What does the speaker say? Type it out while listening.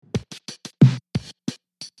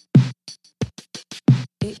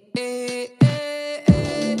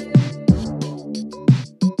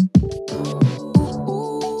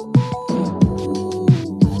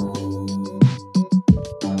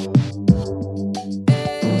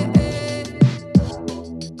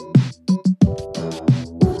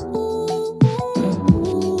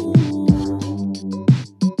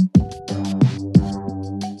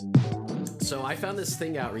So I found this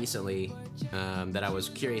thing out recently that I was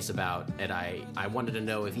curious about, and I wanted to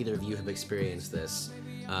know if either of you have experienced this,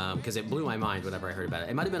 because it blew my mind whenever I heard about it.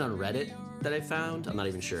 It might have been on Reddit that I found. I'm not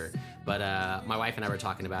even sure. But my wife and I were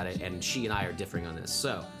talking about it, and she and I are differing on this.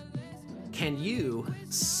 So, can you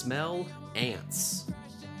smell ants?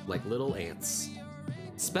 Like little ants.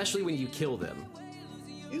 Especially when you kill them.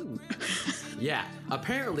 Ooh. Yeah.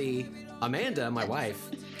 Apparently, Amanda, my wife,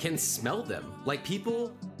 can smell them. Like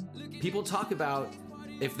people talk about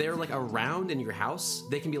if they're like around in your house,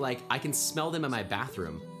 they can be like, I can smell them in my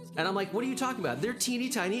bathroom. And I'm like, what are you talking about? They're teeny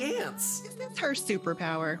tiny ants. That's her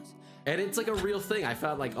superpower. And it's like a real thing. I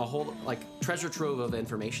found like a whole like treasure trove of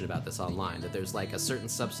information about this online, that there's like a certain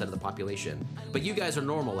subset of the population. But you guys are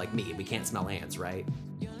normal like me. We can't smell ants, right?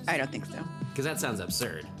 I don't think so. Because that sounds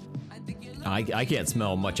absurd. I can't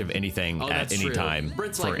smell much of anything at any time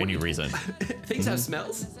Brent's for like, any reason. Things have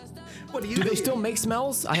smells? What do you Do mean? they still make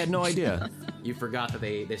smells? I had no idea. You forgot that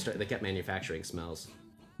they kept manufacturing smells.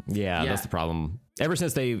 Yeah, Yeah. that's the problem. Ever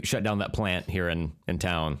since they shut down that plant here in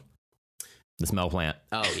town, the smell plant.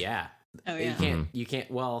 Oh yeah. Oh, yeah. You can't.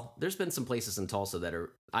 Well, there's been some places in Tulsa that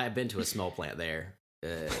are. I have been to a smell plant there.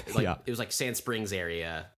 Like Yeah. it was like Sand Springs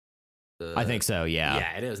area. I think so. Yeah.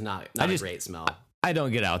 Yeah, it is not a great smell. I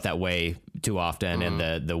don't get out that way too often,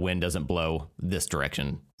 and the wind doesn't blow this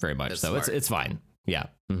direction very much, That's so smart. it's fine. Yeah.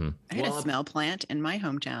 Mm-hmm. I had Well, a smell plant in my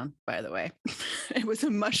hometown, by the way. It was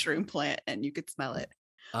a mushroom plant, and you could smell it.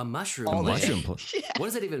 A mushroom. A plant. mushroom. Yeah. What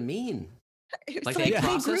does that even mean? It was Like like, they they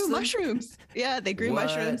processed grew them? mushrooms. Yeah, they grew What?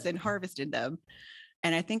 mushrooms and harvested them.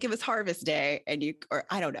 And I think it was harvest day, and or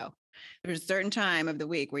I don't know. There was a certain time of the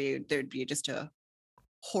week where there'd be just a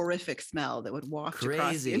horrific smell that would waft across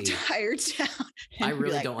the Crazy. entire town. And I you'd be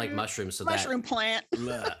really like, don't like mushrooms, so mushroom plant.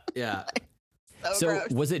 that. Yeah. So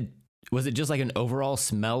gross. So was it just like an overall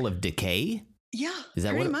smell of decay? Yeah, Is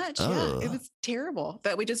that pretty what much. Ugh. Yeah, it was terrible,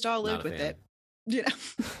 but we just all lived Not a with fan. it. You know,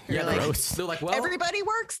 Yeah, You're like, gross. They're like, well, everybody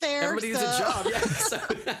works there. everybody needs a so- job. Yeah.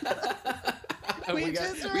 So We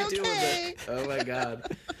just are we deal okay. with it. Oh my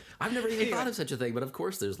god. I've never even thought of such a thing, but of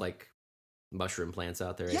course there's like mushroom plants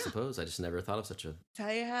out there, I Yeah. suppose. I just never thought of such a That's how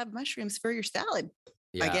you have mushrooms for your salad.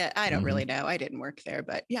 yeah. I don't Mhm. really know. I didn't work there,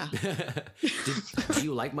 but yeah. Do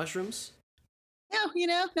you like mushrooms?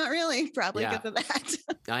 No, not really. Probably Yeah. because of that.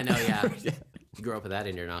 I know, yeah. You grow up with that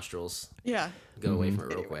in your nostrils. Yeah. Go away Mhm. from it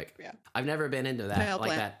real Anyway, quick. Yeah. I've never been into that. Smell Like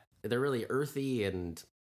plant. that. They're really earthy and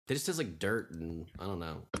they just taste like dirt and I don't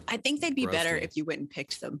know. I think they'd be Gross to better me. if you went and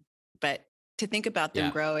picked them. But to think about them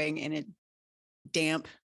Yeah. growing in a damp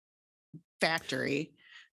factory,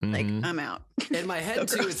 like Mhm. I'm out. In my head So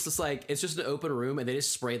too, gross. it's just like it's just an open room and they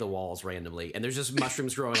just spray the walls randomly and there's just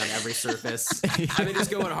mushrooms growing on every surface and they just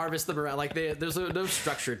go and harvest them around. Like there's no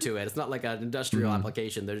structure to it. It's not like an industrial Mhm.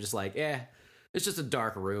 application. They're just like, it's just a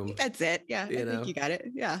dark room. That's it. Yeah. You I know? think you got it.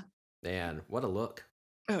 Yeah. Man, what a look!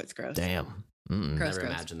 Oh, it's gross. Damn. Mm-mm. Gross, Never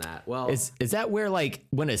gross. imagined that. Well, Is that where like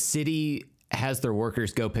when a city has their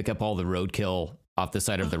workers go pick up all the roadkill off the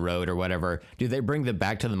side of the road or whatever, do they bring them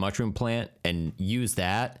back to the mushroom plant and use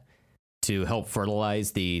that to help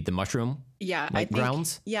fertilize the mushroom Yeah. I like think,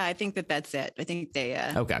 grounds? Yeah, I think that's it. I think they,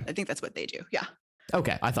 Okay. I think that's what they do. Yeah.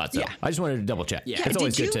 Okay, I thought so. Yeah. I just wanted to double check. Yeah. Yeah. It's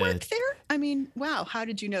always Did you good work there? I mean, wow. How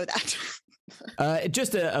did you know that?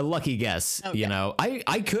 just a lucky guess. Okay. You know,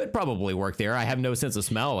 I could probably work there. I have no sense of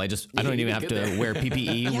smell. I don't you even have could to there. wear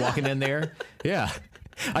PPE Yeah. walking in there. Yeah.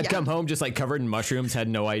 I'd Yeah. come home just like covered in mushrooms, had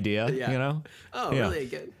no idea, Yeah. you know? oh, yeah. really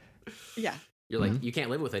good. Yeah. You're like you can't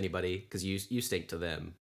live with anybody because you stink to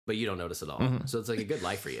them, but you don't notice at all. Mhm. So it's like a good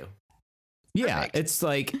life for you. Yeah, Perfect. it's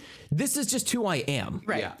like this is just who I am.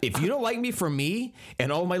 Right. Yeah. If you don't like me for me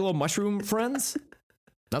and all my little mushroom friends,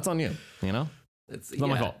 that's on you, you know? It's It's not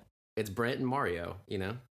my fault. It's Brent and Mario, you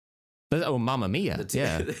know. Oh, Mamma Mia. The two-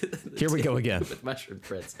 Yeah. the Here we two go again. with mushroom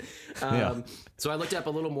prints. Yeah. So I looked up a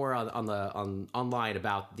little more on online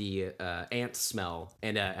about the ant smell,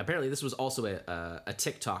 and apparently this was also a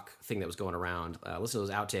TikTok thing that was going around. Listen to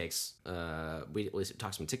those outtakes. We at least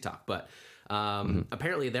talks from TikTok, but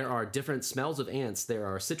apparently there are different smells of ants. There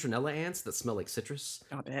are citronella ants that smell like citrus.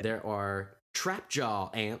 Stop it. There are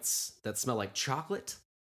trapjaw ants that smell like chocolate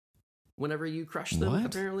whenever you crush them, What?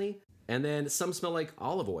 apparently. And then some smell like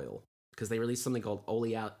olive oil because they release something called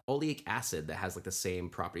oleic acid that has like the same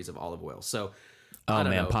properties of olive oil. So Oh don't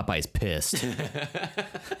man, know. Popeye's pissed.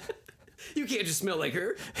 You can't just smell like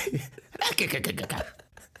her.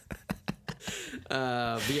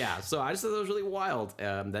 But yeah, so I just thought that was really wild.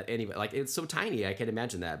 That anybody, like, it's so tiny, I can't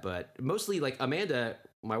imagine that. But mostly, like, Amanda,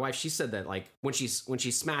 my wife, she said that, like, when she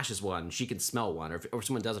smashes one, she can smell one, or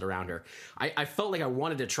someone does it around her. I felt like I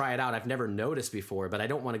wanted to try it out. I've never noticed before, but I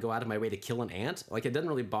don't want to go out of my way to kill an ant. Like, it doesn't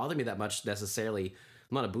really bother me that much necessarily.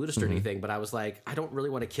 I'm not a Buddhist or anything, but I was like, I don't really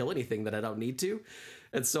want to kill anything that I don't need to,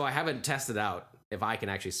 and so I haven't tested out if I can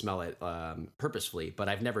actually smell it purposefully, but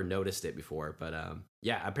I've never noticed it before. But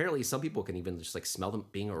yeah, apparently some people can even just like smell them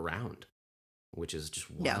being around, which is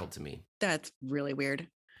just wild to me. That's really weird.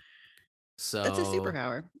 So That's a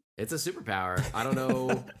superpower. It's a superpower. I don't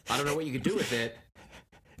know. I don't know what you could do with it.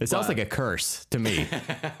 It sounds like a curse to me.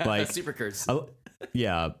 Like super curse.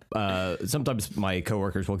 Yeah. Sometimes my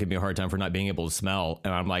coworkers will give me a hard time for not being able to smell.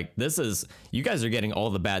 And I'm like, you guys are getting all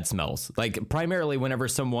the bad smells. Like primarily whenever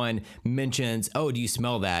someone mentions, oh, do you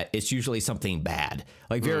smell that? It's usually something bad.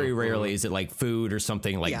 Like very rarely is it like food or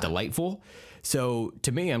something like delightful. So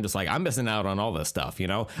to me, I'm just like, I'm missing out on all this stuff, you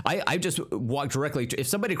know? I just walk directly if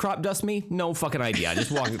somebody crop dusts me, no fucking idea. I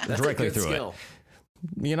just walk directly through it.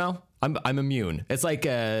 You know, I'm immune. It's like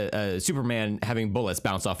Superman having bullets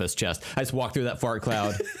bounce off his chest. I just walk through that fart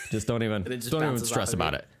cloud. Just don't even stress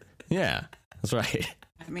about it. Yeah, that's right.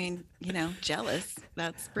 I mean, you know, jealous.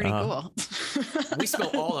 That's pretty cool. We smell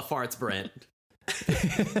all the farts, Brent.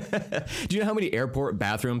 Do you know how many airport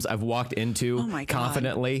bathrooms I've walked into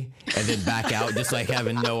confidently and then back out just like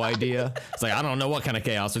having no idea? It's like, I don't know what kind of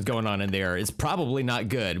chaos is going on in there. It's probably not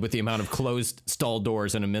good with the amount of closed stall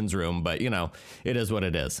doors in a men's room, but you know, it is what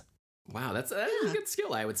it is. Wow, that's a good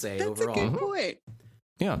skill, I would say, That's overall. a good point.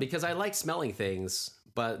 Yeah. Because I like smelling things,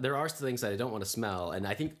 but there are things that I don't want to smell. And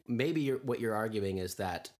I think maybe what you're arguing is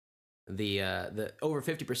that the over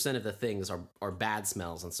 50% of the things are bad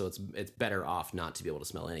smells, and so it's better off not to be able to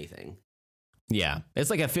smell anything. Yeah, it's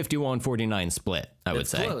like a 51-49 split, I would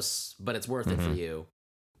say. It's close, but it's worth it for you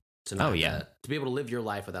to not to be able to live your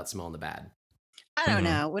life without smelling the bad. I don't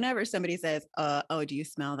know. Whenever somebody says, "Oh, do you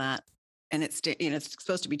smell that?" and it's it's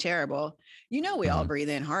supposed to be terrible, you know, we all breathe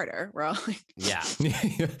in harder. We're all like, yeah,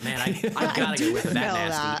 man, I gotta get with that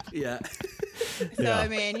nasty. Yeah. So I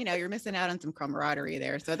mean, you know, you're missing out on some camaraderie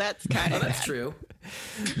there. So that's kind of that's true.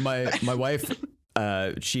 My wife,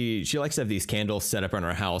 she likes to have these candles set up in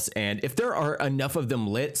her house, and if there are enough of them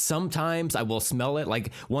lit, sometimes I will smell it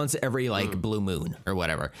like once every blue moon or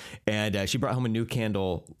whatever. And she brought home a new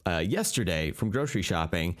candle yesterday from grocery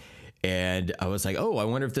shopping. And I was like, oh, I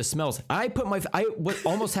wonder if this smells. I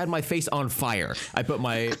almost had my face on fire. I put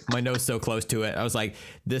my nose so close to it. I was like,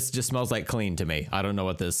 this just smells like clean to me. I don't know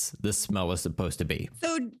what this smell is supposed to be.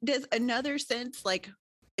 So does another sense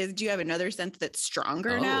do you have another sense that's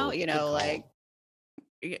stronger now? You know, like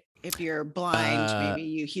if you're blind, maybe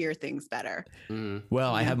you hear things better.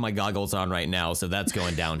 Well, I have my goggles on right now, so that's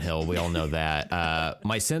going downhill. We all know that.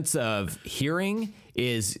 My sense of hearing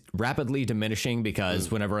is rapidly diminishing because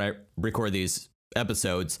whenever I record these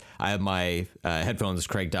episodes, I have my headphones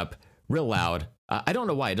cranked up real loud. I don't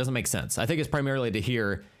know why. It doesn't make sense. I think it's primarily to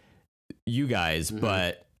hear you guys,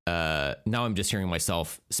 but now I'm just hearing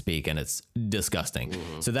myself speak and it's disgusting.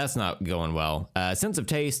 So that's not going well. Sense of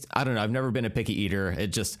taste, I don't know. I've never been a picky eater.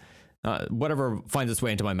 It just, whatever finds its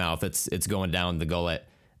way into my mouth, it's going down the gullet.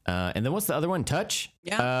 And then what's the other one? Touch?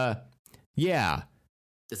 Yeah. Yeah.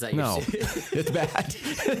 Is that no? It's bad.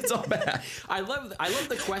 It's all bad. I love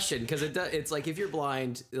the question because it's like if you're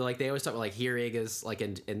blind, like they always talk about like hearing is like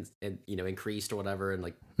and you know increased or whatever, and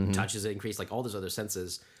like touch is increased, like all those other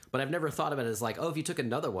senses. But I've never thought of it as like, oh, if you took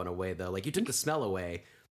another one away though, like you took the smell away,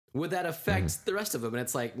 would that affect the rest of them? And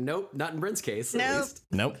it's like, nope, not in Brent's case. At least.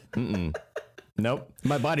 Nope. Nope.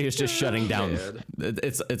 My body is just shutting down. Man.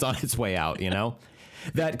 It's on its way out. You know,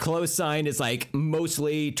 that close sign is like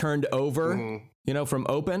mostly turned over. You know, from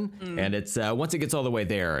open, and it's once it gets all the way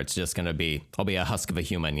there, it's just gonna be, I'll be a husk of a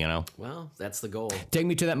human, you know. Well, that's the goal. Take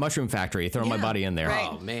me to that mushroom factory, throw my body in there. Right.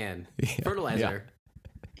 Oh man, fertilizer.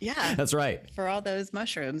 Yeah, that's right. For all those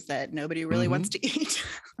mushrooms that nobody really wants to eat.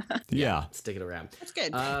 Yeah, stick it around. That's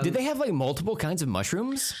good. Did they have like multiple kinds of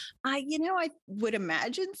mushrooms? I would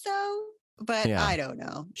imagine so, but I don't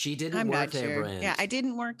know. She didn't I'm work not there, sure. Brent. Yeah, I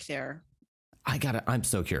didn't work there. I'm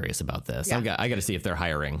so curious about this. Yeah. I got to see if they're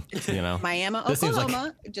hiring, you know. Miami,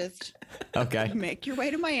 Oklahoma. Just make your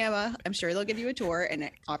way to Miami. I'm sure they'll give you a tour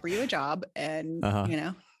and offer you a job, and you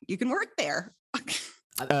know, you can work there.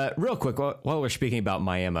 Real quick, while we're speaking about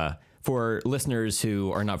Miami, for listeners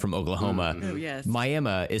who are not from Oklahoma, yes.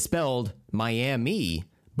 Miami is spelled Miami,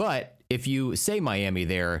 but if you say Miami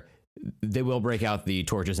there, they will break out the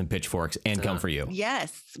torches and pitchforks and come for you.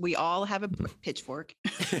 Yes, we all have a pitchfork.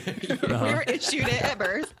 We were issued it at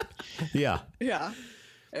birth. Yeah. Yeah.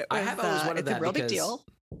 I have always wondered it's that a real big because deal.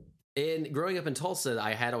 in growing up in Tulsa,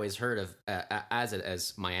 I had always heard of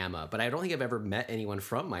as Miami, but I don't think I've ever met anyone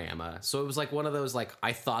from Miami. So it was like one of those, like,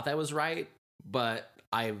 I thought that was right, but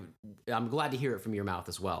I'm glad to hear it from your mouth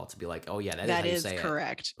as well, to be like, oh yeah, that is how you say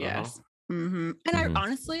correct. it. Yes. Mm-hmm. And I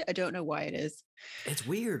honestly, I don't know why it is. It's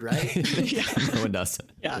weird, right? Yeah. No one does.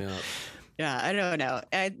 Yeah. I don't know.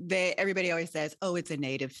 Everybody always says, oh, it's a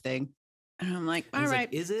native thing. And I'm like, all right.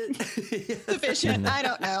 Like, is it? Sufficient. I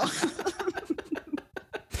don't know.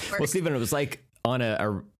 Well, Stephen, it was like on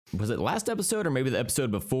was it last episode or maybe the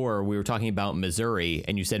episode before, we were talking about Missouri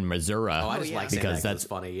and you said Missouri. Oh, I just like saying because that's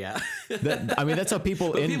funny. Yeah. I mean, that's how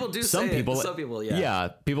people people do some say people, it. Some people, yeah. Yeah.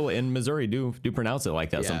 People in Missouri do pronounce it like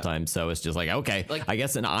that sometimes. So it's just like, okay, like, I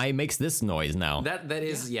guess an I makes this noise now. That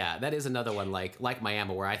is another one like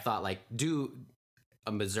Miami, where I thought, like, do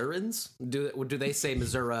Missourians do they say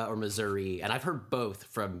Missouri or Missouri? And I've heard both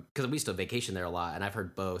because we used to vacation there a lot, and I've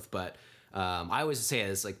heard both, but I always say it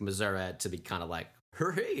as like Missouri to be kind of like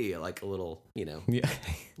hooray, like a little,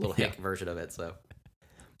 little hick version of it. So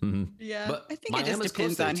yeah, but I think Miami's it just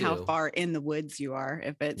depends close on there, how too. far in the woods you are,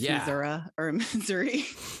 if it's Missouri or Missouri.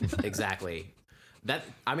 Exactly.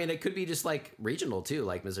 It could be just like regional too.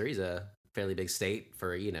 Like Missouri's a fairly big state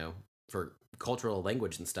for for cultural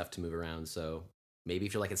language and stuff to move around. So maybe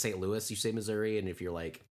if you're like in St. Louis, you say Missouri, and if you're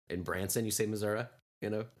like in Branson, you say Missouri.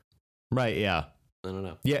 Right? Yeah. I don't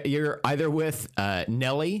know. Yeah, you're either with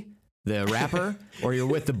Nelly, the rapper, or you're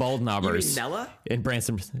with the Bald Knobbers. You mean Nella? In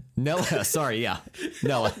Branson. Nella, sorry, yeah.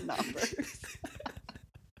 Nella.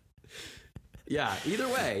 Yeah, either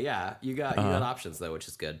way, yeah. You got options though, which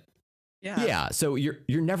is good. Yeah. Yeah, so you're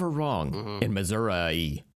never wrong in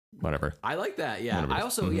Missouri. Whatever. I like that. Yeah. Whatever. I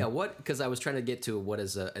also because I was trying to get to what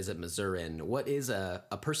is it Missourian? What is a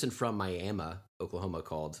person from Miami, Oklahoma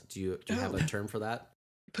called? Do you have a term for that?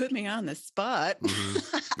 Put me on the spot.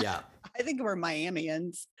 Yeah. I think we're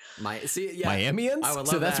Miamians. Miamians? I would love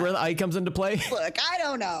so that's that. where the I comes into play? Look, I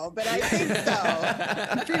don't know, but I think so.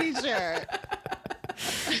 I'm pretty sure.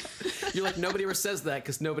 You're like, nobody ever says that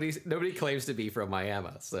because nobody claims to be from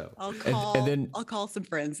Miami. So I'll call some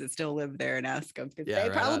friends that still live there and ask them because they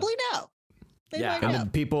probably know. They might know. And then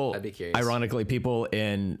people, I'd be curious. ironically, people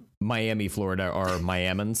in Miami, Florida are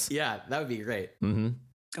Miamans. Yeah, that would be great. Mm-hmm.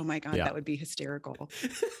 Oh my God, that would be hysterical.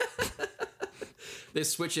 They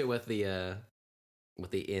switch it with the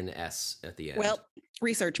NS at the end. Well,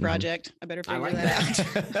 research project. I better figure like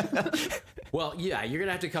that out. Well, yeah, you're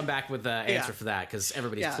gonna have to come back with the answer for that because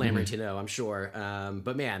everybody's clamoring to know, I'm sure.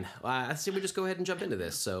 But man, I say we just go ahead and jump into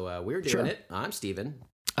this. So we're doing it. I'm Steven.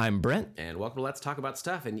 I'm Brent. And welcome to Let's Talk About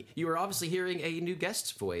Stuff. And you are obviously hearing a new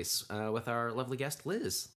guest voice with our lovely guest,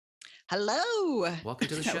 Liz. Hello. Welcome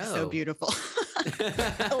to the show. Was so beautiful.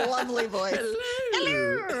 A lovely voice.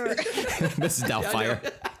 Hello. Mrs.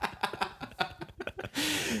 Doubtfire.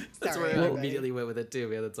 That's where I immediately went with it too,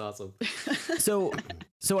 man. That's awesome. So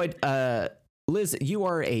Liz, you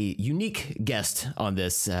are a unique guest on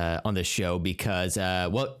this show because, as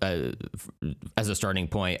a starting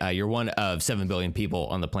point, you're one of 7 billion people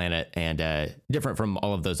on the planet and different from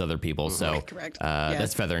all of those other people. So correct.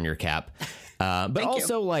 That's feather in your cap. But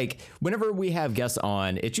also, like, whenever we have guests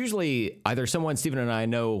on, it's usually either someone Stephen and I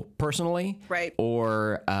know personally, right,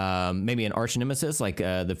 or maybe an arch nemesis, like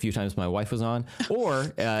the few times my wife was on,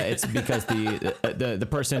 or it's because the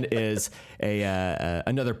person is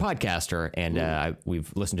another podcaster and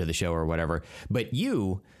we've listened to the show or whatever. But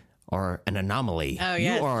you are an anomaly. Oh,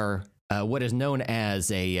 yes. You are what is known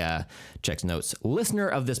as a checks notes listener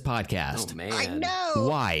of this podcast. Oh man, I know.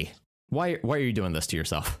 Why are you doing this to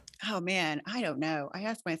yourself? Oh man, I don't know. I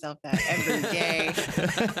ask myself that every day.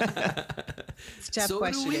 It's a tough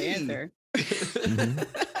question to answer. I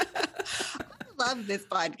love this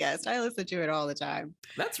podcast. I listen to it all the time.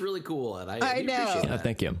 That's really cool, and I know. Appreciate that.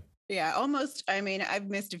 Thank you. Yeah, almost. I mean,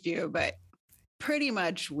 I've missed a few, but pretty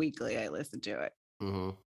much weekly I listen to it.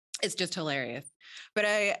 Mm-hmm. It's just hilarious. But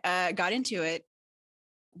I got into it.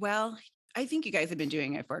 Well, I think you guys have been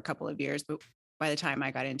doing it for a couple of years, but by the time I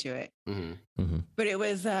got into it. Mm-hmm. Mm-hmm. But it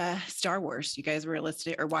was Star Wars. You guys were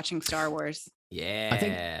listening or watching Star Wars.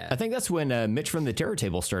 Yeah. I think that's when Mitch from the Terror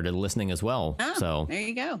Table started listening as well. Oh, so there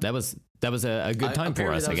you go. That was a good time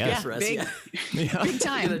for us, I guess. Big You're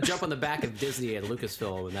time. gonna jump on the back of Disney and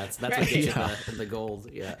Lucasfilm, and that's what gets you the gold.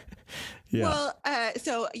 Yeah. Well,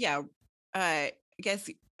 I guess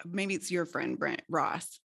maybe it's your friend Brent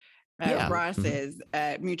Ross. Ross is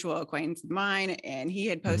a mutual acquaintance of mine, and he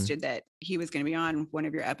had posted that he was going to be on one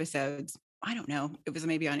of your episodes. I don't know. It was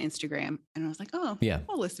maybe on Instagram, and I was like, oh, Yeah.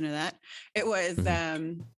 I'll listen to that. It was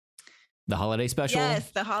The holiday special. yes,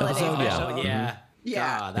 the holiday Oh, yeah. special. Oh, yeah.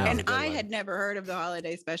 Yeah. God, that was a And good I one. had never heard of the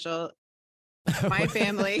holiday special. My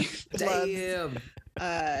family loves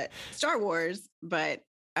Damn. Star Wars, but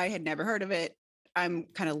I had never heard of it. I'm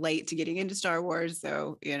kind of late to getting into Star Wars,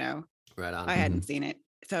 so Right on. I hadn't seen it.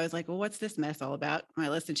 So I was like, well, what's this mess all about? And I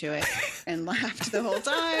listened to it and laughed the whole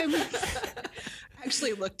time.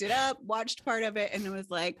 Actually looked it up, watched part of it, and it was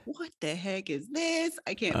like, what the heck is this?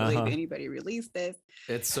 I can't believe anybody released this.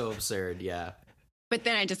 It's so absurd. Yeah. But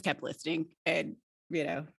then I just kept listening, and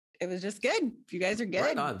it was just good. You guys are good.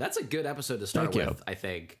 Right on. That's a good episode to start Thank you. with, I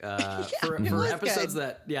think. it For was episodes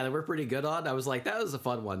good. that we're pretty good on, I was like, that was a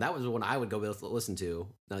fun one. That was one I would go listen to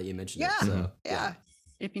now that you mentioned Yeah. it. So, Yeah.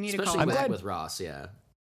 If you need Especially a call I'm with, back. glad- with Ross, yeah.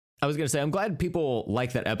 I was gonna say, I'm glad people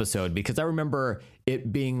like that episode because I remember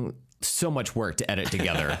it being so much work to edit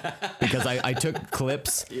together because I took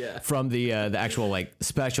clips Yeah. from the actual like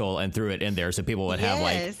special and threw it in there so people would have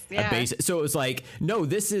like Yes, a yeah. base. So it was like, no,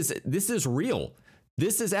 this is real.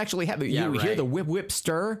 This is actually happening. Yeah, You hear right. the whip whip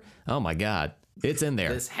stir. Oh my god, it's in there.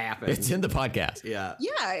 This happened. It's in the podcast. Yeah.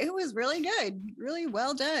 Yeah, it was really good. Really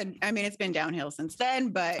well done. I mean, it's been downhill since then,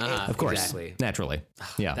 but Of course, Exactly. naturally.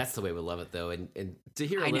 Yeah. That's the way we love it, though. And to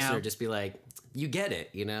hear a I listener know. just be like, you get it,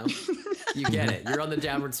 You get it. You're on the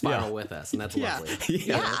downward spiral Yeah. with us, and that's Yeah. lovely.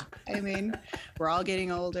 yeah. I mean, we're all getting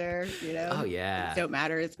older, Oh, yeah. It don't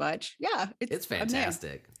matter as much. Yeah. It's I'm there.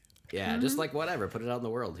 fantastic. Yeah, just like whatever. Put it out in the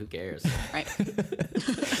world. Who cares? Right.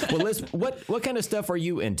 Well, Liz, what kind of stuff are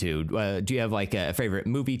you into? Do you have like a favorite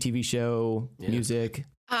movie, TV show, music?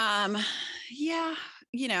 Yeah,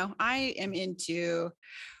 I am into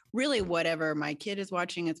really whatever my kid is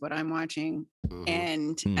watching is what I'm watching. Mhm.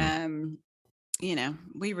 And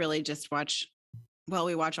we really just watch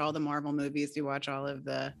all the Marvel movies. We watch all of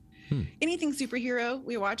the anything superhero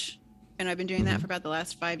we watch. And I've been doing that for about the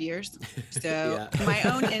last 5 years. So Yeah. my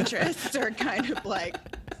own interests are kind of like,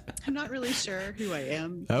 I'm not really sure who I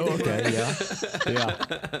am. Oh, okay. Yeah.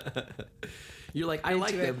 Yeah. You're like, I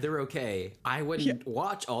like Into it. them. They're okay. I wouldn't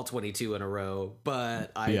watch all 22 in a row,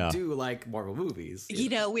 but I Yeah. do like Marvel movies.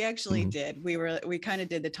 We actually did. We kind of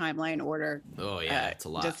did the timeline order. Oh, yeah. It's a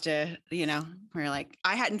lot. Just to, we're like,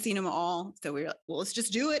 I hadn't seen them all. So we were like, well, let's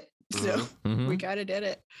just do it. So Mhm. we kind of did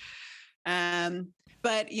it.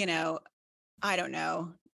 But, I don't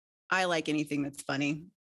know. I like anything that's funny,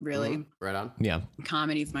 really. Mhm. Right on. Yeah.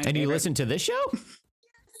 Comedy's my And favorite. you listen to this show?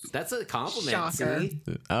 That's a compliment. Shocker. See?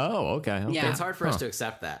 Oh, okay. Yeah. It's hard for us Huh. to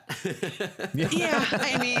accept that. Yeah,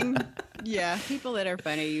 I mean, people that are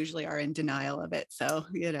funny usually are in denial of it. So,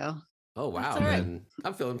 Oh, wow. That's all right. Man.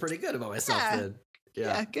 I'm feeling pretty good about myself Yeah. then.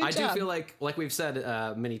 Yeah, good I job. do feel like we've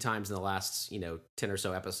said many times in the last 10 or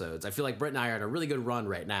so episodes, I feel like Britt and I are on a really good run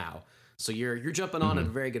right now. So you're jumping on at a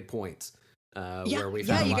very good point where we've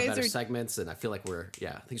had a you lot guys better are- segments, and I feel like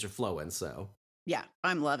things are flowing. So yeah,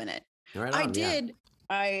 I'm loving it. right I on, yeah. did.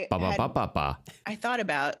 I Ba ba had- ba ba ba. I thought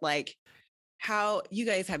about like how you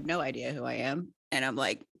guys have no idea who I am. And I'm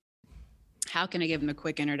like, how can I give them a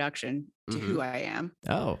quick introduction to Mm-hmm. who I am?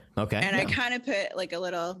 Oh, okay. And I Yeah. kind of put like a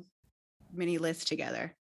little mini list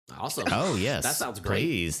together. Awesome. Oh, yes. That sounds great.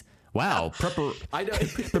 Please. Wow. I know.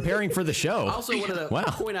 Preparing for the show. I also wanted to Wow.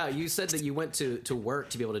 point out, you said that you went to work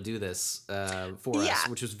to be able to do this for Yeah. us,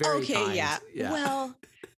 which was very kind. Yeah. Well,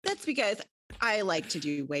 that's because I like to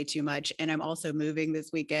do way too much. And I'm also moving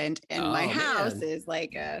this weekend. And my Oh, house man. is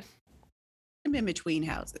like I'm in between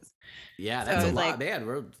houses. Yeah, So that's a it's lot, like-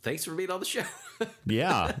 man. Thanks for being on the show.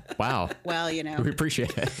 Yeah. Wow. Well, We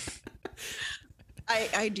appreciate it.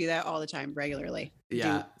 I do that all the time regularly.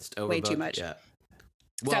 Yeah, Do it's way too overbooked, much. Yeah.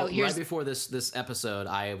 Well, here's- right before this episode,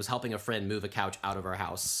 I was helping a friend move a couch out of our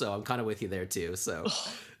house, so I'm kind of with you there too. So,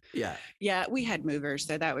 yeah. Yeah, we had movers,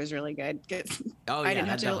 so that was really good. 'Cause Oh, I yeah, didn't have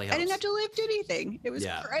that to. definitely I didn't have helps. to lift anything. It was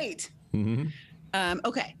Yeah. great. hmm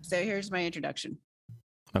Okay, so here's my introduction.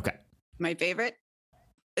 Okay. My favorite,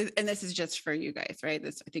 and this is just for you guys, right?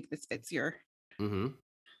 I think this fits your. Mm-hmm.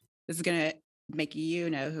 This is gonna make you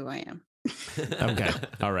know who I am. Okay.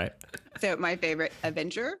 All right. So my favorite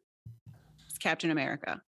Avenger is Captain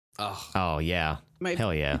America. Oh. Oh, yeah. My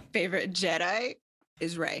Hell yeah. favorite Jedi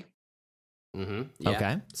is Rey. Mm-hmm. Yeah. Okay.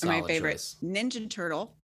 And Solid my favorite choice. Ninja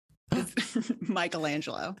Turtle is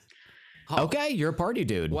Michelangelo. Oh, Okay. You're a party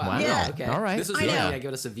dude. Wow. Wow. Yeah. Okay. All right. This is I really know.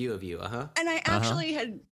 give us a view of you. Uh-huh. And I actually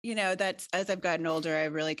had, that's as I've gotten older, I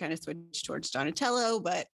really kind of switched towards Donatello,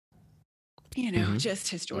 but Mhm. just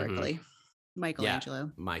historically,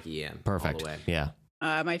 Michelangelo. Mikey, yeah. All Perfect. the way. Yeah.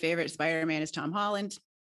 My favorite Spider-Man is Tom Holland.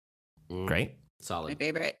 Mm, Great. My Solid.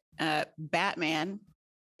 favorite Batman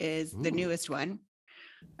is the Ooh. newest one.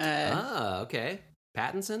 Okay.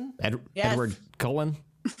 Pattinson? Yes. Edward Cullen.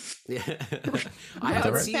 Yeah. I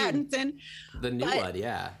haven't Robert seen Pattinson. the new but- one,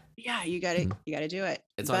 yeah. Yeah, you gotta do it.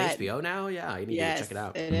 It's on But- HBO now? Yeah, you need Yes, to check it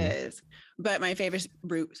out. it is. But my favorite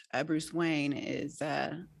Bruce Wayne is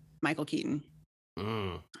Michael Keaton.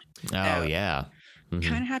 Mm. Oh yeah. Mhm.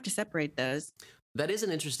 Kind of have to separate those. That is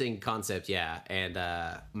an interesting concept, yeah. And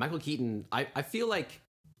Michael Keaton, I feel like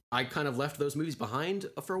I kind of left those movies behind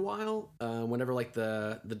for a while. Whenever like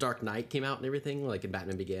the Dark Knight came out and everything, like in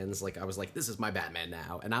Batman Begins, like I was like, this is my Batman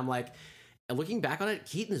now. And I'm like, and looking back on it,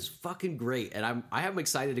 Keaton is fucking great. And I am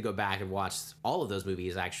excited to go back and watch all of those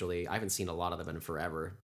movies. Actually, I haven't seen a lot of them in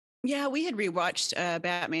forever. Yeah, we had rewatched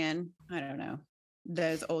Batman. I don't know,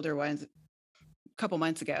 those older ones a couple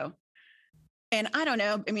months ago, and I don't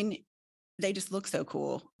know. I mean, they just look so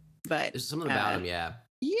cool. But There's something about him, yeah.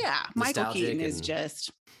 yeah, Michael Nostalgic Keaton is and-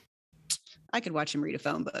 just. I could watch him read a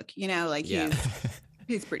phone book. You know, like Yeah.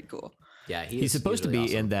 he's pretty cool. Yeah, He's supposed to really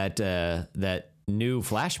be in that new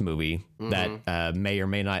Flash movie that may or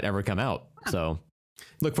may not ever come out. So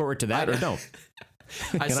look forward to that or don't.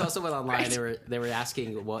 I saw someone online. They were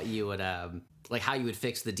asking what you would like how you would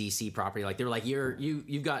fix the DC property. Like they were like you're the new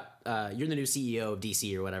CEO of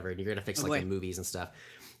DC or whatever, and you're gonna fix like the movies and stuff.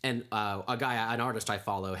 And a guy, an artist I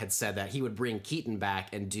follow, had said that he would bring Keaton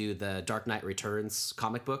back and do the Dark Knight Returns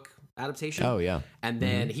comic book adaptation. Oh yeah. And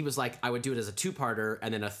then he was like, I would do it as a 2-parter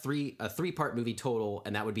and then a three-part movie total,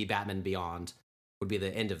 and that would be Batman Beyond would be the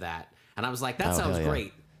end of that. And I was like, that sounds hell yeah.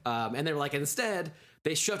 great. And they were like, instead,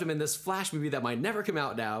 they shoved him in this Flash movie that might never come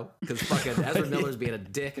out now because fucking Ezra Miller's being a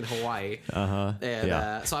dick in Hawaii.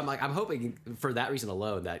 And so I'm like, I'm hoping for that reason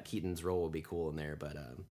alone that Keaton's role will be cool in there. But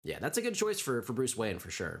yeah, that's a good choice for Bruce Wayne for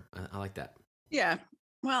sure. I like that. Yeah.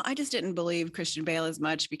 Well, I just didn't believe Christian Bale as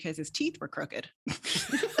much because his teeth were crooked.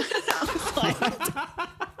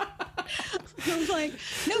 I was like,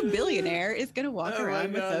 no billionaire is going to walk Oh my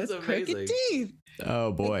around with God, those that's crooked amazing. teeth.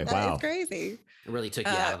 Oh boy. That Wow. is crazy. It really took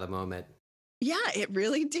you out of the moment. Yeah, it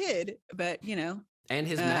really did. But, you know, And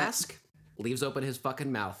his mask leaves open his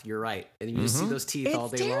fucking mouth. You're right. And you just see those teeth all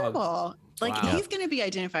it's day terrible. long. Like, Wow. he's going to be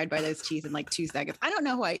identified by those teeth in like 2 seconds. I don't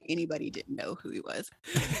know why anybody didn't know who he was.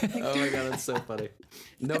 Oh my God, that's so funny.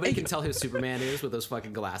 Nobody can tell who Superman is with those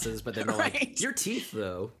fucking glasses, but then they're like, Right. your teeth,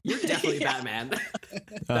 though. You're definitely Batman.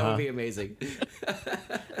 That would be amazing.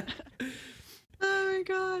 Oh my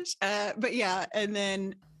gosh. But yeah, and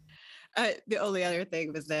then the only other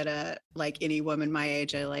thing was that like any woman my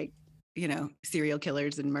age, I like, you know, serial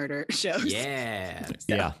killers and murder shows. Yeah.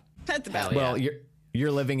 Yeah. That's about Hell it. yeah. Well,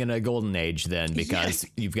 you're living in a golden age then because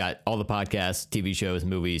you've got all the podcasts, TV shows,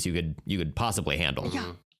 movies you could possibly handle.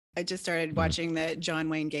 Yeah. I just started watching the John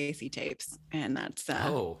Wayne Gacy tapes, and that's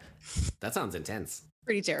Oh, that sounds intense.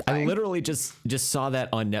 pretty I terrifying. literally just saw that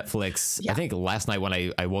on Netflix. Yeah. I think last night when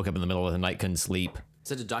I woke up in the middle of the night, couldn't sleep.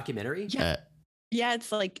 Is it a documentary? Yeah. Yeah,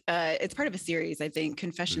 it's like it's part of a series, I think,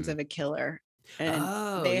 Confessions of a Killer. And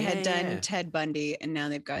Oh, they had yeah. done Ted Bundy, and now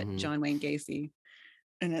they've got John Wayne Gacy.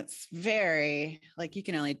 And it's very like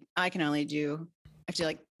I can only do I have to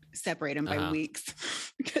like separate them by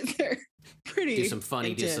weeks because they're pretty Do some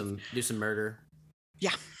funny, intense. do some murder.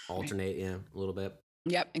 Yeah. Alternate, yeah, a little bit.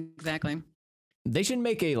 Yep, exactly. They should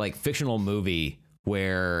make a like fictional movie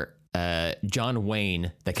where John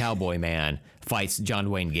Wayne, the cowboy man, fights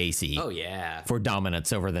John Wayne Gacy Oh yeah. for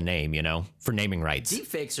dominance over the name, for naming rights. Deep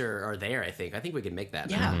fakes are there, I think. I think we can make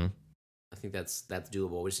that. Yeah. Mhm. I think that's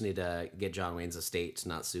doable. We just need to get John Wayne's estate to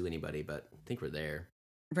not sue anybody, but I think we're there.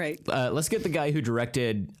 Right. Let's get the guy who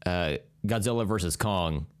directed Godzilla versus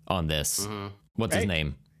Kong on this. What's his Right.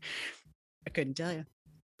 name? I couldn't tell you.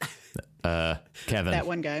 Kevin. That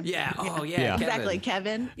one guy. Yeah. Oh yeah. Yeah. Kevin. Exactly,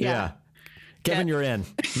 Kevin. Yeah. Kevin, you're in.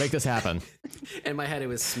 Make this happen. In my head, it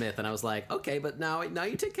was Smith, and I was like, okay, but now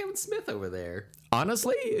you take Kevin Smith over there.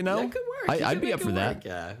 Honestly, That could work. You I'd could be make up it for that. work.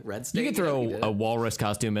 Yeah. Red You State. can throw did a it. walrus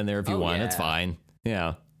costume in there if you Oh, want. It's yeah. fine.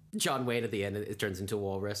 Yeah. John Wayne at the end. It turns into a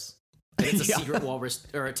walrus. And it's a Yeah. secret walrus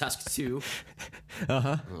or a tusk too.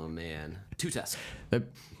 Uh-huh. Oh man, two tusk,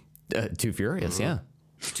 Too Furious, yeah.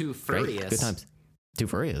 too Great. furious. Good times. Too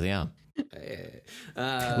Furious, yeah.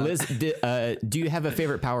 Liz, do you have a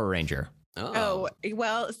favorite Power Ranger? Oh,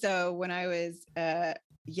 well, so when I was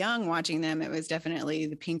young watching them, it was definitely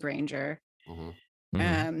the Pink Ranger. Mhm.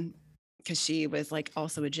 Mhm. Because she was like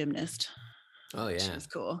also a gymnast. Oh She yeah, was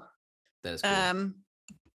cool. that is cool.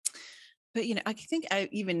 But I think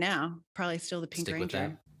even now, probably still the Pink Stick with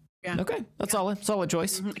Ranger. that. Okay, that's solid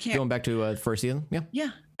choice. Mhm. I can't- Going back to the first season, yeah.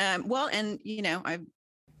 Yeah. Well, and I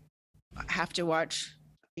have to watch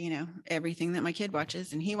everything that my kid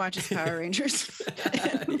watches, and he watches Power Rangers.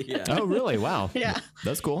 Yeah. Oh, really? Wow. Yeah.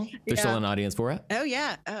 That's cool. There's still an audience for it. Oh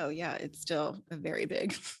yeah. It's still a very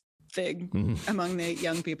big thing Mhm. among the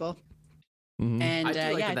young people. Mhm. And I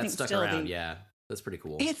do like I that think stuck still around. Yeah, that's pretty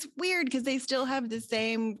cool. it's weird because they still have the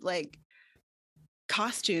same like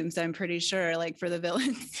costumes, I'm pretty sure, like for the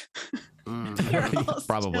villains. They're all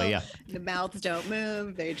Probably, still- yeah. The mouths don't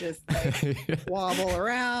move. They just like wobble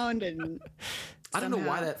around, and I don't know why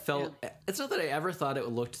somehow- that felt. It's not that I ever thought it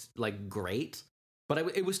looked like great, but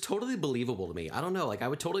it was totally believable to me. I don't know. Like I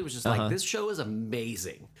would totally was just like, this show is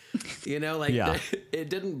amazing. Like Yeah. it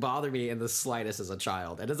didn't bother me in the slightest as a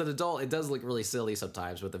child, and as an adult, it does look really silly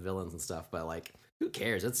sometimes with the villains and stuff. But like, who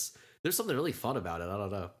cares? There's something really fun about it. I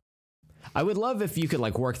don't know. I would love if you could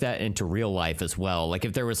like work that into real life as well. Like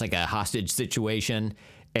if there was like a hostage situation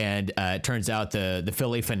and it turns out the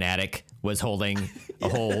Philly fanatic was holding a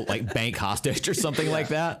whole like bank hostage or something like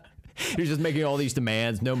that. He's just making all these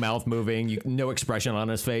demands, no mouth moving, no expression on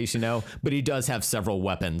his face, but he does have several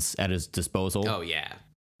weapons at his disposal. Oh yeah,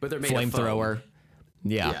 but they're made of foam. Flamethrower.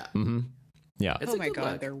 Yeah. Yeah. Mm-hmm. Yeah. It's oh a my good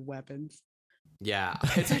god, look. they're weapons. Yeah,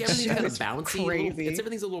 it's like everything's kind of It's bouncy. crazy.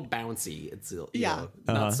 Everything's a little bouncy. It's Yeah.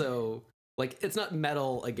 not so like it's not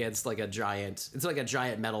metal against like a giant. It's like a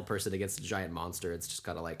giant metal person against a giant monster. It's just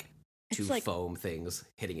kind of like two like- foam things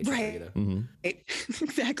hitting each Right. other. Mm-hmm.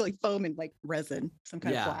 Exactly, foam and like resin, some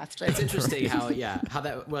kind of Yeah, plastic. it's interesting how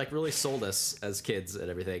that like really sold us as kids and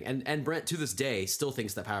everything. And Brent to this day still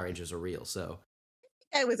thinks that Power Rangers are real. So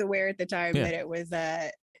I was aware at the time Yeah. that it was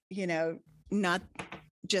not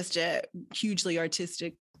just a hugely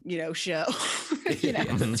artistic show.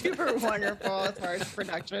 Yeah. Super wonderful as far as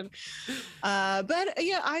production. But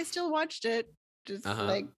yeah, I still watched it. Just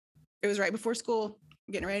like it was right before school,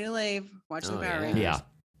 getting ready to leave, watching Oh, the yeah. Power Rangers. Yeah.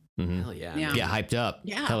 Mm-hmm. hell yeah, Yeah. man. Get hyped up.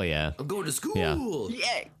 Yeah. Hell yeah. I'm going to school.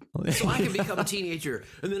 Yeah, So I can become a teenager,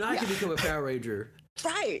 and then I can Yeah. become a Power Ranger.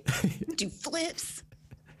 right. Do flips.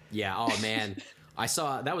 Yeah. Oh man, I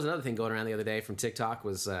saw that was another thing going around the other day from TikTok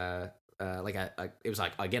was it was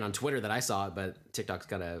like again on Twitter that I saw it, but TikTok's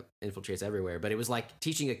kind of infiltrates everywhere. But it was like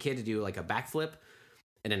teaching a kid to do like a backflip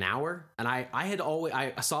in an hour, and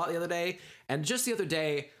I saw it the other day, and just the other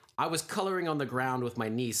day I was coloring on the ground with my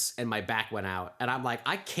niece, and my back went out, and I'm like,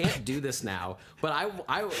 I can't do this now. But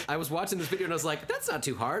I was watching this video, and I was like, that's not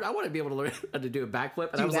too hard. I want to be able to learn how to do a backflip,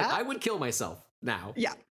 and Do I was like, that? I would kill myself now.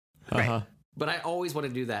 Yeah. Uh-huh. But I always wanted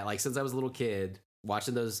to do that. Like since I was a little kid,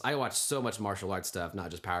 watching those, I watched so much martial arts stuff,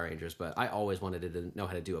 not just Power Rangers, but I always wanted to know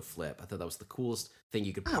how to do a flip. I thought that was the coolest thing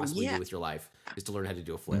you could Oh, possibly yeah. do with your life is to learn how to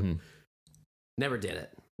do a flip. Mhm. Never did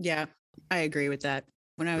it. Yeah, I agree with that.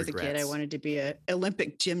 When I was a kid, I Regrets. wanted to be an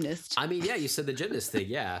Olympic gymnast. I mean, yeah, you said the gymnast thing.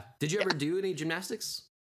 Yeah. Did you ever do any gymnastics?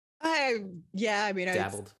 I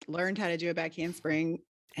Dabbled. learned how to do a back handspring,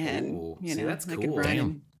 and Ooh, see, I that's could cool. run. Damn.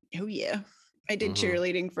 And, oh yeah, I did Mhm.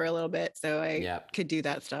 cheerleading for a little bit, so I Yeah. could do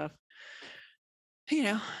that stuff.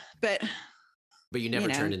 But But you never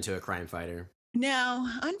know. turned into a crime fighter. no,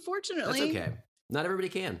 That's unfortunately, okay. Not everybody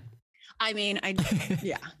can. I mean,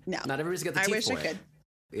 yeah, no, Not everybody's got the I teeth wish for I it. could.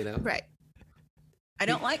 You know? Right. I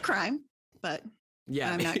don't like crime, but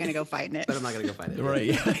Yeah. I'm not going to go fighting it. But I'm not going to go fight it. Right.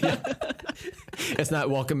 Yeah. It's not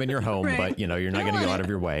welcome in your home, Right. but you're not going to go out of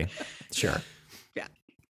your way. Sure.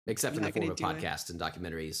 Except I'm in the not form gonna of do it. podcasts and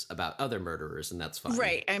documentaries about other murderers, and that's fine.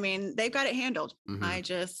 Right. I mean, they've got it handled. Mhm. I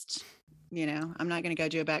just, I'm not going to go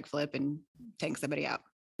do a backflip and tank somebody out.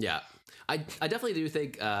 Yeah, I definitely do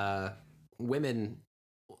think women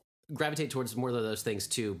gravitate towards more of those things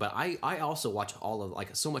too. But I also watch all of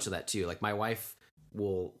like so much of that too. Like my wife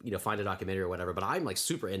will find a documentary or whatever, but I'm like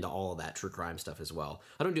super into all of that true crime stuff as well.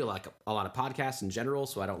 I don't do like a lot of podcasts in general,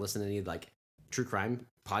 so I don't listen to any like true crime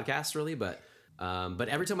podcasts really. But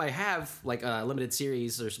every time I have like a limited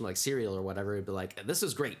series or something like Serial or whatever, it'd be like, this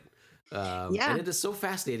is great. Yeah. And it is so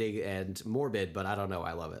fascinating and morbid, but I don't know,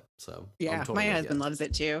 I love it. So I'm Yeah. totally My with husband you. loves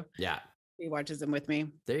it too. Yeah. He watches them with me.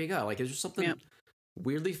 There you go. Like, there's just something Yeah.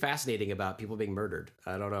 weirdly fascinating about people being murdered.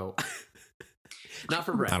 I don't know. Not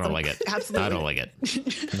for Brett. I don't like it. Absolutely. I don't like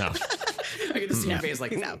it. No. I can just see your No. face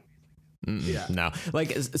like, No. Yeah. No,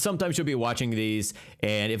 like sometimes you'll be watching these,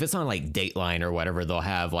 and if it's on like Dateline or whatever, they'll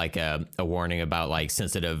have like a warning about like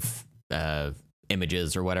sensitive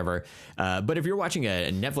images or whatever. But if you're watching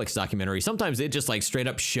a Netflix documentary, sometimes they just like straight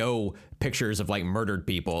up show pictures of like murdered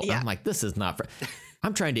people. Yeah. I'm like, this is not.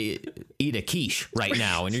 I'm trying to eat a quiche right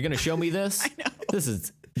now, and you're gonna show me this? I know. This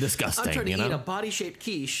is disgusting. I'm trying to you eat know? a body-shaped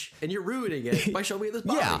quiche, and you're ruining it by showing me this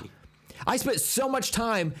body. Yeah. I spent so much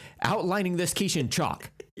time outlining this quiche in chalk,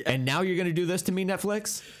 and now you're gonna do this to me,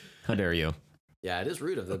 Netflix? How dare you? Yeah, it is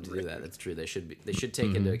rude of them to do that. That's true. They should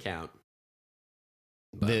take into account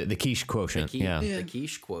The quiche quotient. Yeah. The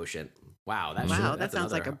quiche quotient. Wow, Wow, that that's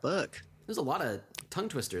sounds like a another- book. There's a lot of tongue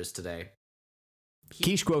twisters today.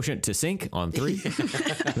 Quiche quotient to sink on 3. That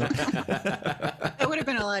would have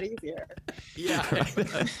been a lot easier. Yeah.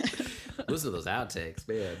 Listen to those outtakes,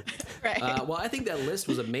 man. Right. Well, I think that list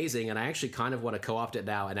was amazing, and I actually kind of want to co-opt it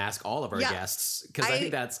now and ask all of our Yeah. guests because I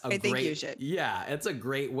think that's a I great. think you should. Yeah, it's a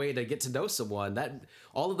great way to get to know someone. That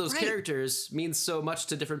all of those Right. characters mean so much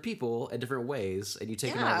to different people in different ways, and you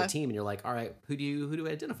take them out of Yeah. the team, and you're like, all right, who do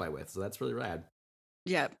I identify with? So that's really rad.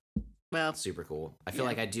 Yeah. Well, Super cool. I feel Yeah.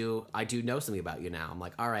 like I do know something about you now. I'm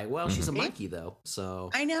like, all right, well, she's a Mhm. Mikey though, so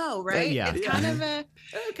I know, right? yeah. It's kind of a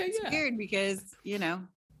okay, it's yeah. weird because,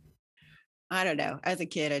 I don't know. As a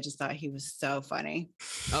kid, I just thought he was so funny.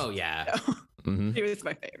 Oh yeah. Mhm. He was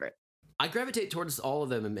my favorite. I gravitate towards all of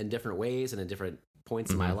them in different ways and in different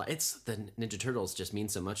points in my life. It's the Ninja Turtles just mean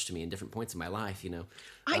so much to me in different points in my life,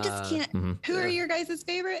 I just can't. mhm. Who are Yeah. your guys'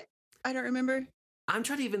 favorite? I don't remember. I'm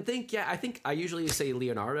trying to even think. Yeah, I think I usually say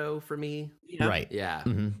Leonardo for me. Yeah. Right. Yeah.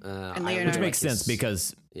 Mhm. And I Leonardo- really Which like makes sense his-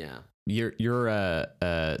 because Yeah. you're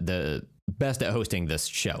the best at hosting this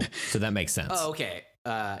show, so that makes sense. Oh, okay.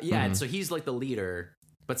 Yeah, and so he's like the leader,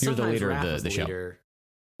 but You're the sometimes leader of Raph is the show. leader.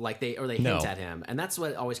 Like they No. hint at him, and that's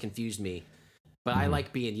what always confused me. But I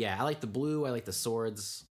like being I like the blue, I like the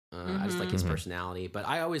swords. I just like his personality. But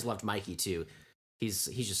I always loved Mikey too. He's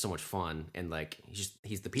just so much fun, and like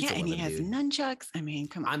he's the pizza Yeah, and he lemon has dude. nunchucks. I mean,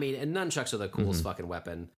 come on. I mean, and nunchucks are the coolest fucking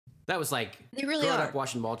weapon. That was like They really growing are. up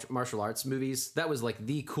watching martial arts movies. That was like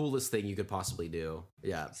the coolest thing you could possibly do.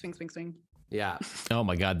 Yeah, Swing, swing, swing. yeah. Oh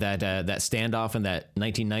my god, that standoff in that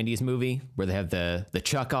 1990s movie where they have the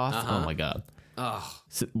chuck off. Oh my god. Oh,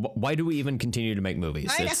 So why do we even continue to make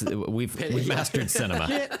movies? I It's, know. we've mastered cinema.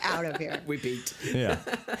 Get out of here. we peaked. Yeah.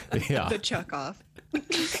 Yeah. The chuck off.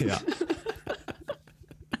 Yeah.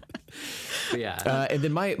 But yeah. And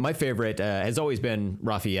then my favorite has always been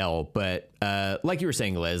Raphael, but like you were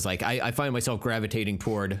saying, Liz, like I find myself gravitating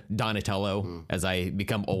toward Donatello as I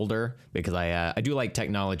become older because I do like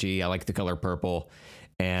technology. I like the color purple,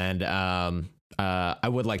 and I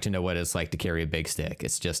would like to know what it's like to carry a big stick.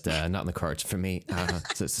 It's just not in the cards for me.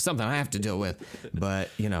 It's something I have to deal with, but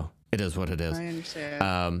it is what it is. I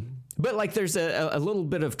understand. But like, there's a little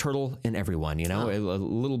bit of turtle in everyone, a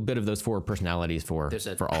little bit of those 4 personalities for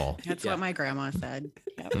all. That's yeah. what my grandma said.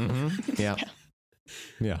 Yep. Yeah.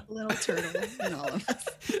 Yeah. Little turtle in all of us.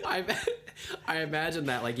 I imagine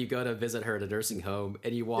that like you go to visit her at a nursing home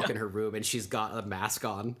and you walk in her room and she's got a mask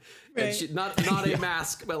on, and Right. she not a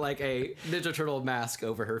mask but like a Ninja Turtle mask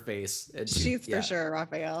over her face, and She's for sure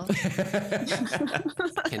Raphael.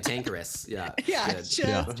 cantankerous. Yeah, Yeah, good. just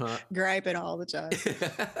Uh-huh. griping all the time.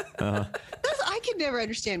 I could never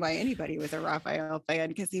understand why anybody was a Raphael fan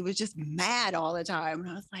because he was just mad all the time. And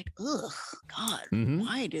I was like, ugh, God,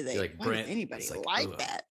 why do they? You're like, why Brent, does anybody it's like, like, ugh.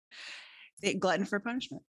 that? They glutton for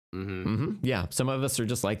punishment. Yeah. Some of us are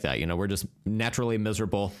just like that. We're just naturally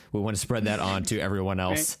miserable. We want to spread that on to everyone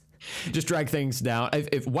else. Just drag things down.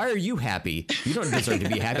 Why are you happy? You don't deserve to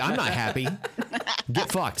be happy. I'm not happy.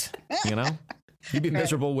 Get fucked. You'd be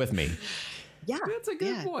miserable with me. Yeah, That's a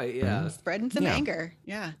good yeah. point. Yeah, Spreading some Yeah. anger.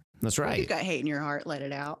 Yeah, That's If right. you've got hate in your heart, let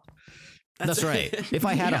it out. That's right. If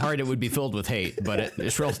I had a heart, it would be filled with hate, but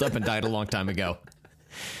it shriveled up and died a long time ago.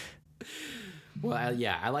 Well,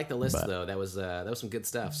 I like the list though. That was some good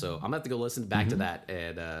stuff. So I'm gonna have to go listen back to that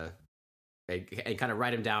and kind of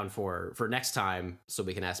write them down for next time so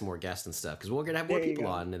we can ask more guests and stuff, because we're gonna have more There you people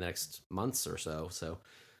go. on in the next months or so. So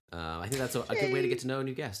I think that's a good way to get to know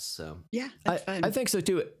new guests. So Yeah, that's fun. I think so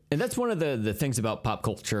too. And that's one of the things about pop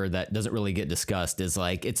culture that doesn't really get discussed is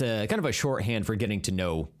like it's a kind of a shorthand for getting to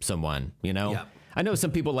know someone, Yeah. I know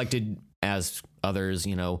some people like to ask others,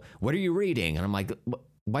 what are you reading? And I'm like,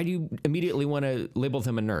 why do you immediately want to label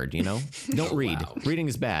them a nerd, Don't read. Wow. Reading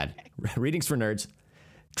is bad. Reading's for nerds.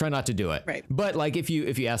 Try not to do it. Right. But like if you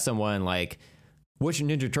ask someone like, which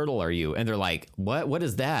Ninja Turtle are you? And they're like, what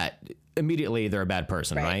is that? Immediately they're a bad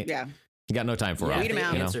person, right? Yeah. You got no time for yeah, it. if Weed 'em they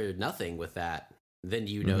out. answer nothing with that, then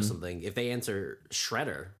you know something. If they answer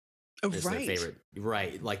Shredder Oh, is right. their favorite,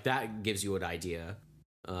 right? Like that gives you an idea.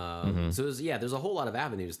 So there's a whole lot of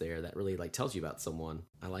avenues there that really like tells you about someone.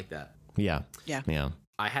 I like that. Yeah. Yeah. Yeah.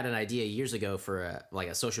 I had an idea years ago for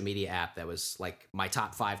a social media app that was like my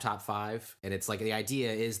top five. And it's like, the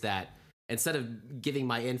idea is that instead of giving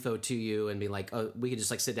my info to you and being like, oh, we could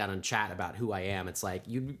just like sit down and chat about who I am. It's like,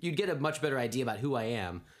 you'd get a much better idea about who I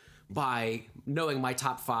am by knowing my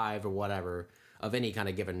top 5 or whatever of any kind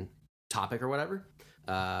of given topic or whatever.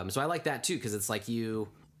 So I like that too. 'Cause it's like you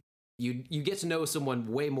you get to know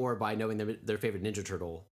someone way more by knowing their favorite Ninja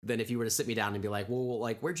Turtle than if you were to sit me down and be like, well,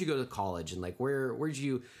 like, where'd you go to college, and like, what'd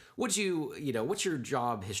you, what's your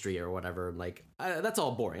job history or whatever, and like, that's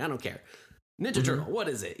all boring. I don't care. Ninja Turtle, what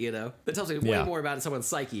is it? That tells me way more about someone's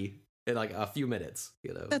psyche in like a few minutes.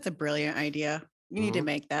 That's a brilliant idea. You need to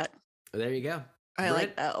make that. There you go. I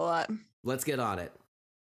like that a lot. Let's get on it.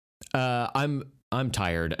 I'm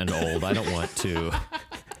tired and old. I don't want to.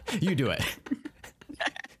 You do it.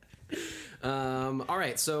 All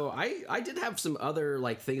right, so I did have some other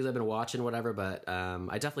like things I've been watching, whatever, but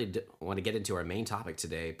I definitely want to get into our main topic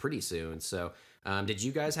today pretty soon. So, did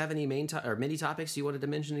you guys have any or mini topics you wanted to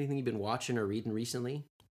mention? Anything you've been watching or reading recently?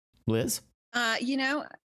 Liz? I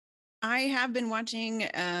have been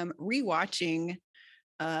rewatching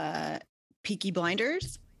Peaky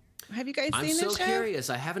Blinders. Have you guys seen this show? I'm so curious.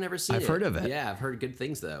 I haven't ever seen it. I've heard of it. Yeah, I've heard good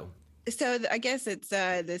things though. So I guess it's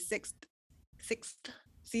the sixth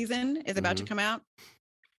season is about to come out,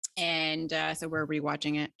 and so we're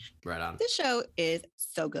rewatching it. Right on. This show is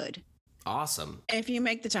so good. Awesome. If you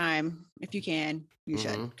make the time, if you can, you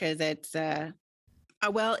should, because it's it's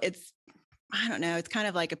I don't know, it's kind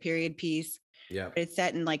of like a period piece. Yeah. It's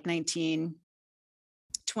set in like 1920s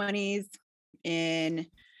in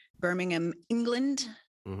Birmingham, England.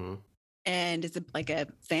 And it's like a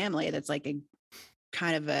family that's like a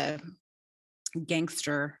kind of a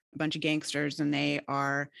bunch of gangsters, and they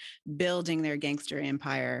are building their gangster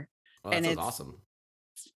empire. Oh, that and sounds it's awesome.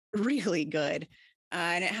 Really good.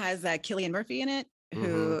 And it has Cillian Murphy in it,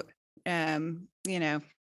 who,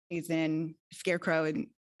 he's in Scarecrow and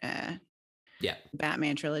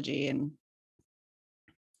Batman trilogy, and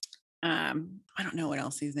I don't know what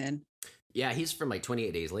else he's in. Yeah, he's from like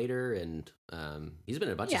 28 Days Later, and he's been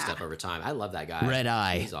in a bunch of stuff over time. I love that guy. Red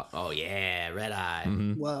Eye. Oh yeah, Red Eye.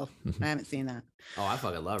 Whoa, I haven't seen that. Oh, I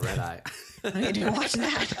fucking love Red Eye. I need to watch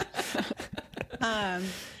that.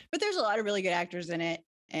 But there's a lot of really good actors in it,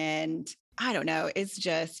 and I don't know. It's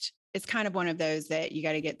kind of one of those that you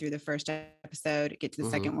got to get through the first episode, get to the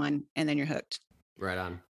second one, and then you're hooked. Right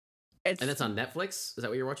on. And it's on Netflix? Is that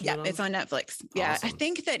what you're watching? Yeah, it's on Netflix. Yeah, awesome. I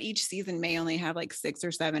think that each season may only have like 6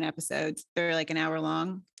 or 7 episodes. They're like an hour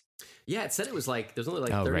long. Yeah, it said it was like there's only like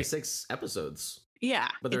 36 episodes. Yeah,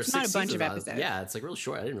 but there's not a bunch of episodes. Yeah, it's like real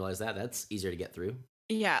short. I didn't realize that. That's easier to get through.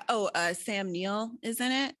 Yeah. Oh, Sam Neill is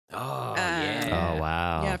in it. Oh, yeah. Oh,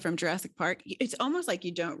 wow. Yeah, from Jurassic Park. It's almost like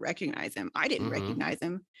you don't recognize him. I didn't recognize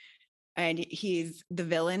him. And he's the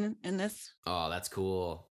villain in this. Oh, that's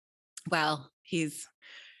cool. Well, he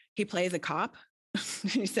plays a cop.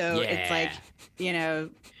 So it's like,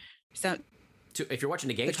 so if you're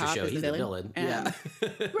watching a gangster show, he's the villain. Yeah.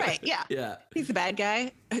 Right. Yeah. Yeah. He's the bad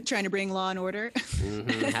guy trying to bring law and order.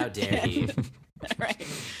 How dare he? Right.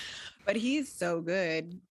 But he's so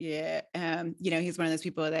good. Yeah. He's one of those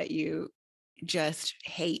people that you just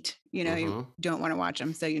hate, you don't want to watch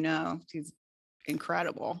him. So, he's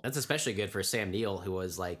incredible. That's especially good for Sam Neill, who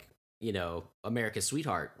was like, America's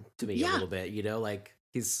sweetheart to me a little bit, like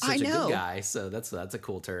he's such a good guy. So that's a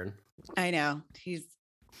cool turn. I know. He's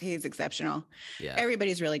exceptional. Yeah.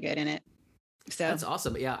 Everybody's really good in it. So that's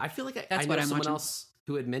awesome. Yeah. I feel like I know someone else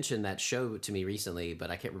who had mentioned that show to me recently, but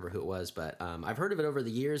I can't remember who it was, but I've heard of it over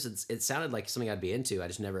the years. It sounded like something I'd be into. I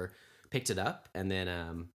just never picked it up. And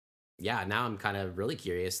then, now I'm kind of really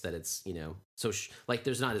curious that it's, so like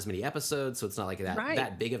there's not as many episodes, so it's not like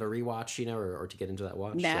that big of a rewatch, or to get into that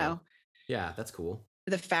watch. No. So, yeah, that's cool.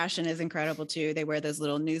 The fashion is incredible too. They wear those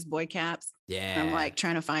little newsboy caps. Yeah. I'm like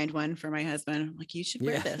trying to find one for my husband. I'm like, you should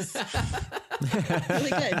wear this. Really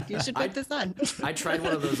good. You should put this on. I tried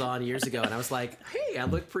one of those on years ago, and I was like, hey, I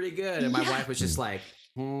look pretty good. And my wife was just like,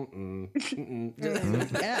 Yeah,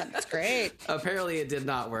 it's great. Apparently it did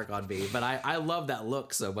not work on me, but I love that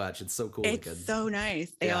look so much. It's so cool. It's so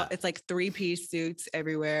nice. It's like 3-piece suits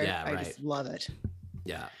everywhere. Yeah, I just love it.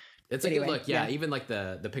 Yeah. It's a good look. Yeah. Even like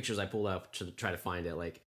the pictures I pulled up to try to find it,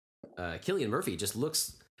 like Cillian Murphy just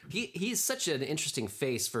looks, he's such an interesting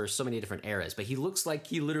face for so many different eras, but he looks like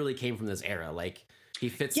he literally came from this era. Like he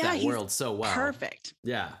fits that world so well. Perfect.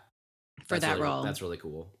 Yeah. For that role. That's really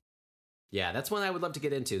cool. Yeah, that's one I would love to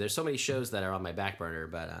get into. There's so many shows that are on my back burner,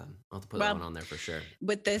 but I'll have to put that one on there for sure.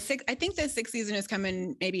 With I think the 6th season is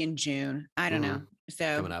coming maybe in June. I don't know.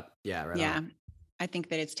 So coming up. Yeah, right. Yeah. On. I think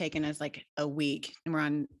that it's taken us like a week, and we're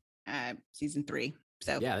on season 3.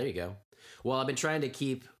 So yeah, there you go. Well, I've been trying to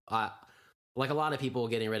keep like a lot of people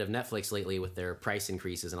getting rid of Netflix lately with their price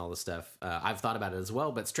increases and all this stuff. I've thought about it as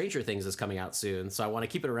well, but Stranger Things is coming out soon, so I want to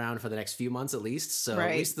keep it around for the next few months at least. So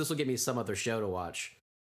at least this will give me some other show to watch,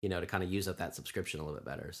 to kind of use up that subscription a little bit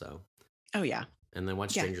better. So oh yeah. And then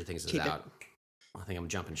once Stranger Things is out, I think I'm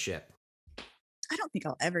jumping ship. I don't think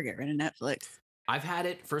I'll ever get rid of Netflix. I've had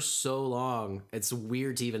it for so long. It's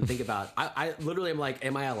weird to even think about. I literally am like,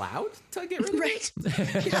 am I allowed to get rid of it?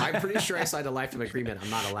 Right. I'm pretty sure I signed a lifetime agreement. I'm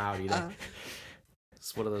not allowed either.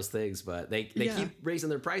 It's one of those things, but they keep raising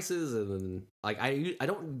their prices, and then like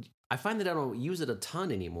I find that I don't use it a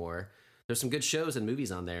ton anymore. There's some good shows and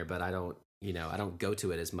movies on there, but I don't go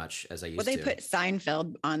to it as much as I used to. Well, they put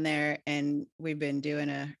Seinfeld on there, and we've been doing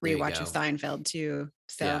a rewatch of Seinfeld too.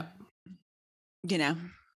 So,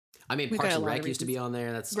 I mean, we've Parks got a and lot Rec of used to be on there.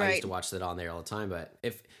 I used to watch that on there all the time. But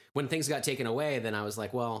when things got taken away, then I was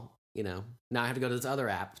like, well, now I have to go to this other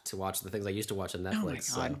app to watch the things I used to watch on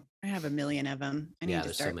Netflix. Oh my God. So I have a million of them. I need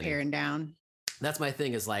to start paring down. that's my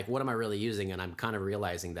thing, is like, what am I really using? And I'm kind of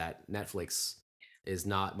realizing that Netflix is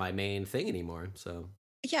not my main thing anymore. So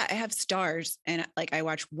yeah, I have Stars, and like I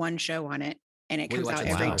watch one show on it, and it comes out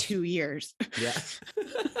every 2 years. Yeah.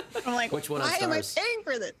 I'm like, which one? Why am I paying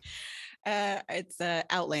for this? It's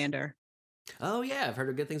Outlander. Oh yeah, I've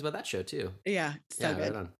heard good things about that show too. Yeah, so good.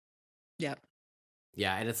 Right on. Yep.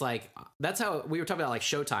 Yeah, and it's like, that's how we were talking about like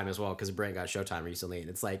Showtime as well, because Brent got Showtime recently, and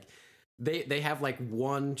it's like they have like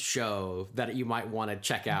one show that you might want to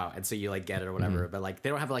check out, and so you like get it or whatever, but like they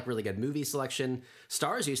don't have like really good movie selection.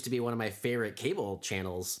 Stars used to be one of my favorite cable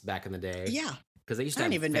channels back in the day. Yeah. Because they used to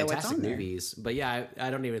have fantastic movies. But yeah,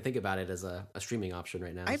 I don't even think about it as a streaming option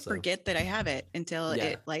right now. I forget that I have it until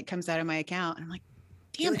it like comes out of my account, and I'm like,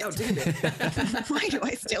 damn it. Oh, damn it. Why do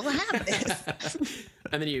I still have this?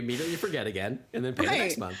 And then you immediately forget again, and then pay the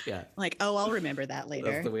next month. Yeah. Like, oh, I'll remember that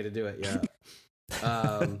later. That's the way to do it.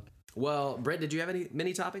 Yeah. Well, Brett, did you have any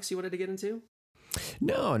mini topics you wanted to get into?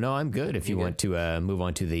 No, I'm good. If you want to move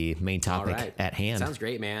on to the main topic at hand. Sounds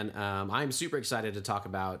great, man. I'm super excited to talk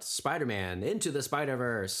about Spider-Man Into the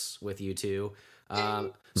Spider-Verse with you two.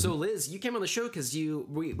 So Liz, you came on the show because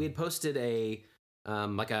we had posted a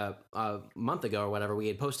month ago or whatever. We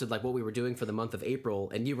had posted like what we were doing for the month of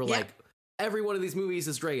April, and you were like, every one of these movies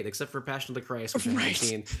is great except for Passion of the Christ, which I haven't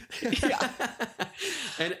seen.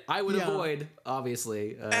 And I would avoid,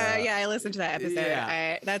 obviously. I listened to that episode.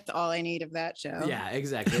 Yeah. That's all I need of that show. Yeah,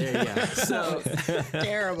 exactly. There you go. So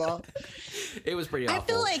terrible. It was pretty awful. I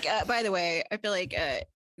feel like, by the way,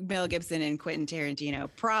 Mel Gibson and Quentin Tarantino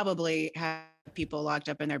probably have people locked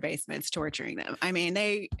up in their basements torturing them. I mean,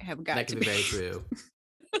 they have got that to could be very true.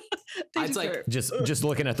 It's like just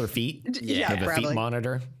looking at their feet. Yeah, the feet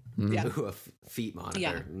monitor. Yeah. Ooh, a feet monitor.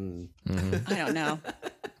 Yeah. I don't know.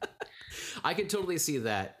 I could totally see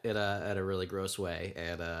that in a really gross way,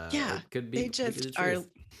 and it could be. They just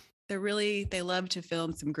they love to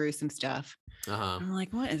film some gruesome stuff. I'm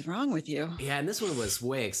like, what is wrong with you? Yeah, and this one was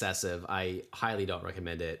way excessive. I highly don't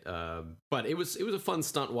recommend it. But it was a fun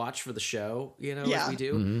stunt watch for the show, as we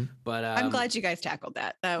do. Mm-hmm. But I'm glad you guys tackled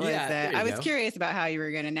that. That was I was curious about how you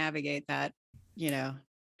were going to navigate that.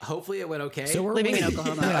 Hopefully it went okay. So we're living in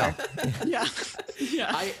Oklahoma. Yeah.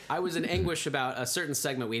 I was in anguish about a certain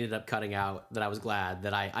segment we ended up cutting out that I was glad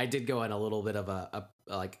that I did go in a little bit of a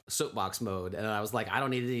like soapbox mode, and I was like, I don't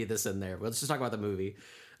need any of this in there. Let's just talk about the movie.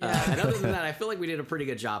 And other than that, I feel like we did a pretty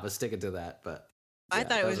good job of sticking to that. But I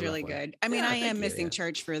thought it was really good. I mean, I am missing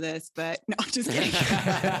church for this, but no, I'm just kidding.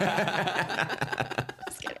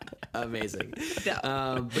 Amazing.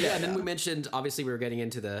 But then we mentioned, obviously we were getting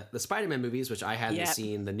into the Spider-Man movies, which I hadn't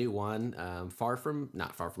seen the new one, not Far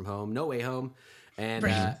From Home, No Way Home. And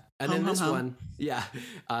and then this one,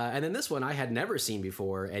 and then this one I had never seen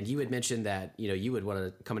before, and you had mentioned that you would want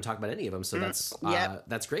to come and talk about any of them, so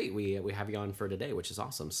that's great. We have you on for today, which is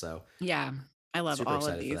awesome. So yeah, I love all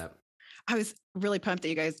of these. I was really pumped that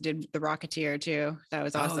you guys did The Rocketeer too. That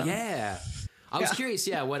was awesome. Oh yeah, I was curious.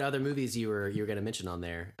 Yeah, what other movies you were going to mention on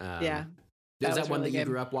there? Is that one really that you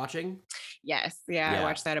grew up watching? Yes, I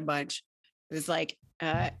watched that a bunch. It was like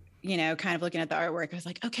kind of looking at the artwork, I was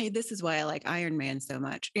like, okay, this is why I like Iron Man so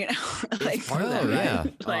much. Like, part of that,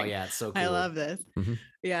 right? Like, it's so cool. I love this. Mm-hmm.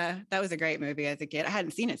 Yeah, that was a great movie as a kid. I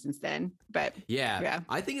hadn't seen it since then, but yeah.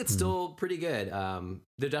 I think it's still pretty good.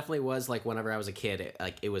 There definitely was, like, whenever I was a kid,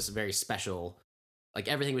 it was very special. Like,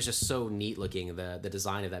 everything was just so neat looking. The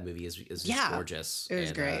design of that movie is just gorgeous. It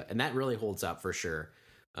was great, and that really holds up for sure.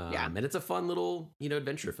 And it's a fun little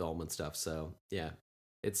adventure film and stuff. So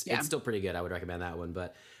it's still pretty good. I would recommend that one.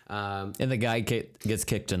 But and the guy gets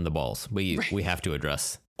kicked in the balls. We have to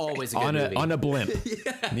address always a good movie. On a blimp.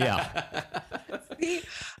 Yeah. He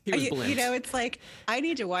was blimp. It's like I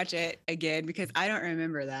need to watch it again because I don't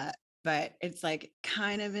remember that. But it's like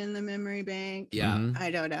kind of in the memory bank. Yeah.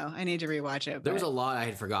 I don't know. I need to rewatch it. There was a lot I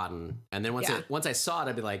had forgotten. And then once I saw it,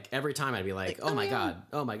 I'd be like, every time I'd be like, oh my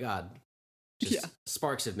God. Just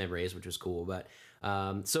sparks of memories, which was cool. But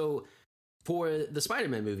so for the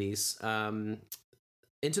Spider-Man movies,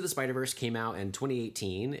 Into the Spider-Verse came out in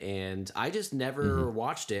 2018, and I just never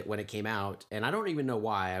watched it when it came out, and I don't even know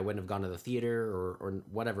why. I wouldn't have gone to the theater or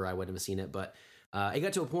whatever. I wouldn't have seen it, but it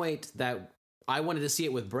got to a point that I wanted to see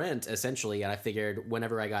it with Brent, essentially, and I figured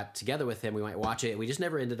whenever I got together with him, we might watch it. We just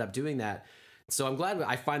never ended up doing that, so I'm glad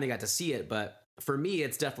I finally got to see it, but for me,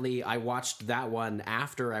 it's definitely, I watched that one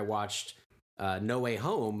after I watched No Way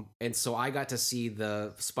Home, and so I got to see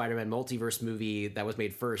the Spider-Man multiverse movie that was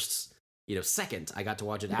made first, second. I got to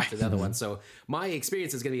watch it after the other one. So my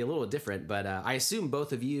experience is going to be a little different, but I assume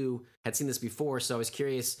both of you had seen this before. So I was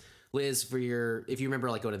curious, Liz, if you remember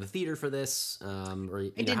like going to the theater for this, or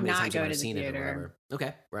I did how many not times you go might have to the seen it or theater. whatever.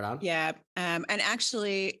 Okay, right on. Yeah. And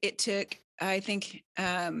actually it took, I think,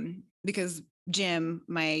 because Jim,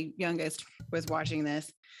 my youngest, was watching this,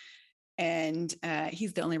 and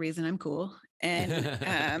he's the only reason I'm cool. And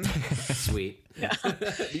Sweet.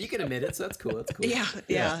 You can admit it, so that's cool. That's cool.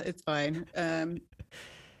 Yeah, it's fine.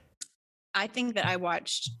 I think that I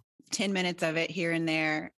watched 10 minutes of it here and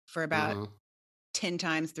there for about 10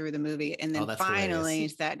 times through the movie, and then finally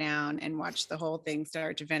hilarious. sat down and watched the whole thing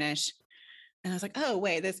start to finish. And I was like, oh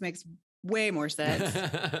wait, this makes way more sense.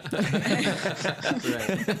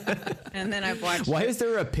 Right. And then I've watched. Why is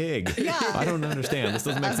there a pig? Yeah. I don't understand. This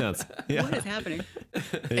doesn't make sense. Yeah. What is happening?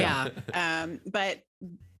 Yeah. But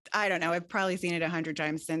I don't know. I've probably seen it 100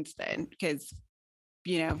 times since then, because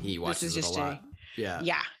He watches it a lot.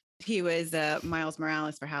 Yeah. He was Miles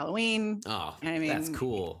Morales for Halloween. Oh, I mean, that's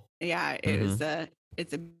cool. Yeah, it's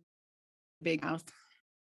a big house.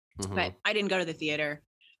 But I didn't go to the theater.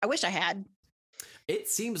 I wish I had. It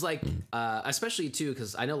seems like, especially too,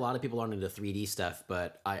 because I know a lot of people aren't into 3D stuff,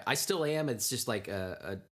 but I still am. It's just like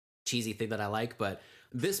a cheesy thing that I like. But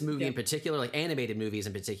this movie in particular, like animated movies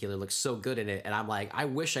in particular, looks so good in it. And I'm like, I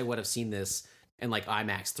wish I would have seen this in like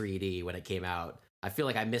IMAX 3D when it came out. I feel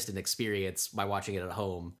like I missed an experience by watching it at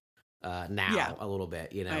home now a little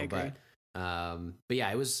bit, I agree. But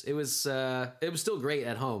yeah, it was still great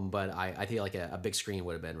at home, but I feel like a big screen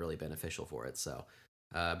would have been really beneficial for it. So,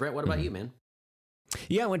 Brent, what about you, man?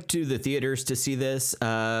 Yeah, I went to the theaters to see this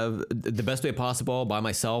the best way possible by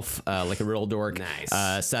myself, like a real dork.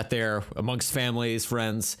 Nice. Sat there amongst families,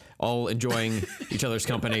 friends, all enjoying each other's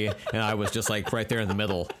company, and I was just like right there in the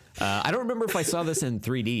middle. I don't remember if I saw this in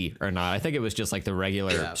 3D or not. I think it was just like the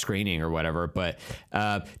regular screening or whatever. But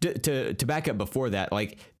to back up before that,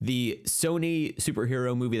 like the Sony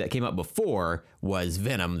superhero movie that came out before was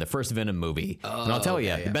Venom, the first Venom movie. And I'll tell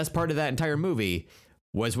you, the best part of that entire movie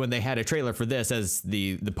was when they had a trailer for this as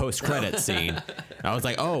the post-credit scene. I was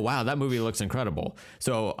like, oh, wow, that movie looks incredible.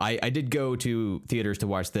 So I did go to theaters to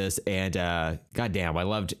watch this, and goddamn, I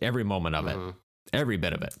loved every moment of it. Every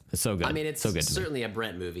bit of it. It's so good. I mean, it's so good certainly a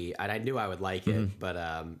Brent movie, and I knew I would like it.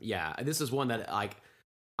 But this is one that like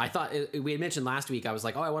I thought we had mentioned last week. I was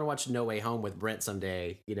like, oh, I want to watch No Way Home with Brent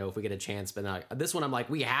someday, if we get a chance. But this one, I'm like,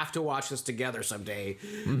 we have to watch this together someday.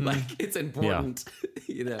 Like, it's important,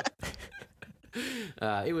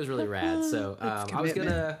 It was really rad. So I was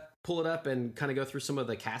gonna pull it up and kind of go through some of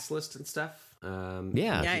the cast list and stuff.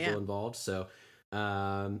 People involved. So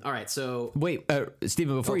all right. So wait,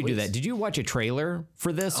 Stephen, before you do that, did you watch a trailer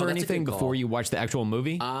for this or anything before you watched the actual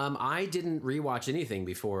movie? I didn't rewatch anything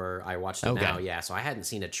before I watched it now. Yeah, so I hadn't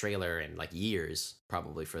seen a trailer in like years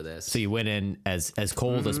probably for this. So you went in as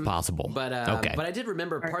cold as possible. But but I did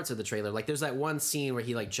remember parts of the trailer. Like there's that one scene where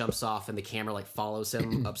he like jumps off and the camera like follows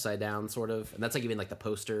him upside down, sort of, and that's like even like the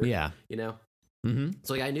poster. Yeah, So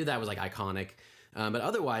like I knew that was like iconic, but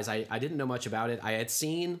otherwise I didn't know much about it. I had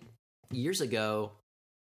seen years ago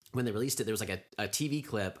when they released it, there was like a TV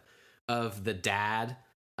clip of the dad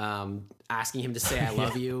asking him to say I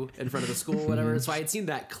love you in front of the school, whatever. So I had seen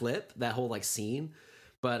that clip, that whole like scene,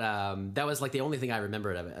 but that was like the only thing I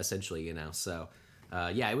remembered of it, essentially, So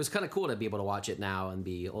it was kind of cool to be able to watch it now and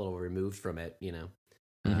be a little removed from it,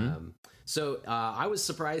 So I was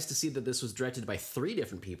surprised to see that this was directed by 3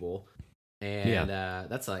 different people. And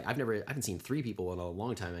that's like, I haven't seen 3 people in a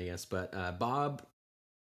long time, I guess, but Bob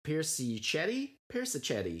Persichetti.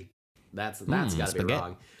 That's got to be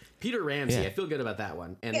wrong. Peter Ramsey. I feel good about that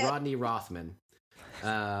one. And Rodney Rothman.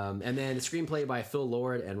 And then the screenplay by Phil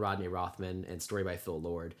Lord and Rodney Rothman, and story by Phil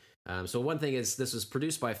Lord. So one thing is this was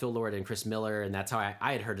produced by Phil Lord and Chris Miller, and that's how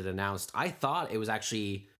I had heard it announced. I thought it was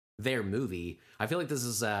actually their movie. I feel like this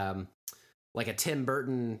is like a Tim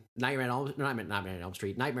Burton Nightmare on Elm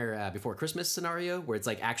Street, Nightmare Before Christmas scenario, where it's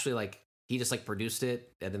like actually like he just like produced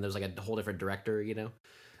it, and then there's like a whole different director,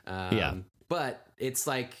 But it's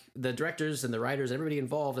like the directors and the writers, everybody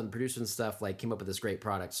involved and the producers and stuff like came up with this great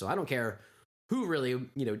product. So I don't care who really,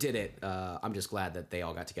 did it. I'm just glad that they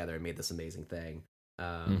all got together and made this amazing thing.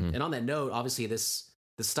 And on that note, obviously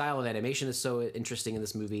the style of animation is so interesting in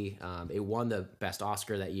this movie. It won the best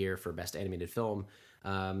Oscar that year for best animated film.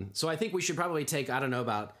 So I think we should probably take, I don't know,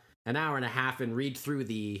 about an hour and a half and read through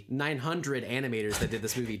the 900 animators that did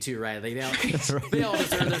this movie too, right? They all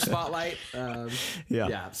deserve their spotlight.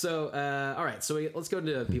 Yeah. So, all right. So let's go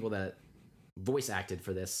into people that voice acted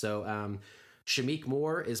for this. So, Shameik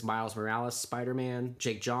Moore is Miles Morales, Spider-Man.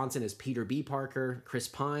 Jake Johnson is Peter B. Parker. Chris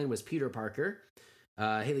Pine was Peter Parker.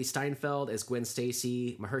 Haley Steinfeld as Gwen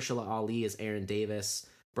Stacy. Mahershala Ali as Aaron Davis.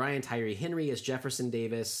 Brian Tyree Henry as Jefferson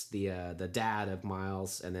Davis, the dad of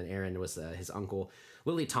Miles, and then Aaron was his uncle.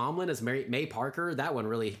 Lily Tomlin as May Parker. That one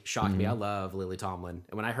really shocked me. I love Lily Tomlin.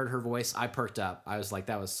 And when I heard her voice, I perked up. I was like,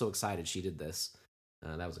 that was so excited she did this.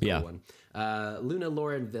 That was a cool one. Luna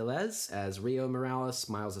Lauren Velez as Rio Morales,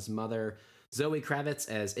 Miles' mother. Zoe Kravitz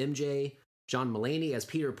as MJ. John Mulaney as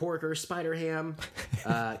Peter Porker, Spider-Ham.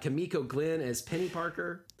 Kimiko Glenn as Penny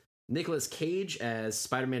Parker. Nicolas Cage as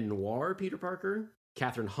Spider-Man Noir, Peter Parker.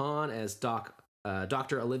 Catherine Hahn as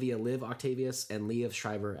Dr. Olivia Liv Octavius. And Liev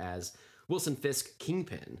Schreiber as Wilson Fisk,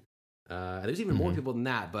 Kingpin. There's even more people than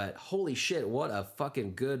that, but holy shit, what a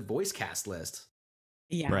fucking good voice cast list.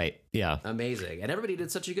 Yeah. Right. Yeah. Amazing. And everybody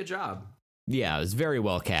did such a good job. Yeah, it was very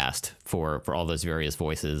well cast for all those various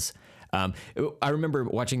voices. I remember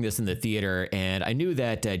watching this in the theater, and I knew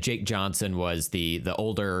that Jake Johnson was the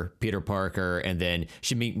older Peter Parker, and then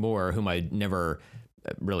Shameik Moore, whom I'd never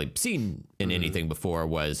really seen in anything before,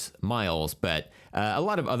 was Miles. But a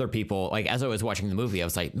lot of other people, like as I was watching the movie, I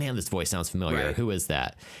was like, man, this voice sounds familiar. Right. Who is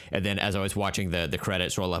that? And then as I was watching the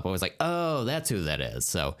credits roll up, I was like, oh, that's who that is.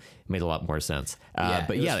 So it made a lot more sense.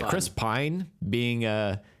 But yeah, fun. Chris Pine being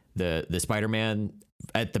the Spider-Man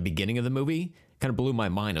at the beginning of the movie kind of blew my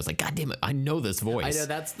mind. I was like, God damn it, I know this voice. I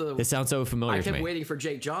know It sounds so familiar I to me. kept waiting for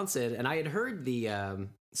Jake Johnson, and I had heard the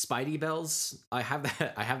Spidey Bells. I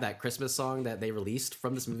have that Christmas song that they released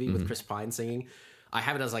from this movie with Chris Pine singing. I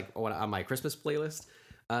have it as like on my Christmas playlist.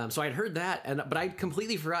 So I'd heard that, but I'd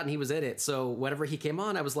completely forgotten he was in it. So whenever he came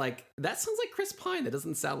on, I was like, that sounds like Chris Pine. That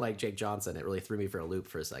doesn't sound like Jake Johnson. It really threw me for a loop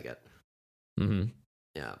for a second. Mm-hmm.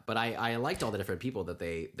 Yeah, but I liked all the different people that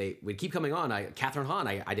they would keep coming on. Catherine Hahn,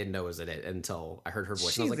 I didn't know was in it until I heard her voice.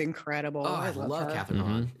 She's and I was like, incredible. oh, I love her. Catherine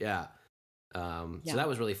Hahn. Yeah. So that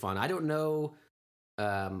was really fun. I don't know.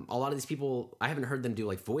 A lot of these people, I haven't heard them do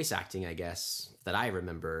like voice acting, I guess, that I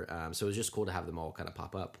remember. So it was just cool to have them all kind of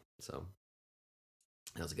pop up. So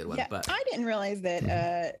that was a good one. Yeah, But I didn't realize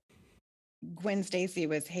that Gwen Stacy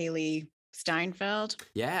was Haley Steinfeld.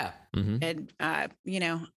 yeah, And,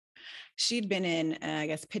 she'd been in, I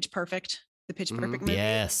guess, Pitch Perfect, the Pitch Perfect movie.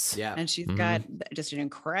 Yes. yeah. And she's got just an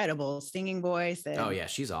incredible singing voice. And, Oh yeah,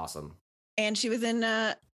 she's awesome. And she was in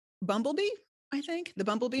Bumblebee, I think, the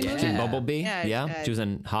Bumblebee Yeah. movie. She's in Bumblebee. Yeah, Yeah. She was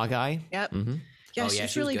in Hawkeye. Yep. Mm-hmm. Yeah, Oh, yeah, she's she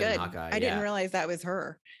was really good in good. Hawkeye, I didn't yeah. realize that was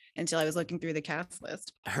her until I was looking through the cast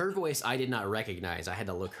list. Her voice I did not recognize. I had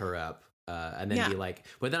to look her up and then be like,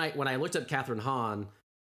 but then when I looked up Catherine Hahn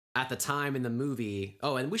at the time in the movie.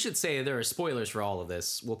 Oh, and we should say there are spoilers for all of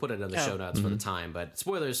this. We'll put it in the show notes for the time, but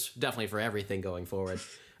spoilers definitely for everything going forward.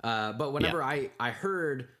 But whenever I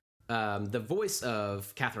heard the voice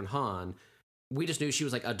of Catherine Hahn, we just knew she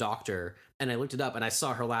was like a doctor, and I looked it up and I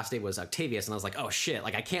saw her last name was Octavius, and I was like, oh shit,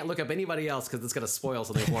 like I can't look up anybody else because it's gonna spoil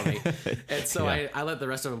something for me. And so I let the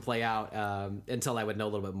rest of them play out until I would know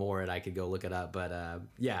a little bit more and I could go look it up. But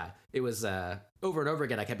it was over and over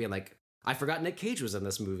again. I kept being like, I forgot Nick Cage was in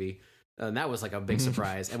this movie. And that was like a big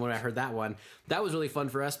surprise. And when I heard that one, that was really fun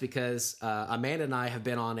for us because Amanda and I have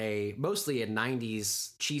been on mostly a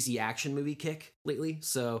 90s cheesy action movie kick lately.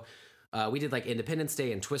 So we did like Independence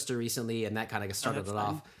Day and Twister recently, and that kind of started it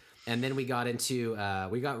off. And then we got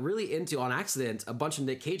really into, on accident, a bunch of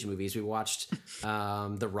Nick Cage movies. We watched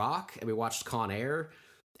The Rock, and we watched Con Air.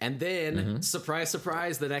 And then, surprise,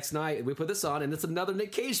 surprise, the next night we put this on, and it's another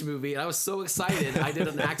Nick Cage movie. And I was so excited. I did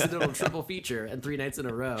an accidental triple feature and 3 nights in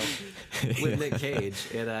a row with Nick Cage.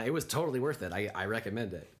 And it was totally worth it. I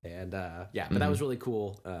recommend it. And but that was really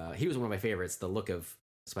cool. He was one of my favorites. The look of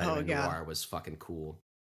Spider-Man Noir was fucking cool.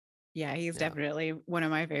 Yeah, he's definitely one of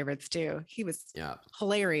my favorites too. He was Yeah.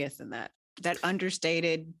 hilarious in that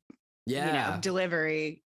understated,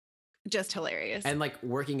 delivery. Just hilarious. And like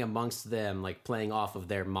working amongst them, like playing off of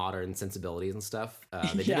their modern sensibilities and stuff.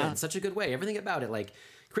 They did it in such a good way. Everything about it, like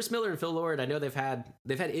Chris Miller and Phil Lord, I know they've had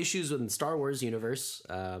issues with the Star Wars universe,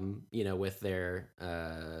 with their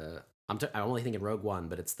I'm only thinking Rogue One,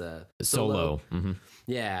 but it's the Solo. Mm-hmm.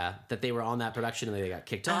 Yeah, that they were on that production and they got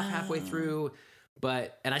kicked off halfway through.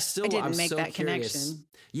 But and I'm didn't make so that curious. connection.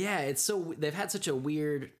 Yeah, it's so they've had such a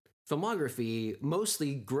weird filmography,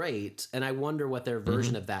 mostly great, and I wonder what their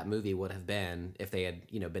version of that movie would have been if they had,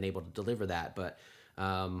 been able to deliver that. But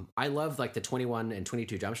I love like the 21 and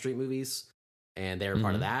 22 Jump Street movies, and they're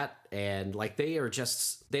part of that. And like they have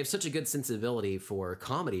such a good sensibility for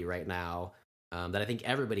comedy right now, that I think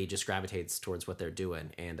everybody just gravitates towards what they're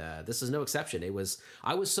doing. And this is no exception.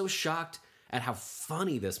 I was so shocked at how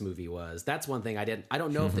funny this movie was. That's one thing I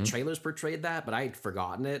don't know if the trailers portrayed that, but I'd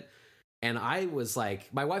forgotten it. And I was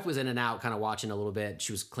like, my wife was in and out kind of watching a little bit.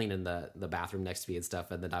 She was cleaning the bathroom next to me and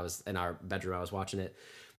stuff. And then I was in our bedroom, I was watching it.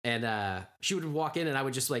 And she would walk in and I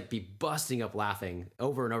would just like be busting up laughing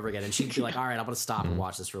over and over again. And she'd be like, all right, I'm going to stop and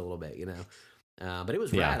watch this for a little bit, But it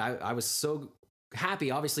was rad. I was so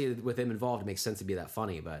happy. Obviously, with him involved, it makes sense to be that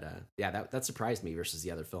funny. But that surprised me versus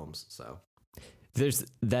the other films. So there's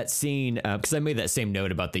that scene, because I made that same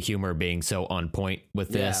note about the humor being so on point with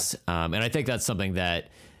this. And I think that's something that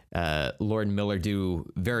Lord and Miller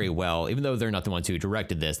do very well. Even though they're not the ones who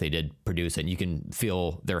directed this, they did produce it, and you can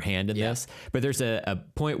feel their hand in this. But there's a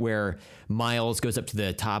point where Miles goes up to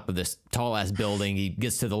the top of this tall ass building. He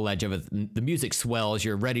gets to the ledge of it. The music swells.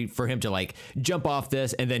 You're ready for him to like jump off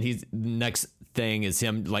this, and then next thing is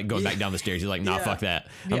him like going back down the stairs. He's like, nah, fuck that.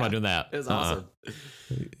 I'm not doing that. It was awesome.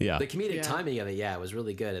 Yeah. The comedic timing of it, was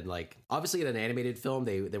really good. And like, obviously in an animated film,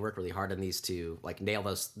 they work really hard on these to like nail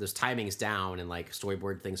those timings down and like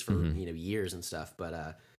storyboard things for, years and stuff.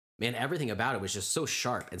 But, man, everything about it was just so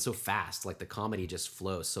sharp and so fast. Like the comedy just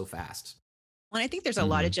flows so fast. Well, I think there's a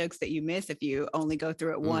lot of jokes that you miss if you only go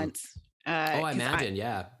through it once. I imagine.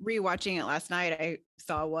 Rewatching it last night, I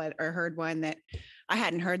saw one or heard one that I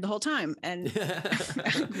hadn't heard the whole time. And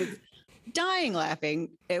I was dying laughing.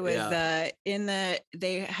 It was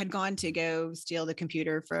they had gone to go steal the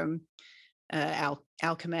computer from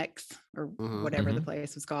Alchemex or whatever the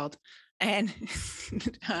place was called, and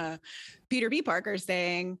Peter B. Parker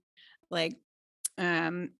saying like,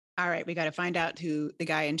 all right, we got to find out who the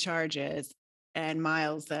guy in charge is. And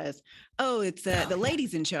Miles says, "Oh, it's the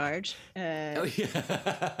lady's in charge." It's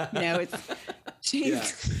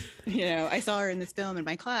she's. I saw her in this film in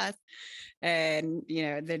my class, and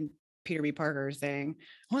then Peter B. Parker is saying,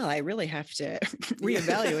 "Well, I really have to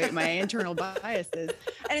reevaluate my internal biases,"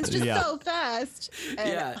 and it's just so fast.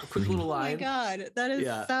 And, quick little line. Oh my god, that is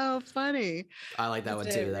so funny. I like that one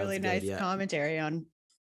too. That really nice commentary on.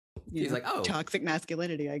 He's like, "Oh, toxic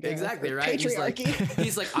masculinity." I guess exactly right. Patriarchy.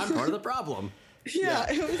 He's like, "I'm part of the problem."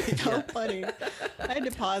 It was so funny. I had to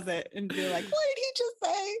pause it and be like, "What did he just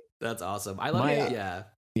say?" That's awesome. I love it.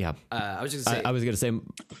 Yeah. I was just gonna say. I was gonna say.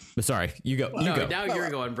 Sorry, you go. You go. Now you're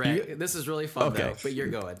going, Brent. This is really fun, though. But you're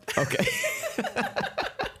going. Okay.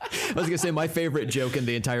 I was gonna say my favorite joke in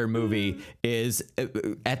the entire movie is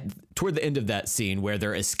toward the end of that scene where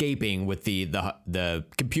they're escaping with the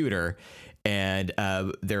computer, and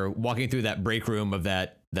they're walking through that break room of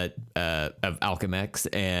of Alchemex,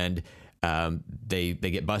 and they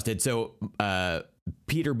get busted. So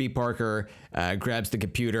Peter B. Parker grabs the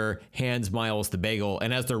computer, hands Miles the bagel,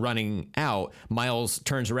 and as they're running out, Miles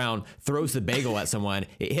turns around, throws the bagel at someone.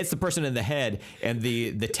 It hits the person in the head, and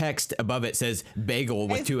the text above it says "bagel"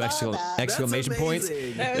 with two exclamation points.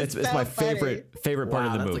 It's my favorite part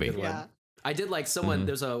of the movie. I did like someone.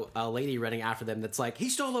 There's a lady running after them that's like, "He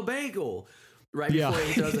stole a bagel." Right before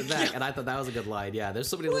he throws it back, and I thought that was a good line. Yeah, there's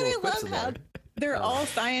so many little quips in there. They're all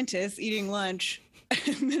scientists eating lunch,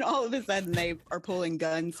 and then all of a sudden they are pulling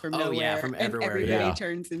guns from nowhere. From everywhere. And everybody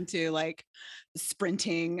turns into like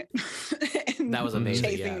sprinting and that was amazing,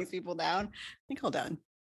 chasing these people down. Like, hold on,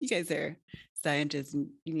 you guys are scientists and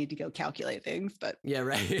you need to go calculate things. But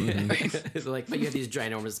right. It's like, but you have these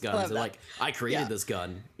ginormous guns. They're like, I created this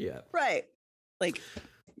gun. Yeah. Right. Like,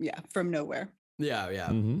 from nowhere. Yeah.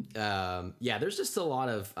 There's just a lot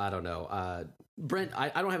of, I don't know. Brent,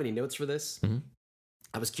 I don't have any notes for this.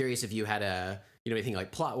 I was curious if you had anything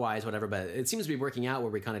like plot wise, whatever, but it seems to be working out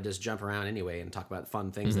where we kind of just jump around anyway and talk about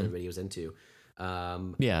fun things that everybody was into.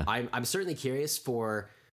 I'm certainly curious for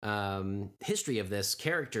history of this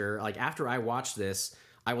character. Like after I watched this,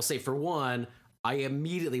 I will say for one, I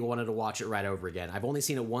immediately wanted to watch it right over again. I've only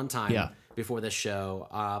seen it one time before this show.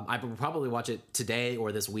 I will probably watch it today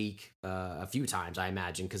or this week a few times, I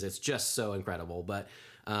imagine, because it's just so incredible. But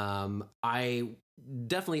I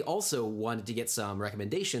definitely also wanted to get some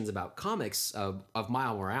recommendations about comics of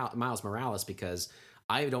Miles Morales, because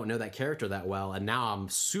I don't know that character that well, and now I'm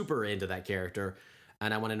super into that character.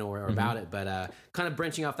 And I want to know more about it, but kind of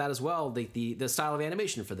branching off that as well, the style of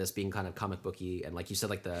animation for this being kind of comic booky, and like you said,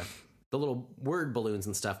 like the little word balloons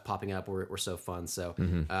and stuff popping up were so fun. So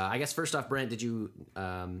I guess first off, Brent, did you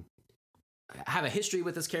have a history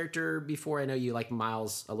with this character before? I know you like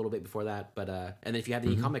Miles a little bit before that, but and then if you have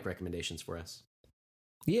any comic recommendations for us.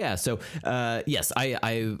 Yeah. So, yes,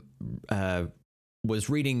 I was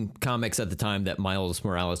reading comics at the time that Miles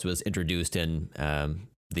Morales was introduced in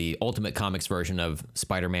the Ultimate Comics version of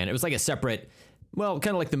Spider-Man. It was like a separate, well,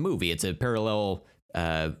 kind of like the movie. It's a parallel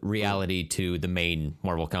reality to the main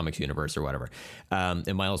Marvel Comics universe or whatever.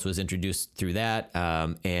 And Miles was introduced through that.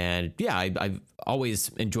 And yeah, I've always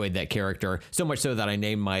enjoyed that character, so much so that I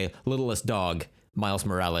named my littlest dog Miles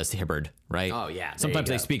Morales Hibbard, right? Oh, yeah. Sometimes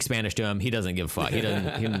they speak Spanish to him. He doesn't give a fuck. He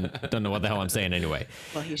doesn't know what the hell I'm saying anyway.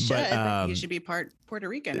 Well, he should. He should be part Puerto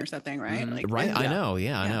Rican or something, right? Like, Right? yeah. I know.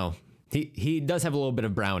 Yeah, I know. He does have a little bit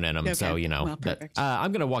of brown in him, Okay. so Well, that, perfect.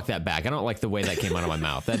 I'm gonna walk that back. I don't like the way that came out of my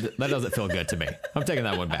mouth. That doesn't feel good to me. I'm taking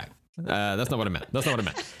that one back. That's not what I meant.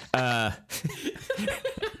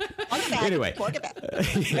 Anyway. Walk it back.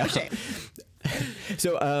 No shame.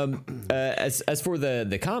 So as for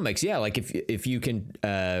the comics, yeah, like if you can,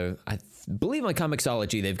 I believe on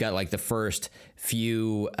Comixology they've got like the first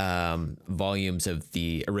few volumes of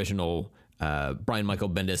the original Brian Michael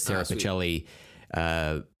Bendis, Sarah Pichelli,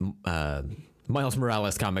 Miles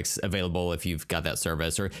Morales comics available if you've got that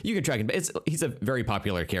service, or you can track him. He's a very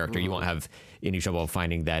popular character. You won't have any trouble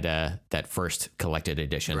finding that first collected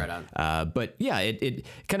edition. Right on. But yeah, it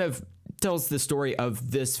kind of tells the story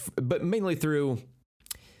of this, but mainly through,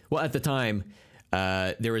 well, at the time,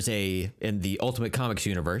 there was in the Ultimate Comics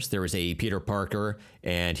universe, there was a Peter Parker,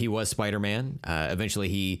 and he was Spider-Man. Eventually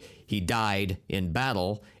he died in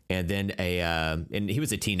battle, and then and he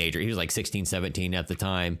was a teenager. He was like 16, 17 at the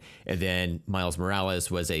time. And then Miles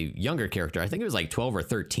Morales was a younger character. I think it was like 12 or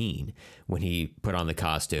 13 when he put on the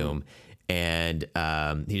costume. And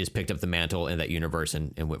he just picked up the mantle in that universe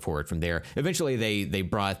and went forward from there. Eventually, they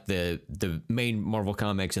brought the main Marvel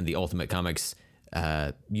Comics and the Ultimate Comics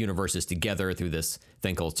universes together through this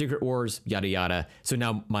thing called Secret Wars, yada yada. So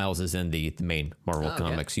now Miles is in the main Marvel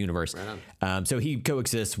Comics universe. Right so he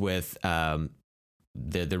coexists with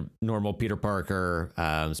the normal Peter Parker,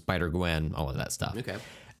 Spider-Gwen, all of that stuff. Okay.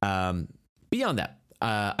 Beyond that,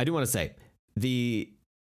 I do want to say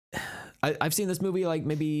I've seen this movie like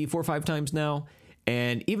maybe 4 or 5 times now,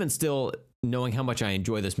 and even still, knowing how much I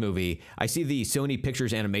enjoy this movie, I see the Sony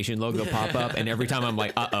Pictures Animation logo pop up, and every time I'm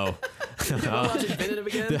like, uh-oh. Watching Venom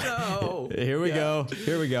again? No. Here we go.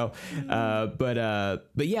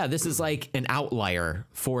 But yeah, this is like an outlier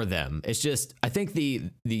for them. It's just, I think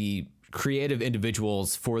the creative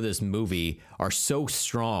individuals for this movie are so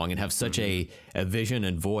strong and have such a vision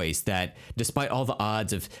and voice that despite all the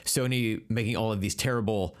odds of Sony making all of these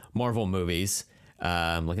terrible Marvel movies,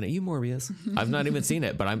 I'm looking at you, Morbius. I've not even seen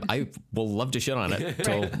it, but I will love to shit on it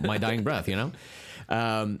till my dying breath,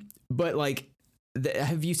 But like,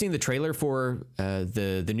 have you seen the trailer for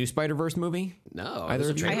the new Spider-Verse movie? No. Either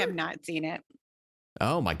of you? I have not seen it.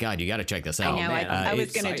 Oh my God, you got to check this out. I know. man, I was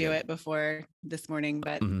it's going to do exciting. it before this morning,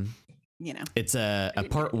 but It's a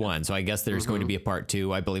part 1, so I guess there's going to be a part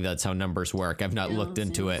 2. I believe that's how numbers work. I've not looked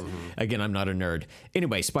into it. Again, I'm not a nerd.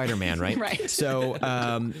 Anyway, Spider-Man, right? Right. So,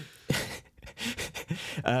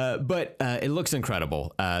 but it looks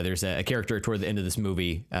incredible. There's a character toward the end of this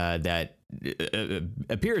movie that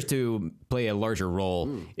appears to play a larger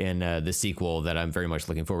role in the sequel that I'm very much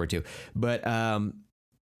looking forward to. But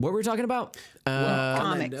what were we talking about? On that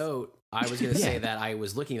Comics. note, I was going to say that I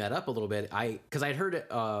was looking that up a little bit. Because I'd heard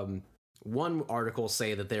one article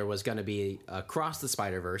say that there was going to be Across the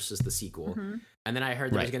Spider-Verse is the sequel. And then I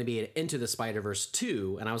heard there was going to be an Into the Spider-Verse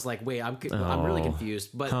 2. And I was like, wait, I'm really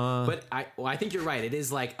confused. But I think you're right. It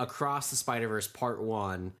is like Across the Spider-Verse Part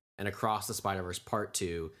 1 and Across the Spider-Verse Part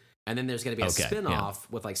 2. And then there's going to be a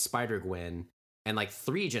spin-off with like Spider-Gwen and like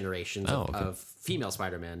 3 generations of female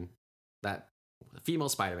Spider-Man. Female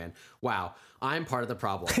Spider-Man. Wow, I'm part of the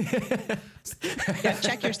problem. yeah,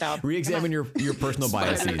 check yourself. Re-examine your personal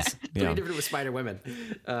biases. 3 different Spider-Women.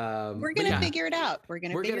 We're going to figure it out. We're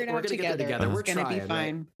going to figure it out Get together. that It's going to be trying,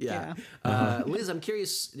 fine. right? Yeah. Liz, I'm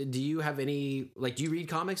curious, do you have any, like, do you read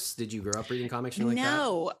comics? Did you grow up reading comics? Or anything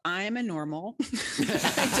No, I'm a normal.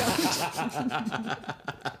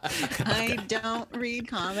 I don't read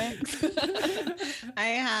comics. I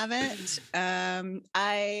haven't.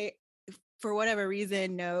 I, for whatever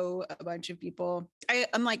reason, know a bunch of people.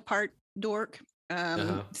 I'm like part dork.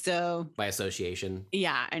 So by association.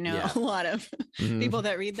 yeah, I know Yeah. a lot of people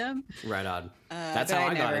that read them. Right on. That's but how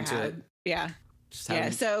I got never into had. it. Yeah. Just Yeah.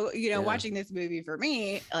 having- So, yeah. watching this movie for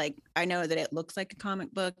me, like, I know that it looks like a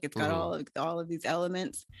comic book. It's got all of these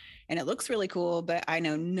elements and it looks really cool, but I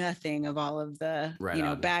know nothing of all of the, Right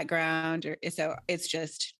on. background so it's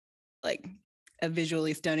just like a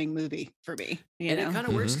visually stunning movie for me. You And know? it kind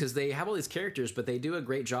of works because they have all these characters, but they do a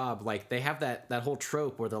great job. Like they have that whole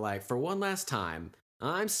trope where they're like, for one last time,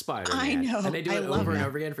 I'm Spider-Man. I know. And they do I it love over and that.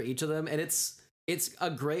 over again for each of them. And it's a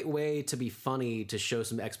great way to be funny, to show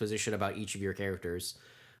some exposition about each of your characters.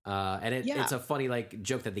 And it's a funny like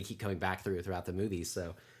joke that they keep coming back throughout the movie.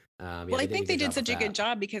 So Well, I think they did such a good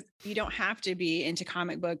job because you don't have to be into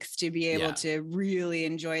comic books to be able to really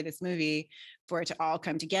enjoy this movie, for it to all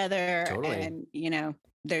come together. Totally. And, you know,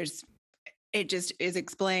 it just is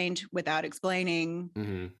explained without explaining,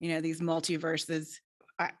 you know, these multiverses.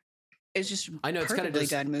 It's just I know, it's kind of perfectly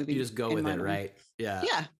done movie. You just go with it, right? Yeah.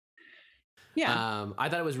 Yeah. Yeah. I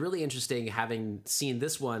thought it was really interesting having seen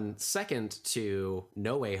this one second to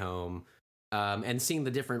No Way Home, and seeing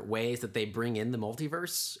the different ways that they bring in the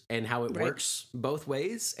multiverse and how it works both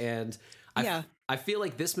ways. And I feel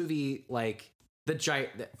like this movie, like the giant,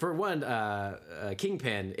 for one,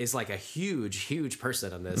 Kingpin is like a huge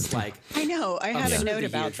person on this. Like I know. I have a note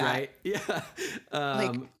about that. Right?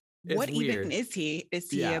 Yeah. What weird. even is he?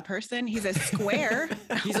 Is he a person? He's a square.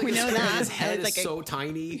 He's like we know that. His head is like so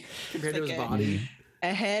tiny compared to like his body.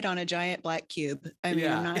 A head on a giant black cube. I mean,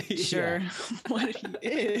 I'm not sure what he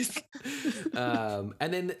is. And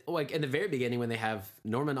then, like in the very beginning, when they have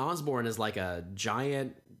Norman Osborn as like a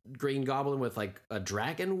giant Green Goblin with like a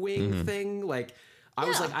dragon wing thing, like I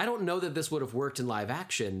was like, I don't know that this would have worked in live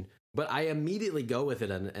action, but I immediately go with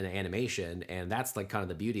it in animation, and that's like kind of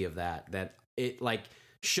the beauty of that it like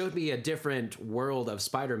showed me a different world of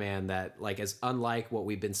Spider-Man that like is unlike what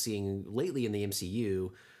we've been seeing lately in the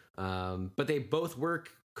MCU. But they both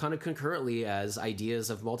work kind of concurrently as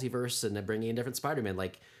ideas of multiverse and bringing in different Spider-Man.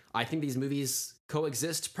 Like I think these movies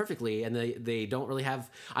coexist perfectly, and they don't really have.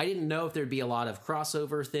 I didn't know if there'd be a lot of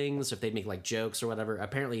crossover things, if they'd make like jokes or whatever.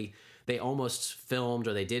 Apparently, they almost filmed,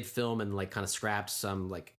 or they did film and like kind of scrapped some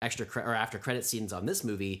like extra or after credit scenes on this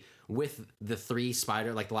movie with the three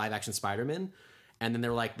the live action Spider-Man. And then they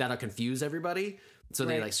were like, that'll confuse everybody. So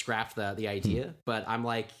they like scrapped the idea. But I'm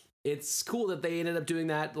like, it's cool that they ended up doing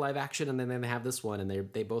that live action, and then they have this one, and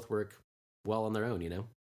they both work well on their own, you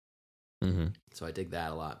know? So I dig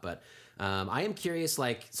that a lot. But I am curious,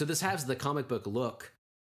 like, so this has the comic book look,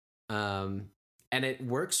 and it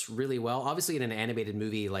works really well. Obviously, in an animated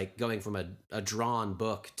movie, like going from a drawn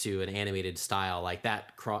book to an animated style, like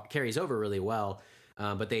that carries over really well.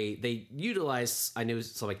 But they utilize, I knew,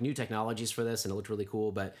 some like new technologies for this, and it looked really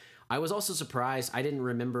cool. But I was also surprised. I didn't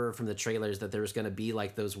remember from the trailers that there was going to be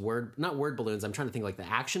like those not word balloons. I'm trying to think like the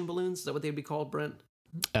action balloons. Is that what they'd be called, Brent?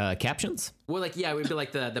 Captions? Well, like, yeah, it would be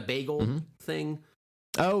like the bagel thing.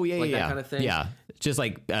 Oh, yeah, like yeah. That kind of thing. Yeah. Just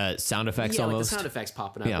like sound effects almost. Like the sound effects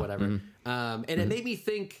popping up, whatever. And it made me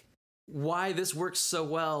think why this works so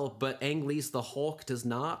well, but Ang Lee's The Hulk does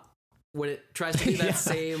not. When it tries to do that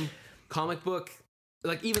same comic book,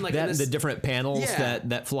 like even like the different panels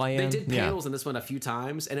that fly in. They did panels in this one a few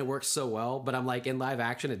times, and it works so well. But I'm like, in live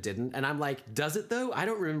action, it didn't. And I'm like, does it though? I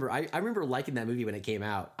don't remember. I remember liking that movie when it came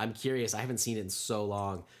out. I'm curious. I haven't seen it in so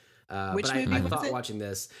long. Which movie I was thought it? watching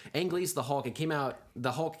this, Ang Lee's The Hulk.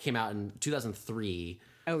 The Hulk came out in 2003.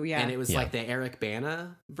 Oh yeah, and it was like the Eric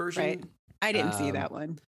Bana version. Right. I didn't see that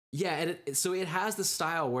one. Yeah, and so it has the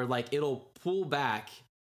style where like it'll pull back,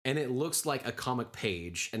 and it looks like a comic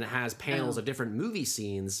page, and it has panels of different movie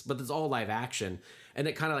scenes, but it's all live action, and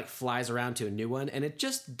it kind of like flies around to a new one, and it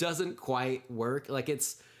just doesn't quite work. Like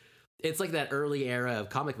it's like that early era of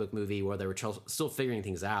comic book movie where they were still figuring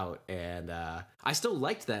things out, and I still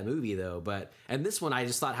liked that movie though. And this one, I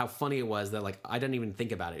just thought how funny it was that like I didn't even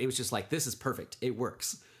think about it. It was just like, this is perfect, it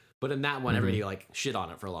works. But in that one, everybody like shit on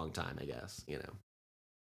it for a long time, I guess, you know.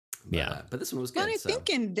 But this one was good. Well, I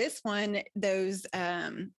think in this one, those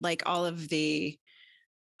like all of the,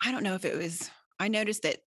 I don't know if it was. I noticed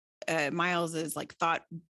that Miles's like thought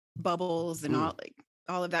bubbles and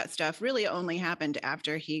all of that stuff really only happened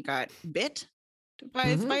after he got bit by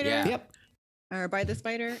a spider. Yeah. Yep. Or by the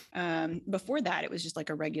spider. Before that, it was just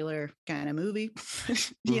like a regular kind of movie,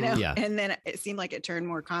 you know. Yeah. And then it seemed like it turned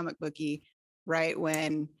more comic booky right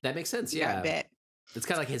when that makes sense. he Yeah, got bit. it's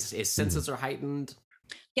kind of like his senses are heightened.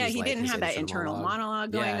 Yeah, He's he like didn't his have that internal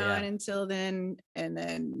monologue going Yeah, on until then, and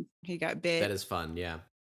then he got bit. That is fun. Yeah,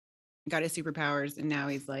 got his superpowers, and now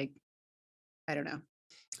he's like, I don't know.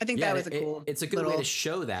 I think yeah, that was a cool. It's a good way little to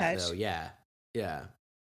show that touch. though. Yeah,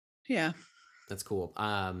 Yeah. that's cool.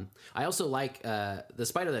 I also like the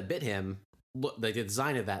spider that bit him. The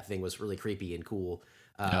design of that thing was really creepy and cool.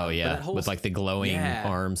 Oh yeah, with like the glowing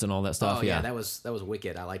arms and all that stuff. Oh yeah, that was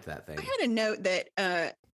wicked. I liked that thing. I had a note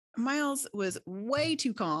that Miles was way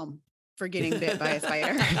too calm for getting bit by a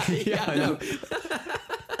spider. Yeah, I know.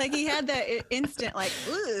 Like he had that instant, like,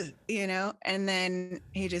 "Ugh," and then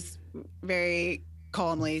he just very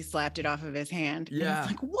calmly slapped it off of his hand. And Yeah.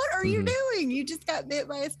 it's like, what are you doing? You just got bit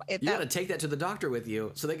by a spider. You gotta take that to the doctor with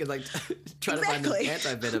you so they could like try to find the Exactly.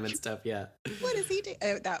 anti-venom and stuff. Yeah. What is he doing?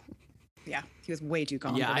 Yeah, he was way too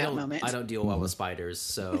calm Yeah, for I that don't. moment. I don't deal well with spiders.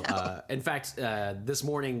 So, in fact, this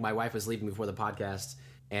morning my wife was leaving before the podcast,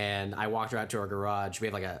 and I walked her out to our garage. We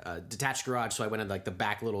have like a detached garage, so I went in like the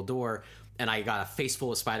back little door, and I got a face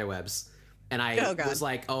full of spider webs. And I Oh, God. was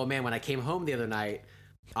like, "Oh man!" When I came home the other night,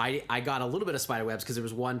 I got a little bit of spider webs because there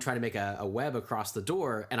was one trying to make a web across the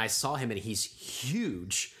door, and I saw him, and he's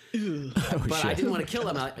huge. But I didn't want to kill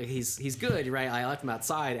him. He's good, right? I left him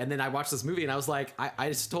outside, and then I watched this movie, and I was like, I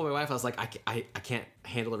just told my wife, I was like, I can't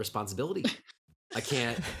handle the responsibility. I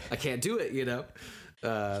can't do it,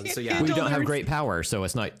 So yeah, We Don't don't have ever- great power, so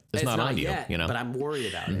it's not on you. yet, But I'm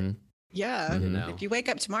worried about it. Yeah. know. If you wake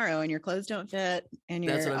up tomorrow and your clothes don't fit and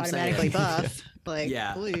That's you're what I'm automatically saying. buff, like,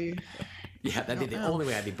 Yeah. "Ooh." Yeah, that'd be the don't know. only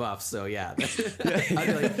way I'd be buff. So yeah, I'd be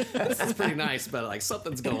like, this is pretty nice, but like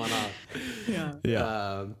something's going on.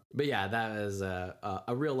 Yeah. But yeah, that is a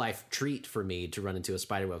real life treat for me to run into a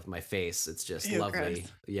spider web with my face. It's just Ew, lovely.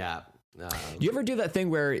 gross. Yeah. You ever do that thing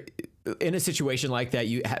where, in a situation like that,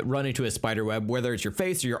 you run into a spider web, whether it's your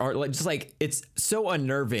face or your arm, like just like it's so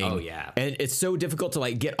unnerving. Oh, yeah. and it's so difficult to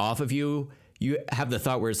like get off of you. You have the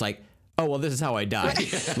thought where it's like, oh well, this is how I die.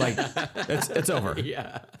 Like it's over.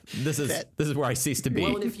 Yeah. This is where I cease to be.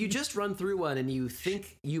 Well, and if you just run through one and you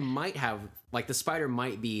think you might have, like the spider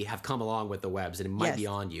might have come along with the webs and it might Yes. be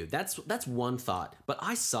on you. That's one thought. But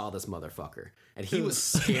I saw this motherfucker and he was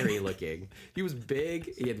scary looking. He was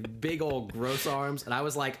big. He had big old gross arms, and I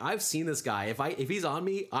was like, I've seen this guy. If he's on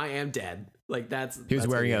me, I am dead. Like he was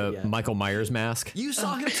wearing a yeah. Michael Myers mask. You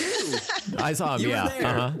saw him too. I saw him. You Yeah. were there.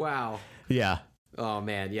 Uh-huh. Wow. Yeah. Oh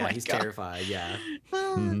man, yeah, My he's God. terrified. Yeah,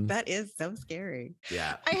 Oh, Mm-hmm. that is so scary.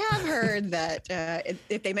 yeah. I have heard that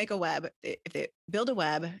if they make a web, if they build a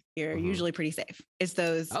web, you're usually pretty safe. It's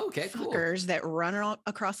those Okay, cool. fuckers that run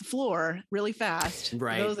across the floor really fast.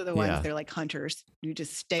 Right. Those are the ones, Yeah. they're like hunters. You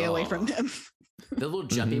just stay away from Oh. them. The little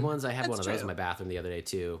jumpy Mm-hmm. ones. I had That's one of those true. in my bathroom the other day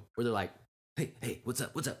too, where they're like, "Hey, what's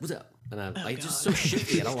up? What's up? What's up?" And I'm like, just so God.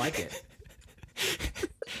 shifty. I don't like it.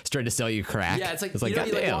 It's trying to sell you crack. Yeah, it's like, God you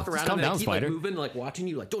like damn, walk just around calm and they down, keep spider. like moving, like watching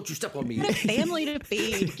you, like, don't you step on me. Got a family to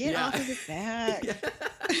feed. Get Yeah. off of his back.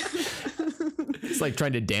 It's like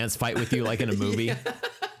trying to dance fight with you, like in a movie.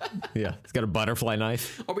 Yeah, it's got a butterfly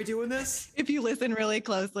knife. Are we doing this? If you listen really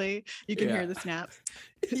closely, you can Yeah. hear the snaps.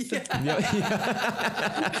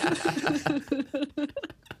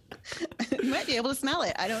 You might be able to smell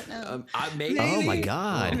it. I don't know. Maybe. Oh my Maybe.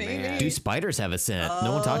 god! man. Do spiders have a scent?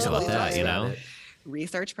 No one talks about Oh, that, you yeah. know.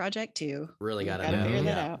 Research project too. Really gotta Gotta know. figure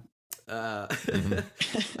Yeah. that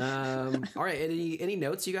out. All right. Any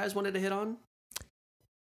notes you guys wanted to hit on?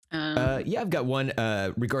 Yeah, I've got one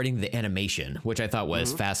regarding the animation, which I thought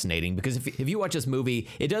was fascinating because if you watch this movie,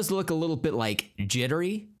 it does look a little bit like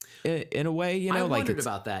jittery in a way, you know, I like wondered it's,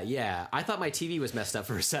 about that. Yeah, I thought my TV was messed up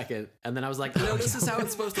for a second, and then I was like, no, this is how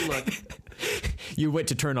it's supposed to look. you went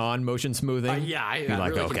to turn on motion smoothing. Yeah, I You're got like,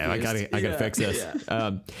 really okay, confused. I gotta Yeah, fix this.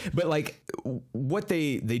 yeah. But like, what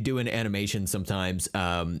they do in animation sometimes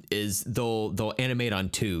is they'll animate on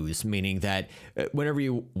twos, meaning that whenever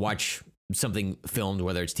you watch something filmed,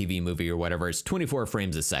 whether it's TV, movie, or whatever, it's 24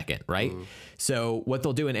 frames a second, right? So what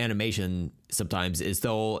they'll do in animation sometimes is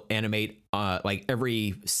they'll animate like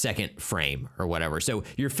every second frame or whatever. So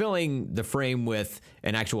you're filling the frame with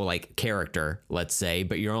an actual like character, let's say,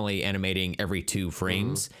 but you're only animating every 2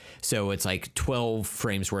 frames. So it's like 12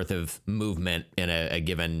 frames worth of movement in a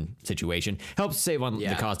given situation. Helps save on the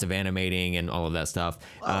Yeah. cost of animating and all of that stuff.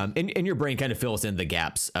 And your brain kind of fills in the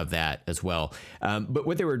gaps of that as well. But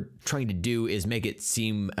what they were trying to do is make it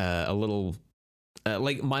seem a little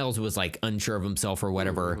like Miles was like unsure of himself or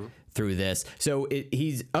whatever through this. So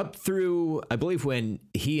he's up through, I believe when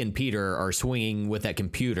he and Peter are swinging with that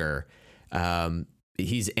computer,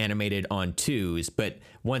 he's animated on 2s, but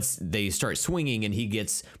once they start swinging and he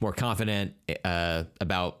gets more confident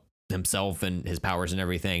about himself and his powers and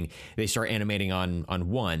everything, they start animating on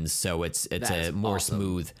 1s. So it's That's a more awesome.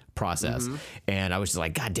 smooth process. And I was just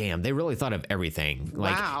like, God damn, they really thought of everything.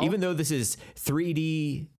 Like, Wow. even though this is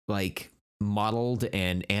 3D, like modeled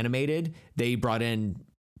and animated, they brought in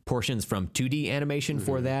portions from 2D animation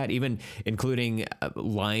for that, even including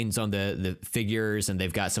lines on the figures, and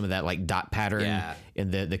they've got some of that like dot pattern Yeah. in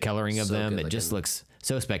the coloring of So them. good It just looking. looks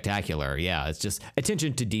so spectacular. Yeah, it's just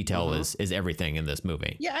attention to detail is everything in this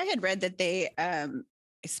movie. Yeah, I had read that they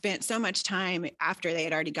spent so much time after they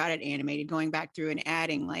had already got it animated, going back through and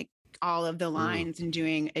adding like all of the lines and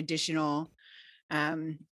doing additional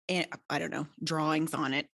I don't know, drawings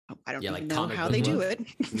on it. I don't Yeah, even like know comic how book they do look. it.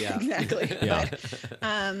 Yeah. Exactly.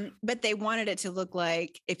 Yeah. But they wanted it to look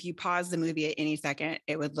like if you pause the movie at any second,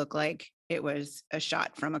 it would look like it was a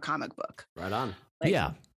shot from a comic book. Right on. Like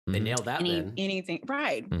yeah. They Mhm. nailed that then. anything.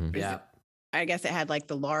 Right. Mhm. Yeah. I guess it had like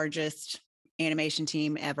the largest animation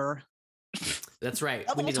team ever. That's right.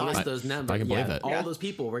 Of We all need to time. list those numbers. I can believe Yeah, it. all Yeah. those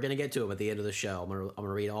people. We're gonna get to them at the end of the show. I'm gonna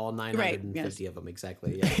read all 950 of them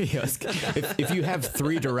exactly. Yeah. Yes. If you have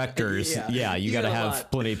 3 directors, Yeah. yeah, you got to got a have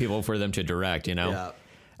lot. plenty of people for them to direct, you know?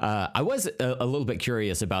 Yeah. I was a little bit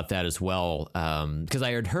curious about that as well, because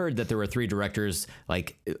I had heard that there were 3 directors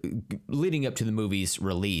like leading up to the movie's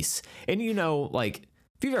release. And, you know, like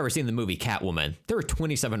if you've ever seen the movie Catwoman, there were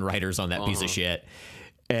 27 writers on that piece of shit.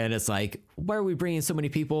 And it's like, why are we bringing so many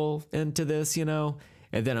people into this, you know?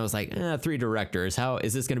 And then I was like, 3 directors. How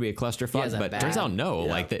is this going to be a clusterfuck? is that But turns bad? out no.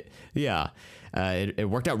 Yeah. Like that, yeah. It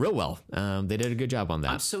worked out real well. They did a good job on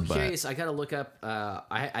that. I'm so But- curious. I gotta look up.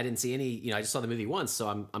 I didn't see any. You know, I just saw the movie once, so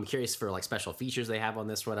I'm curious for like special features they have on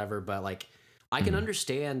this, or whatever. But like, I can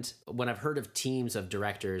understand when I've heard of teams of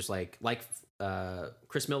directors like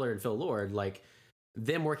Chris Miller and Phil Lord, like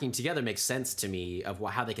them working together makes sense to me of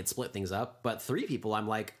how they could split things up. But 3 people, I'm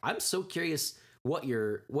like, I'm so curious what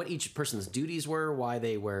each person's duties were, why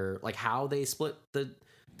they were like how they split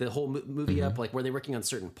the whole movie up, like were they working on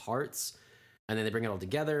certain parts and then they bring it all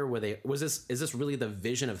together? Is this really the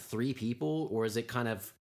vision of 3 people, or is it kind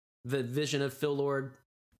of the vision of Phil Lord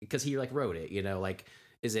because he like wrote it, you know, like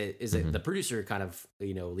is it the producer kind of,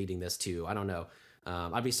 you know, leading this too? I don't know.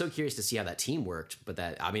 I'd be so curious to see how that team worked, but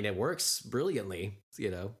it works brilliantly, you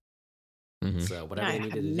know. Mhm. So whatever I they have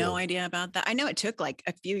needed to do. no idea about that. I know it took like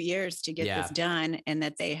a few years to get Yeah. this done, and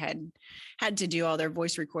that they had to do all their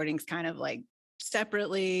voice recordings kind of like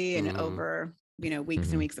separately and Mhm. over, you know, weeks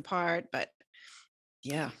Mhm. and weeks apart. But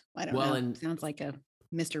yeah, I don't Well, know. and- Sounds like a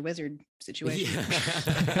Mr. Wizard situation.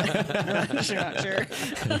 Yeah. Not sure.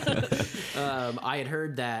 I had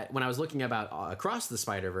heard that when I was looking about Across the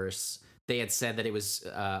Spider-Verse, they had said that it was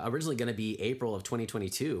originally going to be April of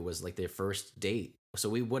 2022 was like their first date. So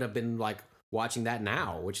we would have been like watching that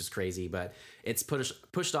now, which is crazy, but it's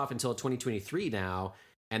pushed off until 2023 now.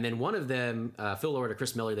 And then one of them, Phil Lord or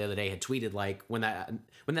Chris Miller, the other day had tweeted like when that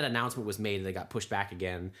announcement was made and they got pushed back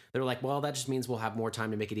again, they were like, well, that just means we'll have more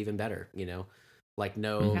time to make it even better, you know, like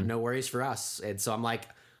no worries for us. And so I'm like,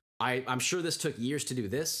 I'm sure this took years to do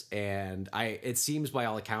this, and it seems by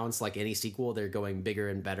all accounts like any sequel, they're going bigger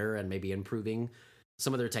and better and maybe improving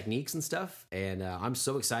some of their techniques and stuff. And I'm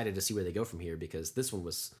so excited to see where they go from here because this one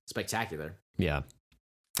was spectacular. Yeah.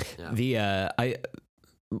 Yeah.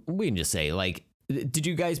 We can just say, like, did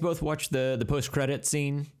you guys both watch the post credit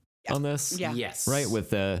scene on this? Yeah. Yes. Right, with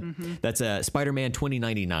that's Spider-Man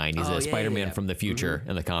 2099. He's Oh, yeah, a Spider-Man yeah. from the future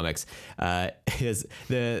in the comics.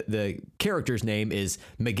 The character's name is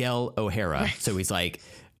Miguel O'Hara, so he's like,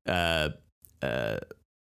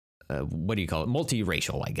 what do you call it?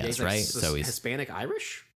 Multiracial, I guess, He's like right? So he's Hispanic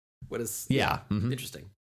Irish. What is? Yeah. Mhm. Interesting.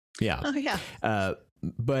 yeah. Oh yeah.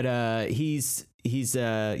 But he's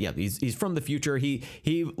from the future.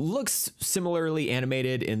 He looks similarly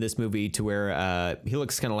animated in this movie to where he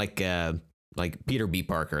looks kind of like Peter B.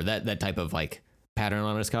 Parker, that type of like pattern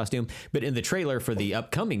on his costume. But in the trailer for the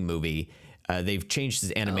upcoming movie, they've changed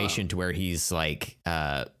his animation to where he's like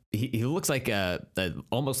he looks like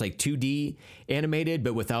almost like 2D animated,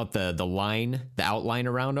 but without the outline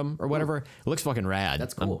around him or whatever. It looks fucking rad.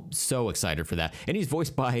 That's cool. I'm so excited for that. And he's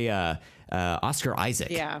voiced by Oscar Isaac.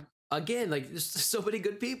 Yeah. Again, like there's so many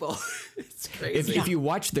good people. It's crazy. If you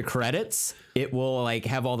watch the credits, it will like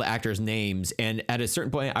have all the actors' names, and at a certain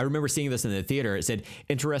point, I remember seeing this in the theater. It said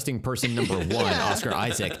 "interesting person number 1, Oscar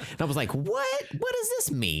Isaac," and I was like, "What? What does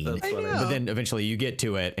this mean?" That's funny. know. But then eventually you get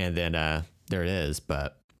to it, and then there it is.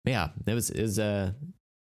 But yeah, it was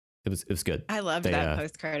good. I loved They, that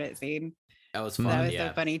post credit scene. That was fun. That was yeah.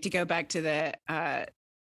 so funny to go back to the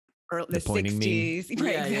The pointing meme. 60s.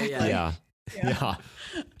 Right, Yeah, yeah, exactly. Yeah, Yeah. yeah.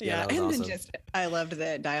 Yeah, that was and awesome. then I loved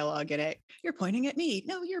the dialogue in it. You're pointing at me.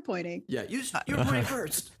 No, you're pointing. Yeah, you're pointing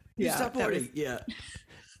first. You Yeah, stop that pointing. was- Yeah.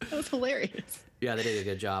 That was hilarious. Yeah, they did a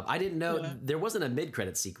good job. I didn't know Yeah. there wasn't a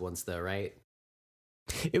mid-credit sequence though, right?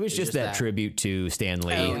 It was It's just just that that. tribute to Stan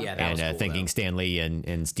Lee Oh, yeah, that and was cool, thanking though. Stan Lee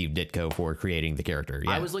and Steve Ditko for creating the character.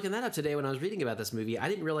 Yeah. I was looking that up today when I was reading about this movie. I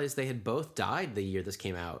didn't realize they had both died the year this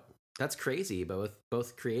came out. That's crazy,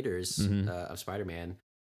 both creators of Spider-Man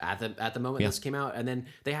at the moment Yeah. this came out, and then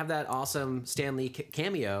they have that awesome Stan Lee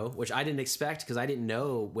cameo, which I didn't expect because I didn't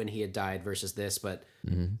know when he had died versus this. But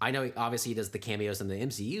I know obviously he does the cameos in the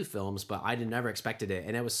MCU films, but I never expected it,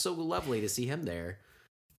 and it was so lovely to see him there.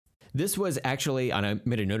 This was actually, and I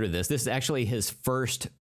made a note of this. This is actually his first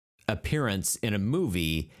appearance in a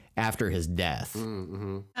movie after his death.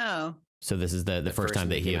 Oh, So this is the first first time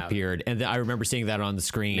that movie he came out. appeared. And I remember seeing that on the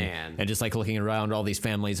screen Man. and just like looking around all these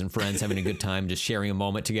families and friends having a good time, just sharing a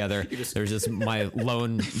moment together. There's just my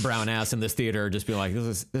lone brown ass in this theater just being like, this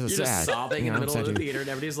is You're sad. just sobbing in the I'm middle of the sad. theater, and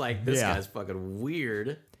everybody's like, "This Yeah. guy's fucking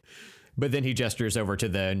weird." But then he gestures over to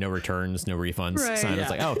the no returns, no refunds Right. sign. Yeah.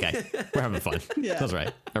 It's like, oh, okay, we're having fun. Yeah. That's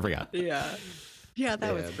right. I forgot. yeah. Yeah,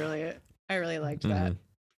 that was Yeah. brilliant. I really liked that.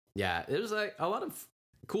 Yeah, it was like a lot of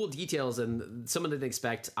cool details and someone didn't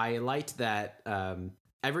expect. I liked that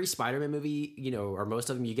every Spider-Man movie, you know, or most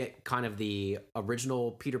of them, you get kind of the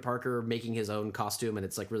original Peter Parker making his own costume, and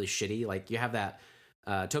it's like really shitty. Like you have that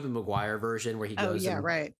Tobey Maguire version where he Oh, goes yeah, and,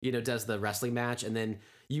 right. you know, does the wrestling match, and then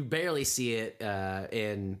you barely see it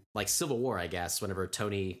in like Civil War, I guess, whenever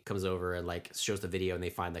Tony comes over and like shows the video and they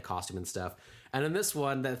find the costume and stuff. And in this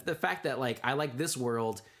one, the fact that like I like this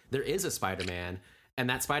world, there is a Spider-Man, and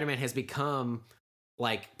that Spider-Man has become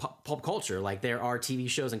like pulp culture. Like there are TV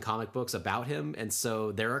shows and comic books about him, and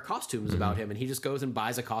so there are costumes about him, and he just goes and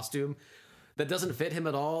buys a costume that doesn't fit him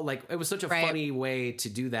at all. Like it was such a Right. funny way to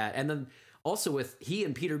do that. And then also with he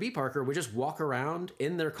and Peter B. Parker would just walk around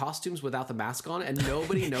in their costumes without the mask on, and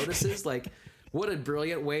nobody notices. Like what a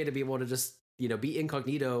brilliant way to be able to just, you know, be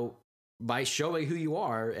incognito by showing who you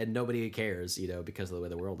are, and nobody cares, you know, because of the way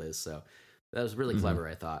the world is. So that was really clever,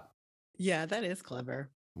 I thought, Yeah, that is clever.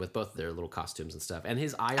 with both their little costumes and stuff. And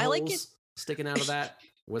his eye I holes like it. sticking out of that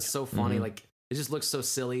was so funny. Mhm. Like it just looks so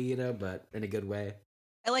silly, you know, but in a good way.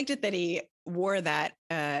 I liked it that he wore that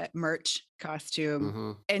merch costume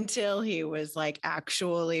Mhm. until he was like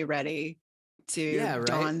actually ready to Yeah, right.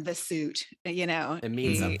 don the suit. You know, It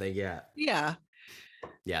means He- something. Yeah. Yeah,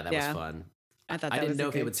 Yeah. That Yeah. was fun. I thought I that didn't was know a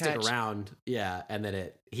if he good would touch. stick around. Yeah. And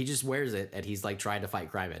then he just wears it and he's like trying to fight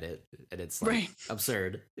crime in it. And it's like Right.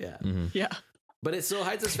 absurd. Yeah. Yeah, But it still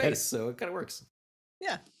hides his face. So it kind of works.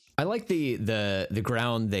 yeah, I like the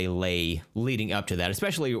ground they lay leading up to that,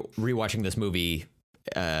 especially rewatching this movie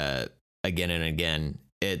again and again.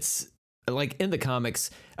 It's like in the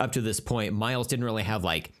comics up to this point, Miles didn't really have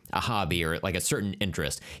like a hobby or like a certain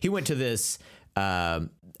interest. He went to this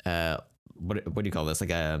what do you call this?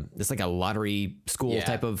 It's like a lottery school Yeah.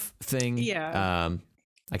 type of thing. Yeah.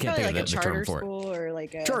 I can't probably think like of a the term charter for it. school or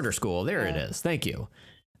like a Charter school. There it Yeah. is. Thank you.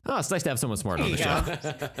 Oh, it's nice to have someone smart on the There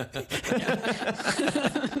you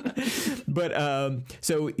show. But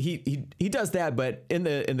so he does that, but in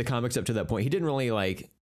the comics up to that point, he didn't really like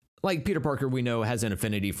Peter Parker. We know has an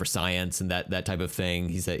affinity for science and that type of thing.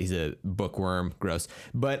 He's a bookworm, gross.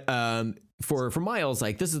 But for Miles,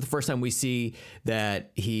 like this is the first time we see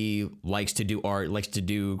that he likes to do art, likes to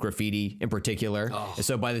do graffiti in particular. Oh, And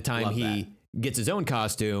so by the time love he gets his own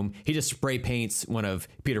costume, he just spray paints one of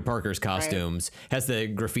Peter Parker's costumes, has the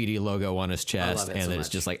graffiti logo on his chest, it and so then it's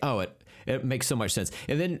much. just like, oh, it makes so much sense.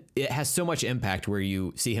 And then it has so much impact where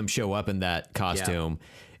you see him show up in that costume,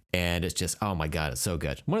 and it's just, oh my God, it's so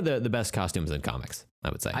good. One of the best costumes in comics, I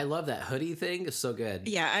would say. I love that hoodie thing. It's so good.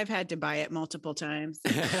 Yeah, I've had to buy it multiple times.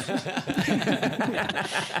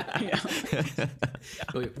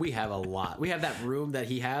 We have a lot. We have that room that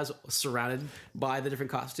he has surrounded by the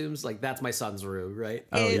different costumes. Like that's my son's room, right?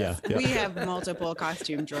 Oh, It's- yeah. We have multiple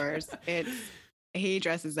costume drawers. He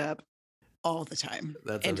dresses up all the time.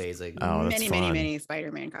 That's And amazing. Oh, that's many, fun. many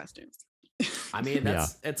Spider-Man costumes. I mean,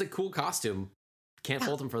 it's a cool costume. Can't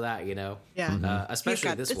fault him for that, you know. Yeah. Mhm. He's Especially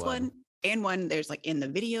got this one. and one there's like in the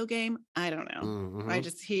video game. I don't know.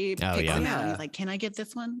 Mhm. He Oh, picks yeah. them out and Yeah. he's like, "Can I get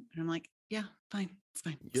this one?" And I'm like, "Yeah, fine. It's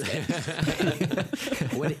fine."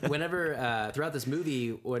 Whenever throughout this movie,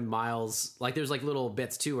 when Miles, like, there's like little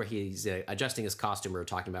bits too where he's adjusting his costume, or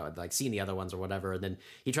talking about like seeing the other ones or whatever, and then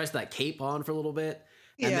he tries that cape on for a little bit,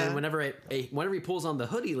 and then Yeah. whenever he pulls on the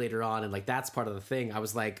hoodie later on, and like that's part of the thing, I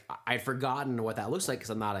was like, I'd forgotten what that looks like because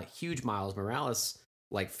I'm not a huge Miles Morales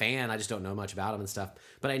like fan. I just don't know much about him and stuff,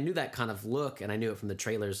 but I knew that kind of look, and I knew it from the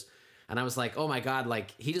trailers, and I was like, oh my God,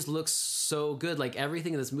 like he just looks so good. Like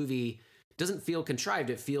everything in this movie doesn't feel contrived.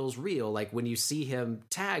 It feels real. Like when you see him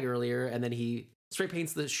tag earlier and then he spray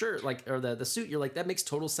paints the shirt, like, or the suit, you're like, that makes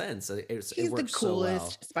total sense. It He's the works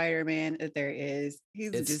coolest so Spider-Man that there is.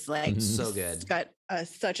 He's It's just like Mhm. so good. He's got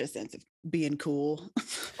such a sense of being cool.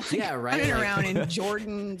 Like, Yeah, right, Running like- around in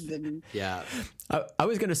Jordans and Yeah. I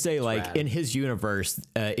was gonna say, like, rad. in his universe,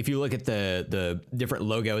 if you look at the different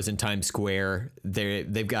logos in Times Square,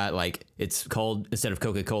 they've got like, it's called, instead of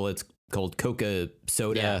Coca-Cola, it's called Coca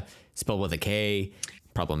Soda, Yeah. spelled with a K.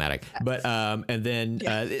 problematic. But and then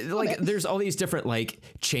like there's all these different like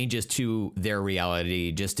changes to their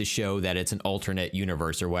reality just to show that it's an alternate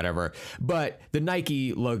universe or whatever. But the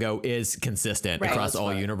Nike logo is consistent across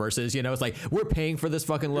all universes. You know, it's like we're paying for this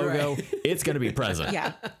fucking logo. It's going to be present.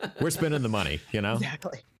 Yeah. We're spending the money, you know?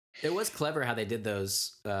 Exactly. It was clever how they did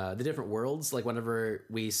those, the different worlds. Like whenever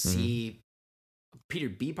we see Peter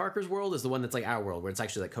B. Parker's world is the one that's like our world, where it's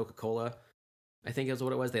actually like Coca-Cola. I think is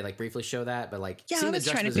what it was. They like briefly show that, but like Yeah, I seeing was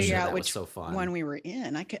the trying to juxtaposition figure of out that which was so fun. one we were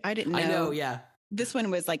in. I didn't know. I know, yeah. This one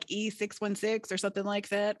was like E616 or something like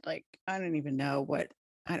that. Like I don't even know what.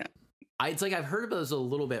 I don't. It's like I've heard about those a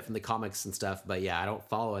little bit from the comics and stuff, but yeah, I don't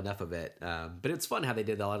follow enough of it. But it's fun how they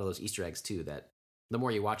did a lot of those Easter eggs too. That the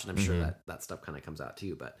more you watch it, I'm sure that stuff kind of comes out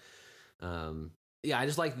too. But yeah, I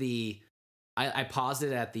just like I paused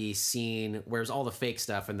it at the scene where there's all the fake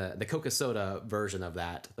stuff and the Coca Soda version of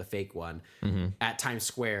that, the fake one, at Times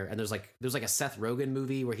Square. And there's like a Seth Rogen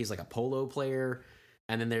movie where he's like a polo player.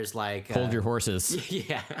 And then there's like Hold Your Horses.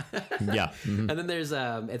 Yeah. Yeah. And then there's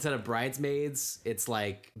instead of Bridesmaids, it's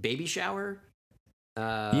like Baby Shower.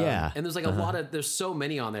 Yeah. And there's like a lot of there's so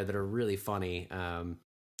many on there that are really funny.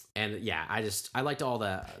 And yeah, I liked all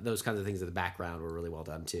those kinds of things in the background were really well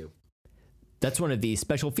done too. That's one of the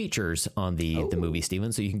special features on the movie,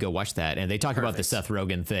 Steven. So you can go watch that. And they talk about the Seth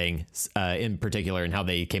Rogen thing in particular and how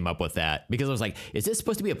they came up with that. Because I was like, is this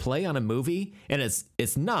supposed to be a play on a movie? And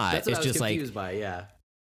it's not. That's what it's I was just confused like by, yeah.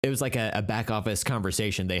 It was like a back office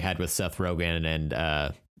conversation they had with Seth Rogen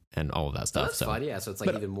and all of that stuff. Oh, that's fun, yeah. So it's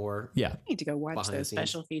like even more. Yeah. I need to go watch Behind the those scenes.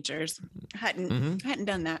 special features. Hadn't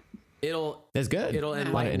done that. It's good. It'll a lot of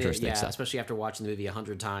enlighten it, interesting yeah. stuff. Especially after watching the movie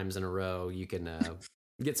 100 times in a row, you can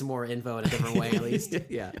get some more info in a different way, at least.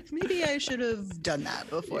 Yeah. Maybe I should have done that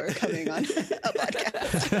before coming on a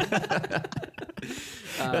podcast.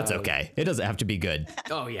 That's okay. It doesn't have to be good.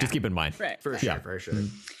 Oh yeah. Just keep in mind. Right. For sure. Yeah. For sure.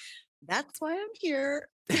 That's why I'm here.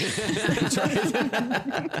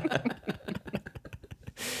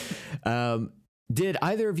 Did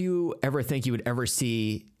either of you ever think you would ever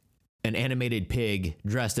see an animated pig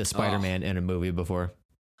dressed as Spider-Man in a movie before?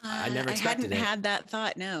 I never expected hadn't it. had that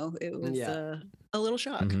thought. No, it was a little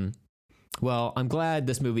shock. Well, I'm glad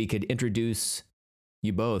this movie could introduce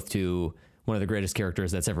you both to one of the greatest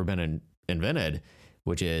characters that's ever been invented,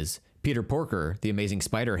 which is Peter Porker, the amazing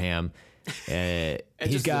Spider-Ham.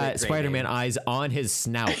 He's got Spider-Man eyes on his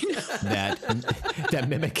snout that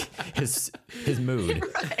mimic his mood,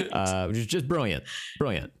 which is just brilliant.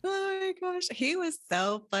 Brilliant. Oh my gosh, he was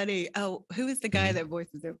so funny. Oh, who is the guy that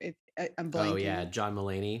voices him? I'm blanking. Oh yeah, John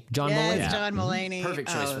Mulaney. John Yes, Mulaney. John Mulaney. Perfect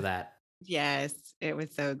choice for that. Yes, it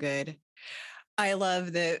was so good. I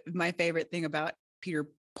love my favorite thing about Peter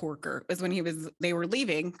Porker was when they were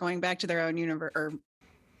leaving, going back to their own universe, or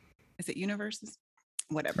is it universes?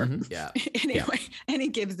 Whatever. Yeah. Anyway, and he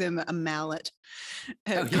gives them a mallet,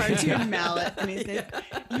 a cartoon mallet, and he says,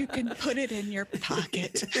 "You can put it in your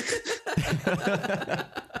pocket."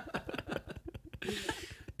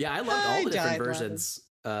 Yeah, I loved all the different died versions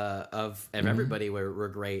of everybody were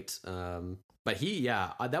great. But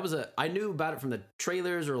that was I knew about it from the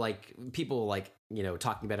trailers or like people like,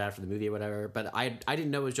 talking about it after the movie or whatever. But I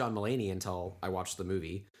didn't know it was John Mulaney until I watched the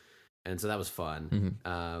movie. And so that was fun.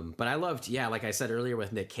 But I loved, like I said earlier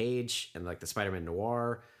with Nick Cage and like the Spider-Man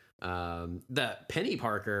Noir, the Penny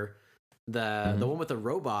Parker, the one with the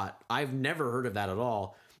robot. I've never heard of that at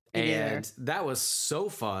all. And that was so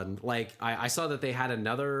fun. Like I saw that they had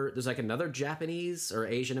there's like another Japanese or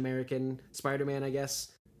Asian American Spider-Man, I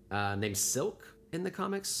guess, named Silk in the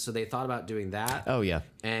comics. So they thought about doing that. Oh yeah.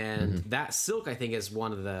 And that Silk, I think, is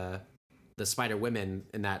one of the Spider Women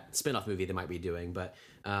in that spin-off movie they might be doing. But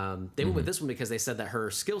they went with this one because they said that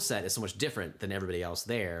her skill set is so much different than everybody else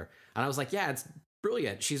there. And I was like, yeah, it's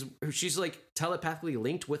brilliant. She's like telepathically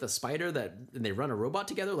linked with a spider and they run a robot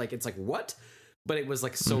together. Like, it's like, what? But it was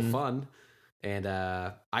like so fun. And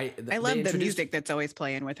I love the music that's always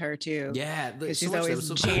playing with her too. Yeah, because she's always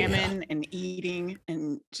jamming and eating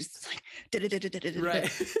and just like right.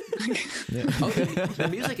 The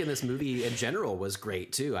music in this movie in general was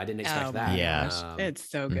great too. I didn't expect that. Yeah, it's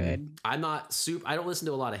so good. I don't listen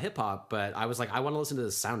to a lot of hip hop, but I was like, I want to listen to the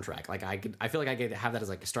soundtrack. Like I feel like I could have that as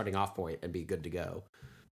like a starting off point and be good to go.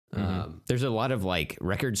 There's a lot of like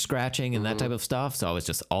record scratching and that type of stuff, so I was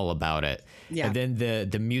just all about it. Yeah. And then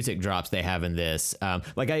the music drops they have in this,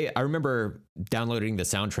 like I remember downloading the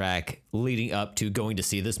soundtrack leading up to going to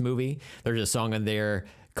see this movie. There's a song on there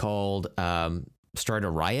called "Start a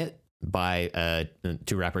Riot" by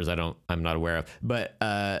two rappers I'm not aware of, but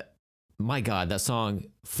my God, that song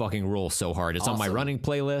fucking rules so hard. It's on my Awesome. running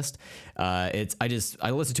playlist. I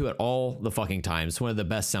listen to it all the fucking time. It's one of the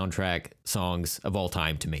best soundtrack songs of all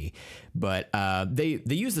time to me. But they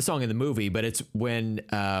use the song in the movie, but it's when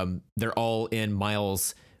they're all in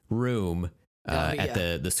Miles' room at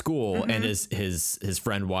the school, and his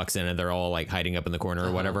friend walks in, and they're all like hiding up in the corner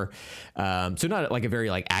or whatever. So not like a very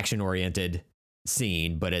like action oriented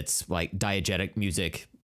scene, but it's like diegetic music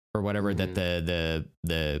or whatever that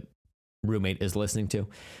the roommate is listening to.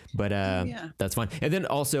 But that's fun. And then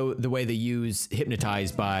also the way they use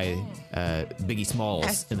Hypnotized by Biggie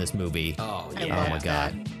Smalls in this movie. Oh I yeah. loved my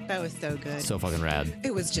God. that was so good. So fucking rad.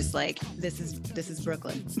 It was just like, this is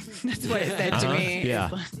Brooklyn. That's what it said to me. Yeah.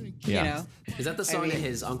 It's like, Yeah. You know, Is that the song that mean-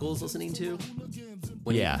 his uncle's listening to?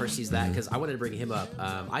 When Yeah. he first sees that, because I wanted to bring him up.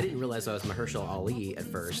 I didn't realize I was Mahershala Ali at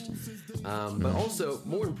first, but also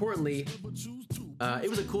more importantly, it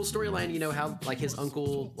was a cool storyline. You know how like his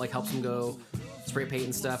uncle like helps him go spray paint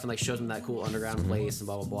and stuff, and like shows him that cool underground place and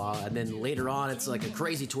blah blah blah. And then later on, it's like a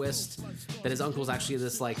crazy twist that his uncle's actually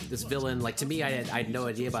this villain. Like to me, I had no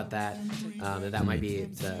idea about that. That might be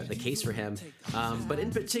the case for him. But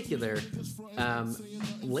in particular,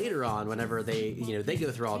 later on, whenever they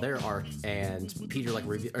go through all their arc, and Peter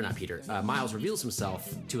Miles reveals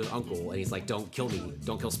himself to his uncle, and he's like, "Don't kill me,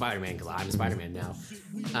 don't kill Spider-Man, because I'm Spider-Man now."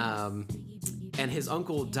 And his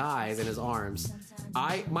uncle dies in his arms.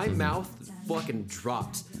 My mouth fucking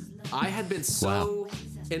dropped. I had been so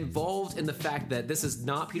involved in the fact that this is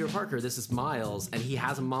not Peter Parker, this is Miles, and he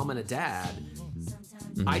has a mom and a dad.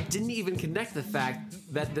 I didn't even connect the fact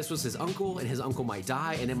that this was his uncle, and his uncle might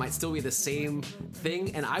die, and it might still be the same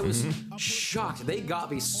thing. And I was shocked. They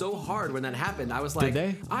got me so hard when that happened. I was like,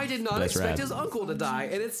 they? I did not That's expect rad. his uncle to die,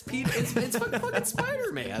 and it's Peter. It's fucking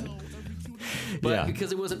Spider-Man. But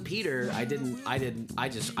because it wasn't Peter, I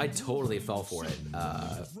totally fell for it,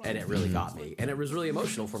 and it really got me, and it was really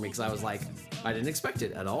emotional for me because I was like, I didn't expect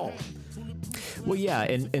it at all. Well, yeah,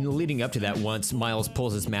 and leading up to that, once Miles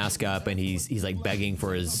pulls his mask up and he's like begging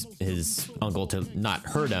for his uncle to not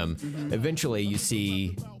hurt him, eventually you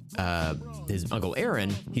see his uncle Aaron,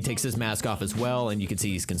 he takes his mask off as well, and you can see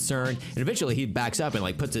he's concerned, and eventually he backs up and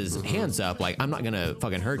like puts his hands up like, I'm not gonna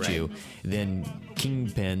fucking hurt you. Then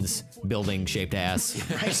Kingpin's building shaped ass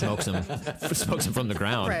smokes him from the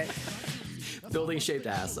ground. right. Building shaped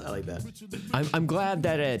ass, I like that. I'm glad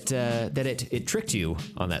that it tricked you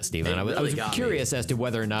on that, Steven. It I was really got curious as to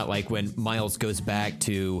whether or not, like, when Miles goes back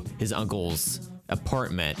to his uncle's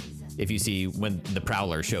apartment, if you see when the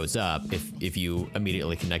Prowler shows up, if you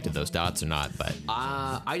immediately connected those dots or not. But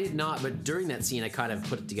I did not, but during that scene, I kind of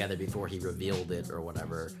put it together before he revealed it or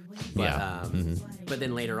whatever. But, Yeah. But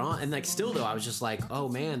then later on, and like still though, I was just like, oh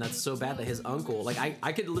man, that's so bad that his uncle, like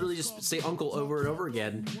I could literally just say uncle over and over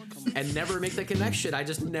again and never make the connection. I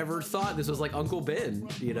just never thought this was like Uncle Ben,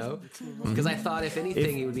 you know? Because I thought if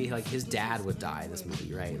anything, it would be like his dad would die in this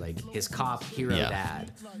movie, right? Like his cop hero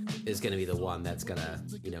dad is going to be the one that's going to,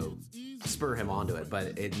 spur him onto it.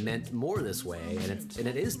 But it meant more this way, and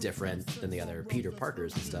it is different than the other Peter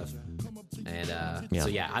Parkers and stuff. And so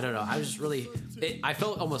yeah, I don't know. I was just really, I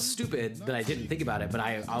felt almost stupid that I didn't think about it, but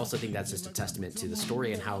I also think that's just a testament to the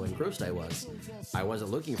story and how engrossed I was. I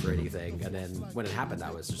wasn't looking for anything, and then when it happened,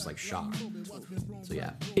 I was just like shocked. So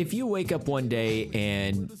yeah. if you wake up one day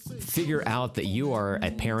and figure out that you are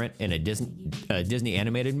a parent in a Disney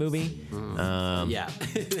animated movie, Yeah.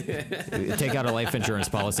 take out a life insurance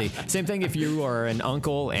policy. Same thing if you are an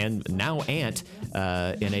uncle and now aunt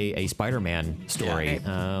in a Spider-Man story.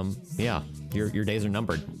 Yeah. Your days are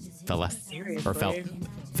numbered, fella. Or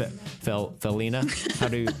Felina. How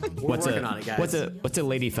do what's working on it, guys. what's a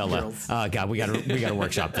lady fella? Girls. God, we gotta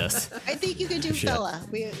workshop this. I think you could do fella.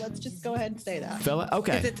 Let's just go ahead and say that. Fella?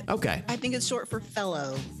 Okay. 'Cause it's- Okay. I think it's short for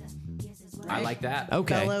fellow. I like that.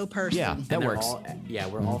 Okay. Fellow person. Yeah, And that they're works. all, yeah,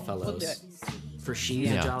 we're all fellows. do it. For she's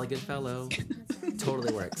Yeah. a jolly good fellow.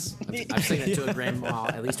 Totally works. I've said that to a grandma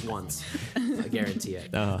at least once. I guarantee it.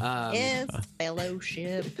 Yes,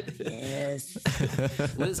 fellowship. Yes.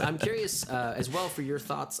 Liz, I'm curious as well for your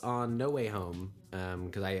thoughts on No Way Home,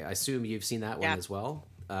 because I assume you've seen that one Yeah. as well,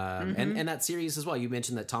 and that series as well. You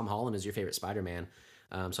mentioned that Tom Holland is your favorite Spider-Man,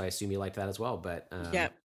 so I assume you liked that as well. But Yeah.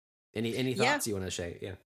 any thoughts you want to share?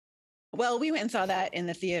 Yeah. Well, we went and saw that in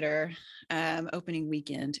the theater opening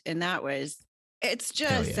weekend, and it's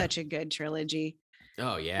just yeah. such a good trilogy.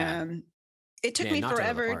 Oh yeah. It took Man, me knocked it out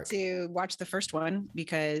of the forever park. to watch the first one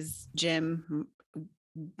because Jim,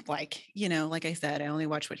 like I said, I only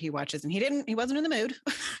watch what he watches, and he wasn't in the mood.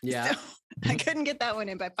 Yeah. So I couldn't get that one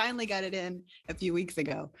in, but I finally got it in a few weeks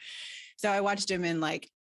ago. So I watched him in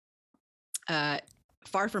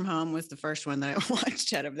Far From Home was the first one that I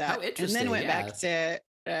watched out of that. How And interesting, then went yeah. back to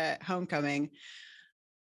Homecoming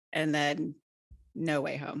and then No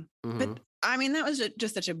Way Home. Mhm. But I mean, that was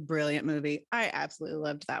just such a brilliant movie. I absolutely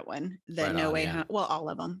loved that one. The Right No on, Way yeah. Home, well, all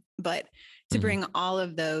of them, but to Mhm. bring all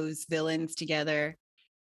of those villains together.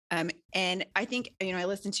 And I think, I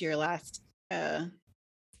listened to your last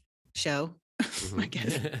show, I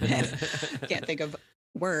guess. Mhm. Can't think of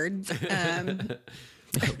words.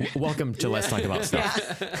 Welcome to Let's Talk About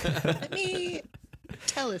Stuff. Let me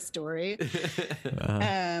tell a story.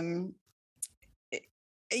 Um,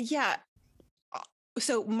 yeah.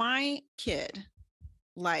 So my kid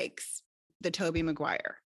likes the Tobey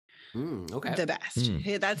Maguire Okay. the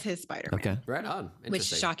best. That's his Spider-Man. Okay. Right on. Which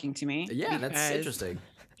is Interesting. shocking to me. Yeah, that's because interesting.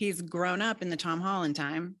 He's grown up in the Tom Holland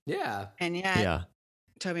time, Yeah. and yet Yeah.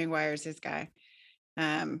 Tobey Maguire's his guy.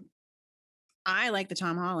 I like the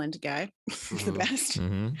Tom Holland guy the Mhm. best,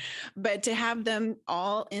 hmm but to have them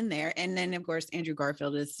all in there, and then of course Andrew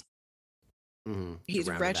Garfield is Mhm. he's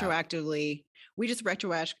To round it out. retroactively. We just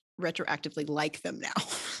retroactively like them now.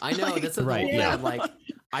 I know Like, that's the Right, whole yeah. thing. Like,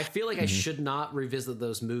 I feel like I Mhm. should not revisit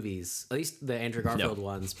those movies, at least the Andrew Garfield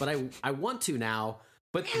ones. But I want to now.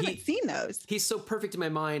 But I haven't seen those. he's so perfect in my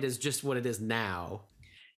mind as just what it is now.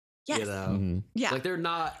 Yes. You know, hmm Yeah. like they're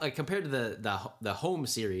not like compared to the Home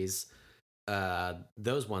series.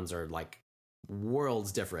 Those ones are like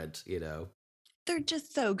worlds different. You know. They're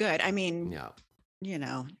just so good. I mean, Yeah.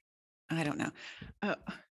 I don't know.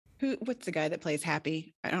 What's the guy that plays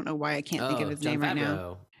Happy? I don't know why I can't think of his Jon name right now.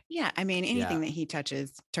 Favreau. Yeah. I mean, anything Yeah. that he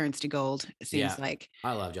touches turns to gold, it seems Yeah. like.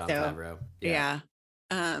 I love Jon So, Favreau. Yeah.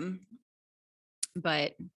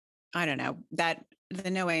 But I don't know, that the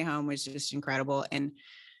No Way Home was just incredible. And,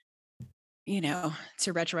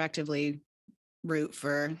 to retroactively root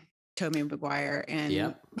for Tobey Maguire and,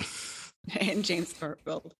 Yep. and James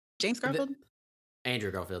Garfield. James Garfield?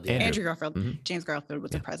 Andrew Garfield. Yeah. Andrew. Andrew Garfield. Mhm. James Garfield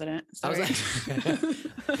was the president. I was Sorry. like,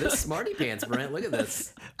 this smarty pants, Brent. Look at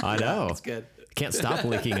this. I know. It's good. Can't stop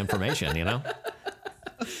leaking information, you know?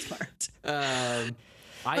 Smart.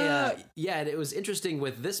 Yeah, and it was interesting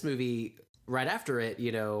with this movie right after it,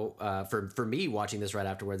 for me watching this right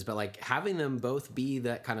afterwards, but like having them both be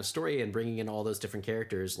that kind of story and bringing in all those different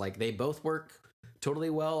characters, like they both work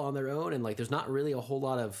totally well on their own, and like there's not really a whole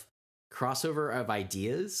lot of crossover of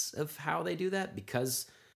ideas of how they do that, because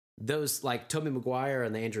those like Tobey Maguire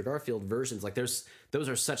and the Andrew Garfield versions, like those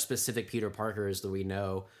are such specific Peter Parkers that we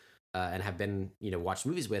know and have been watched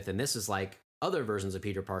movies with, and this is like other versions of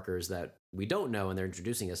Peter Parkers that we don't know and they're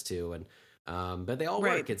introducing us to, and but they all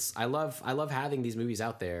Right. work. I love having these movies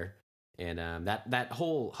out there, and that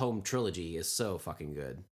whole Home trilogy is so fucking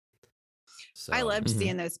good. So I loved Mhm.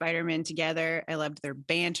 seeing those Spider-Men together. I loved their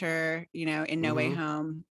banter, in No Way Mhm.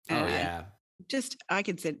 Home. Oh yeah, Just I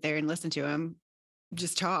could sit there and listen to them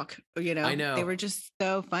just talk, I know. They were just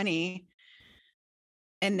so funny.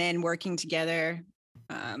 And then working together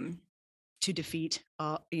to defeat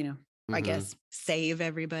all, I Mhm. guess save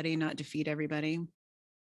everybody, not defeat everybody.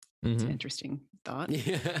 It's an Mhm. interesting thought.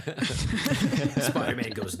 Yeah.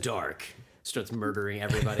 Spider-Man goes dark, starts murdering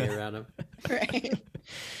everybody around him. Right.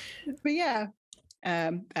 But yeah.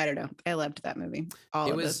 I don't know. I loved that movie. All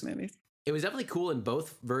It of was- those movies. It was definitely cool in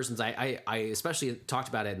both versions. I especially talked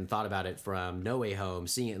about it and thought about it from No Way Home,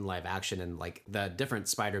 seeing it in live action and like the different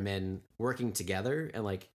Spider-Men working together and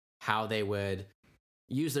like how they would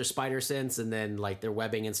use their spider sense and then like their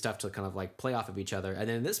webbing and stuff to kind of like play off of each other. And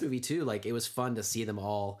then in this movie too, like it was fun to see them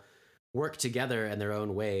all work together in their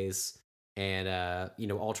own ways and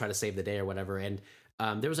all try to save the day or whatever. And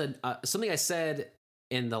there was something I said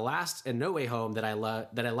in the last in No Way Home that I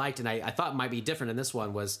liked and I thought might be different in this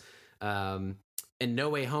one was in No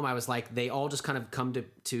Way Home, I was like, they all just kind of come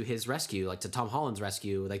to his rescue, like to Tom Holland's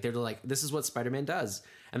rescue. Like they're like, this is what Spider-Man does.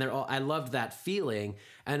 And I loved that feeling.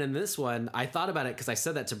 And in this one, I thought about it because I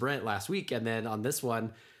said that to Brent last week. And then on this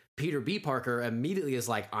one, Peter B. Parker immediately is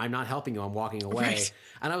like, I'm not helping you. I'm walking away. Right.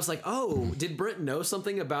 And I was like, oh, did Brent know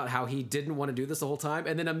something about how he didn't want to do this the whole time?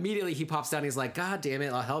 And then immediately he pops down and he's like, God damn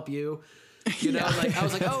it, I'll help you. Yeah. Like I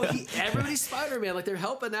was like, oh, everybody's Spider-Man. Like they're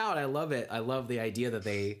helping out. I love it. I love the idea that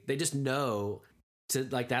they just know to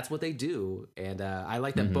like that's what they do. And I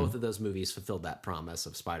like that Mhm. both of those movies fulfilled that promise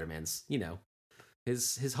of Spider-Man's,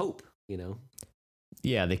 his hope.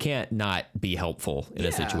 Yeah, they can't not be helpful in a Yeah.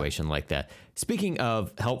 situation like that. Speaking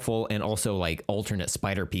of helpful and also like alternate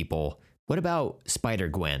spider people, what about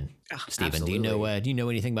Spider-Gwen? Oh, Steven, do you absolutely. know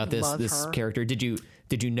anything about Love this her. character? Did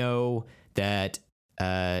you know that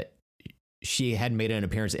she had made an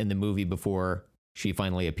appearance in the movie before she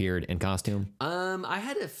finally appeared in costume? I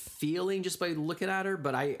had a feeling just by looking at her,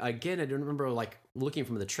 but I don't remember like looking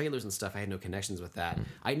from the trailers and stuff. I had no connections with that.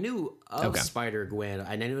 I knew of Spider-Gwen,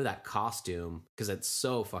 and I knew that costume because it's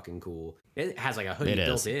so fucking cool. It has like a hoodie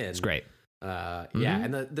built in. It's great. Yeah,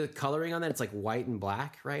 and the coloring on that, it's like white and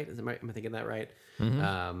black, right? Am I thinking that right?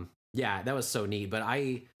 Yeah, that was so neat. But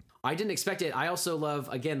I didn't expect it. I also love,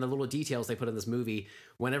 again, the little details they put in this movie.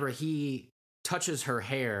 Whenever he touches her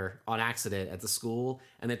hair on accident at the school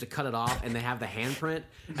and they have to cut it off and they have the handprint,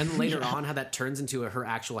 and then later on how that turns into her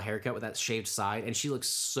actual haircut with that shaved side, and she looks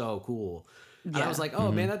so cool. And I was like,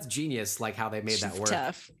 oh man, that's genius, like how they made that work.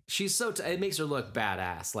 Tough. She's so it makes her look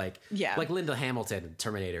badass, like Linda Hamilton in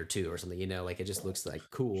Terminator 2 or something, you know, like it just looks like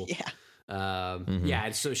cool. Yeah,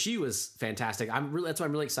 and so she was fantastic. That's why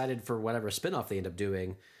I'm really excited for whatever spinoff they end up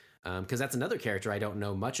doing, because that's another character I don't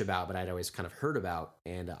know much about, but I'd always kind of heard about,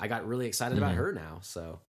 and I got really excited about her now.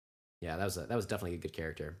 So yeah, that was definitely a good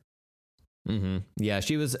character. Yeah,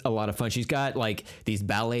 she was a lot of fun. She's got like these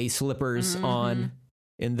ballet slippers on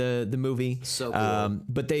in the movie. So cool.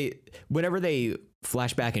 But whenever they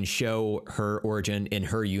flash back and show her origin in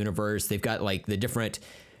her universe, they've got like the different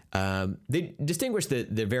they distinguish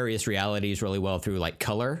the various realities really well through like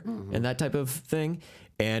color and that type of thing.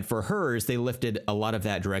 And for hers, they lifted a lot of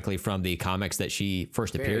that directly from the comics that she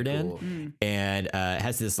first appeared in, and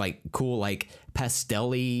has this like cool like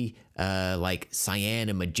pastel-y like cyan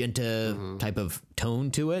and magenta type of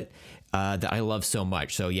tone to it that I love so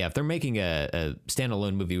much. So yeah, if they're making a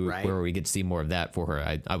standalone movie where we get to see more of that for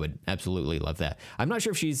her, I would absolutely love that. I'm not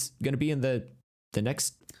sure if she's going to be in the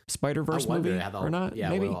next Spider-Verse movie or not. Yeah,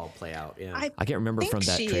 maybe it'll all play out. Yeah, I can't remember from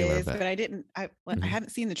that trailer, is, but I didn't. I haven't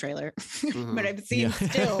seen the trailer, but I've seen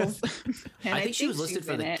stills. I think she was listed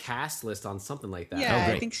for the cast list on something like that. Yeah,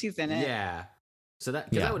 I think she's in it. Yeah, so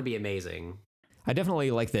that would be amazing. I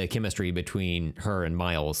definitely like the chemistry between her and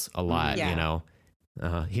Miles a lot. You know,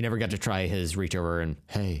 he never got to try his reach over and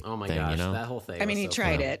oh my gosh, you know? that whole thing. I mean, he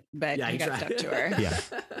tried it, but he got stuck to her. Yeah.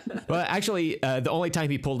 Well, actually, the only time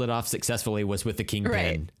he pulled it off successfully was with the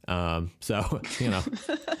Kingpin. So you know,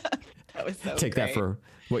 that was so take great. that for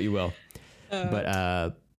what you will.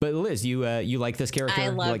 But Liz, you like this character? I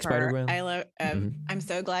love you like her. Spider-Gwen? I love. I'm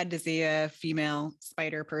so glad to see a female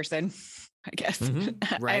spider person. I guess.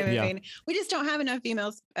 Right. I mean, we just don't have enough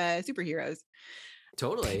female superheroes.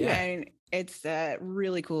 Totally. Yeah. And it's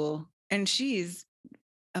really cool. And she's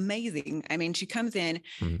amazing. I mean, she comes in,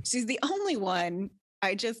 she's the only one.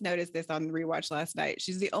 I just noticed this on the rewatch last night.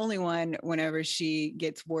 She's the only one whenever she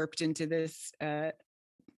gets warped into this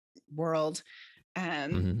world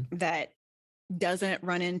that doesn't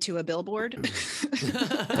run into a billboard.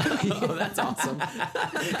 Oh, that's awesome.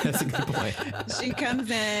 That's a good point. She comes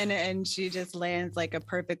in and she just lands like a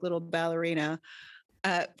perfect little ballerina.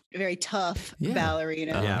 Very tough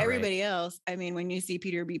ballerina. Everybody else, I mean, when you see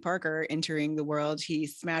Peter B. Parker entering the world, he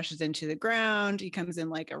smashes into the ground. He comes in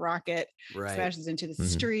like a rocket, smashes into the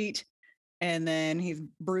street, and then he's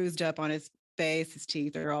bruised up on his face. His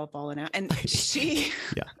teeth are all falling out. And she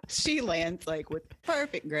lands like with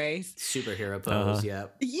perfect grace. Superhero pose,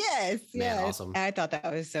 Yes. Man, awesome. I thought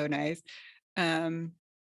that was so nice.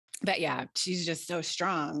 But yeah, she's just so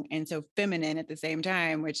strong and so feminine at the same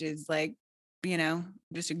time, which is like, you know,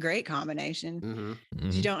 just a great combination.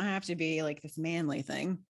 You don't have to be like this manly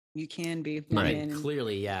thing. You can be feminine. Right.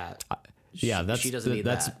 Clearly, she doesn't need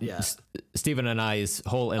that. Yeah. Stephen and I's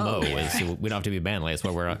whole MO is we don't have to be manly. That's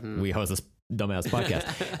why we host this dumbass podcast.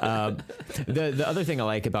 The other thing I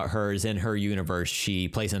like about her is in her universe, she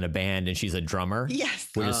plays in a band and she's a drummer. Yes.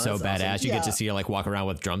 Which is so badass. Awesome. You get to see her like walk around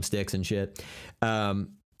with drumsticks and shit.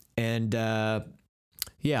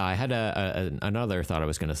 Yeah, I had another thought I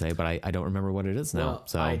was going to say, but I don't remember what it is now. Well,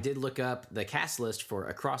 so I did look up the cast list for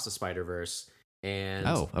Across the Spider-Verse, and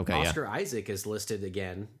Oscar Isaac is listed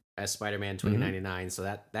again as Spider-Man 2099. So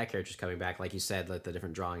that character's coming back, like you said, like the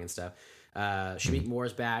different drawing and stuff. Shamik Moore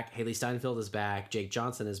is back. Haley Steinfeld is back. Jake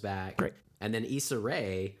Johnson is back. Great. And then Issa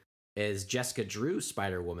Rae is Jessica Drew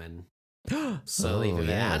Spider-Woman. So they've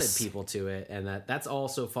added people to it, and that's all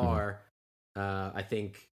so far. I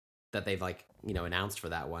think that they've announced for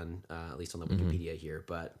that one, at least on the Wikipedia here.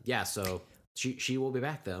 But yeah, so she will be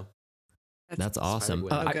back though. That's awesome.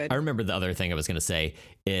 I remember the other thing I was going to say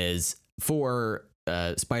is for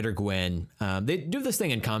Spider-Gwen, they do this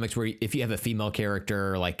thing in comics where if you have a female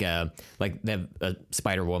character, like they have a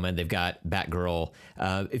Spider-Woman, they've got Batgirl.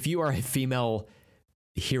 If you are a female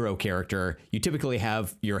hero character, you typically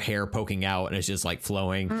have your hair poking out and it's just like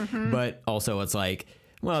flowing, but also it's like,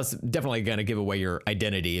 Well, it's definitely going to give away your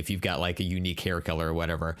identity if you've got like a unique hair color or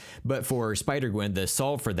whatever. But for Spider-Gwen, the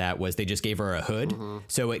solve for that was they just gave her a hood.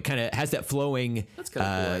 So it kind of has that flowing That's kind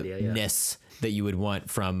of cool idea, yeah. ness that you would want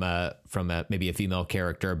from maybe a female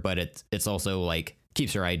character, but it's also like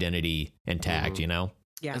keeps her identity intact, you know?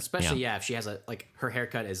 Yeah. Especially, if she has her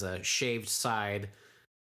haircut is a shaved side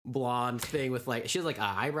blonde thing with she has like an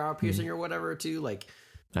eyebrow piercing or whatever too. Like,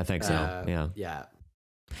 I think so. Yeah.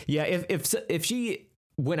 Yeah, if she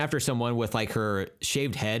went after someone with like her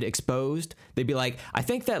shaved head exposed, they'd be like, I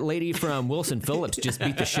think that lady from Wilson Phillips just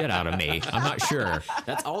beat the shit out of me. I'm not sure.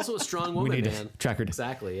 That's also a strong woman, We need man. to track her.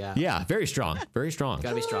 Exactly, yeah. Yeah, very strong. Very strong.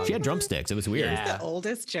 Gotta be strong. She had drumsticks. It was weird. Yeah. The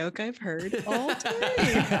oldest joke I've heard all day.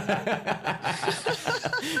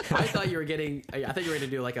 I thought you were going to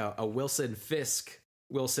do like a Wilson Fisk,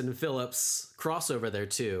 Wilson Phillips crossover there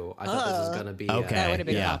too. I thought this was going to be Okay. That would have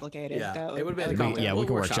been Yeah. it complicated. would have been that would complicated. we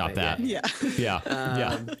can workshop that. Yeah.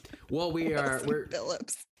 Yeah. Well, we're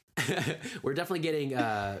Phillips. we're definitely getting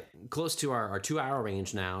close to our 2-hour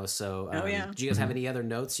range now. So, yeah. do you guys have any other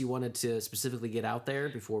notes you wanted to specifically get out there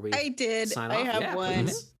before we? I did. sign I off? have Yeah, one.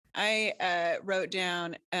 please. I wrote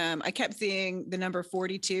down. I kept seeing the number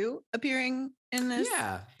 42 appearing in this.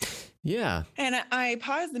 Yeah. Yeah. And I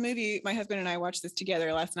paused the movie. My husband and I watched this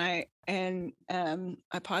together last night, and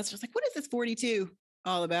I paused. I was like, "What is this 42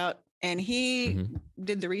 all about?" And he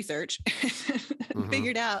did the research, and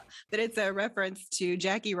figured out that it's a reference to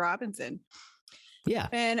Jackie Robinson. Yeah.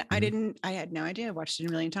 And I had no idea. I watched it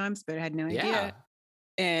a million times, but I had no Yeah. idea.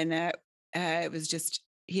 And it was just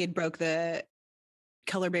he had broke the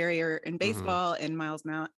color barrier in baseball, and Miles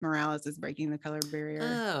Morales is breaking the color barrier.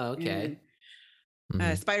 Oh, okay.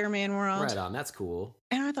 in, Spider-Man world. Right on. That's cool.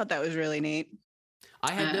 And I thought that was really neat.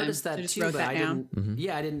 I had noticed that so just too, wrote but that I down. didn't.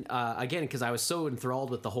 Yeah, I didn't. Again, because I was so enthralled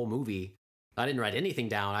with the whole movie, I didn't write anything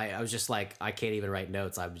down. I was just like, I can't even write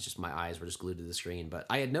notes. My eyes were just glued to the screen. But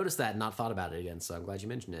I had noticed that and not thought about it again. So I'm glad you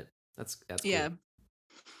mentioned it. That's cool. Yeah.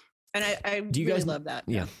 And I Do you really guys love that.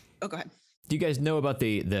 Yeah. Oh, go ahead. Do you guys know about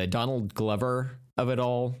the Donald Glover of it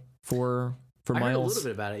all for I heard a Miles? little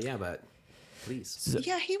bit about it. Yeah, but please. So-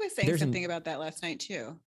 Yeah, he was saying there's something about that last night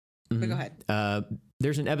too. But go ahead.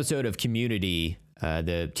 There's an episode of Community,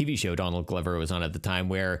 the TV show Donald Glover was on at the time,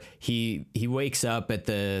 where he wakes up at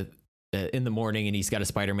in the morning and he's got a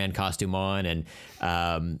Spider-Man costume on,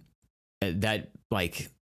 and that like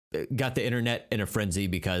got the internet in a frenzy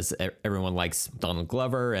because everyone likes Donald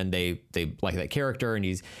Glover and they like that character,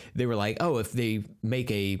 and they were like, oh, if they make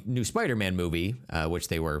a new Spider-Man movie, which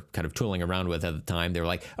they were kind of tooling around with at the time, they were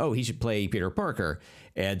like, oh, he should play Peter Parker.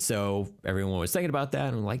 And so everyone was thinking about that,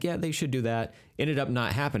 and I'm like, yeah, they should do that. Ended up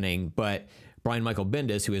not happening, but Brian Michael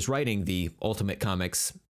Bendis, who is writing the Ultimate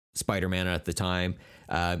Comics Spider-Man at the time,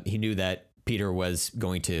 he knew that Peter was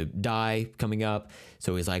going to die coming up.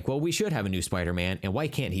 So he's like, well, we should have a new Spider-Man, and why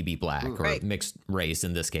can't he be black or mixed race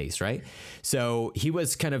in this case, right? So he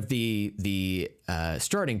was kind of the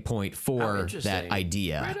starting point for that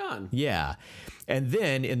idea. Right on. Yeah. And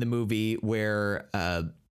then in the movie where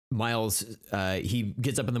Miles, he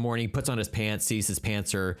gets up in the morning, puts on his pants, sees his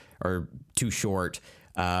pants are too short.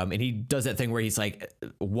 And he does that thing where he's like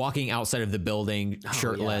walking outside of the building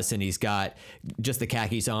shirtless, and he's got just the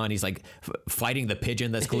khakis on. He's like fighting the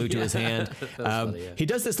pigeon that's glued to his hand. Funny, He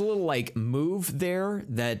does this little like move there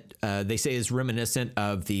that they say is reminiscent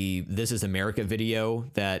of the This Is America video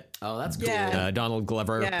that That's cool. Yeah. Donald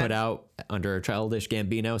Glover put out under Childish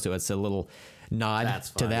Gambino. So it's a little nod That's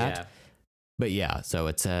to fun, that. yeah. But yeah, so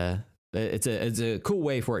it's a cool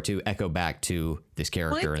way for it to echo back to this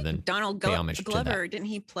character, and then Donald pay homage to Glover, that. didn't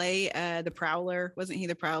he play the Prowler? Wasn't he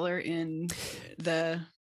the Prowler in the?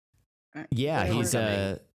 Yeah, he's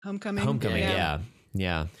Homecoming. Homecoming.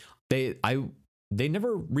 Yeah. They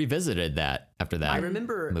never revisited that after that. I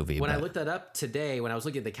remember movie, when I but- looked that up today, when I was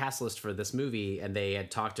looking at the cast list for this movie, and they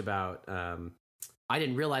had talked about. I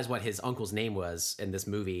didn't realize what his uncle's name was in this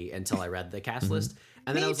movie until I read the cast list,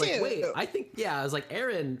 and then Me I was like, too. "Wait, I think I was like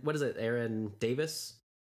Aaron. What is it, Aaron Davis?"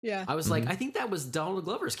 Yeah. I was like, I think that was Donald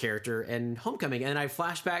Glover's character in Homecoming, and I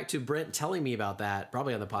flashed back to Brent telling me about that,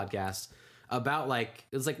 probably on the podcast, about like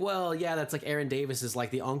it was like, well, yeah, that's like Aaron Davis is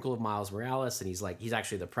like the uncle of Miles Morales, and he's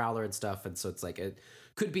actually the Prowler and stuff, and so it's like it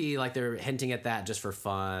could be like they're hinting at that just for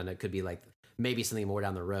fun. It could be like maybe something more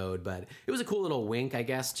down the road, but it was a cool little wink, I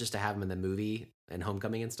guess, just to have him in the movie and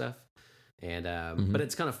Homecoming and stuff. And but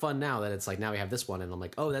it's kind of fun now that it's like now we have this one, and I'm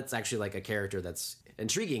like, oh, that's actually like a character that's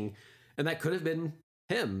intriguing, and that could have been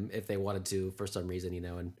him if they wanted to for some reason,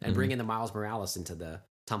 and bring in the Miles Morales into the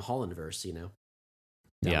Tom Holland verse, down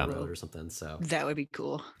the road or something. So That would be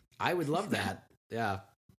cool. I would love that. Yeah.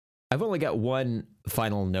 I've only got one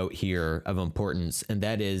final note here of importance, and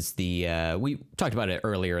that is we talked about it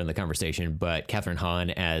earlier in the conversation, but Catherine Hahn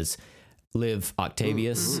as Liv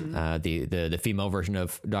Octavius, the female version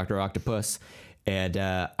of Dr. Octopus. And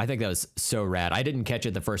I think that was so rad. I didn't catch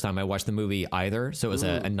it the first time I watched the movie either, so it was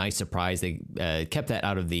a nice surprise. They kept that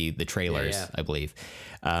out of the trailers, I believe.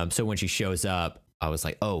 So when she shows up, I was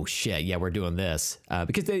like, oh shit, yeah, we're doing this.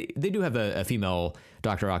 Because they do have a female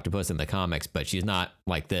Dr. Octopus in the comics, but she's not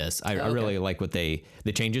like this. I really like the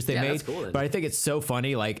changes they made. That's cool, then. But I think it's so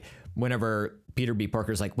funny, like whenever Peter B.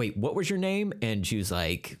 Parker's like, wait, what was your name? And she was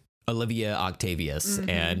like, Olivia Octavius.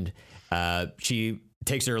 And she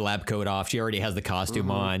takes her lab coat off. She already has the costume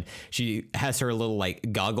on. She has her little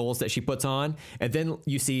like goggles that she puts on. And then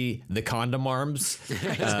you see the condom arms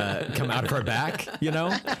come out of her back, you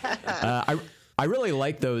know? I really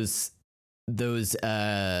like those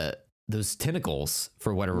tentacles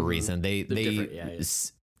for whatever reason. They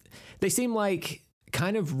seem like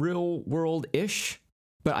kind of real world ish,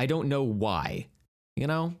 but I don't know why. You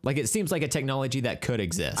know, like it seems like a technology that could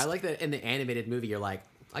exist. I like that in the animated movie. You're like,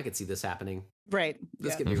 I could see this happening. Right.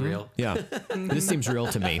 This could be real. Yeah, this seems real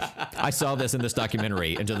to me. I saw this in this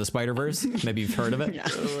documentary, Into the Spider-Verse. Maybe you've heard of it.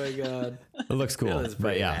 Oh my god, it looks cool. That's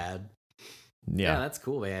pretty bad. Yeah, that's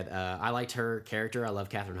cool, man. I liked her character. I love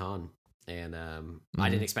Catherine Hahn, and I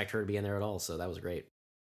didn't expect her to be in there at all. So that was great.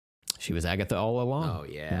 She was Agatha all along. Oh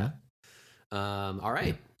yeah. All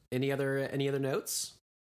right. Any other notes?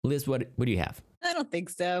 Liz, what do you have? I don't think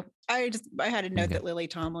so. I had a note that Lily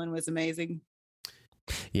Tomlin was amazing.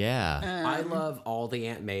 Yeah. I love all the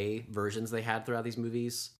Aunt May versions they had throughout these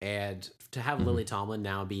movies. And to have Lily Tomlin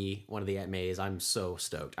now be one of the Aunt Mays, I'm so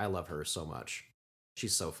stoked. I love her so much.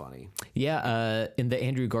 She's so funny. Yeah. In the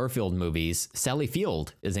Andrew Garfield movies, Sally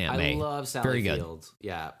Field is Aunt May. I love Sally Very Field. Good.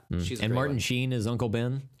 Yeah. She's a and great Martin one. Sheen is Uncle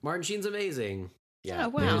Ben. Martin Sheen's amazing. Yeah. Oh,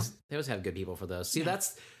 wow. They always have good people for those. See,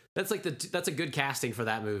 that's like that's a good casting for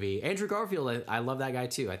that movie. Andrew Garfield, I love that guy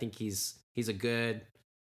too. I think he's a good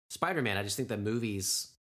Spider-Man. I just think the movies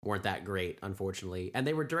weren't that great, unfortunately. And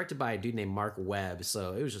they were directed by a dude named Mark Webb,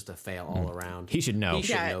 so it was just a fail all around. He should know. He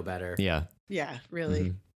should know better. Yeah. Yeah,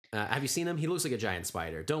 really. Have you seen him? He looks like a giant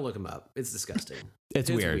spider. Don't look him up. It's disgusting.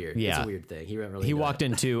 It's weird. Yeah. It's a weird thing. He walked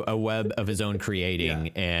into a web of his own creating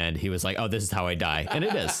and he was like, oh, this is how I die. And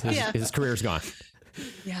it is. His career's gone.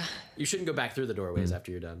 Yeah. You shouldn't go back through the doorways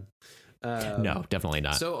after you're done. No, definitely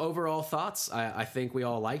not. So overall thoughts, I think we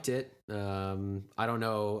all liked it. I don't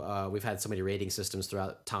know. We've had so many rating systems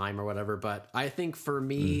throughout time or whatever, but I think for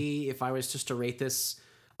me, if I was just to rate this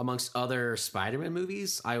amongst other Spider-Man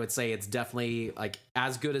movies, I would say it's definitely like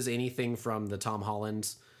as good as anything from the Tom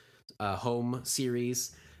Holland Home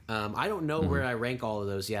series. I don't know where I rank all of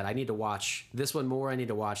those yet. I need to watch this one more. I need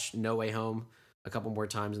to watch No Way Home a couple more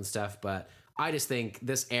times and stuff, but I just think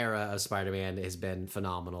this era of Spider-Man has been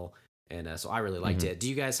phenomenal. And so I really liked it. Do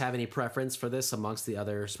you guys have any preference for this amongst the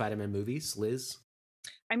other Spider-Man movies, Liz?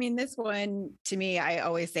 I mean, this one, to me, I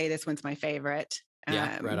always say this one's my favorite.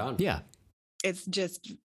 Yeah, right on. Yeah. It's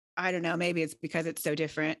just, I don't know, maybe it's because it's so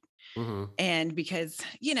different. And because,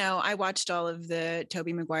 I watched all of the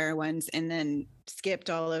Tobey Maguire ones and then skipped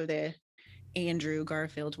all of the Andrew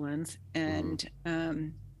Garfield ones. And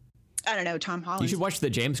I don't know, Tom Holland. You should watch the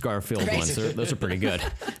James Garfield ones. Those are pretty good.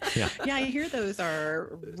 Yeah. Yeah, I hear those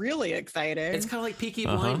are really exciting. It's kind of like Peaky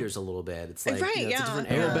Blinders a little bit. It's like, right, it's a different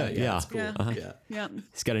A era. little bit, yeah. It's cool. Yeah.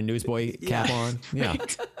 He's got a newsboy cap on. Yeah.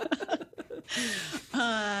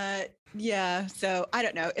 Yeah. So I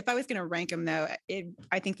don't know. If I was going to rank them, though,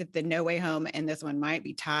 I think that the No Way Home and this one might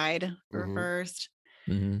be tied for first.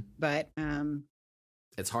 But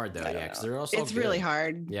it's hard though, yeah, because they're also it's really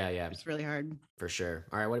hard. Yeah, it's really hard for sure.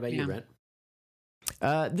 All right, what about you,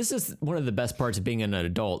 Brent? This is one of the best parts of being an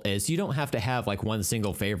adult is you don't have to have like one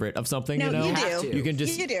single favorite of something. No, you do. You can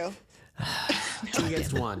just you do. 2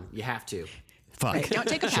 against 1. You have to. Fuck. Right, don't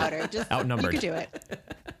take a powder. Just outnumbered. You can do it.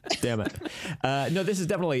 Damn it. No, this is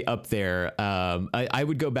definitely up there. I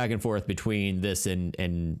would go back and forth between this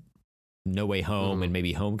and No Way Home and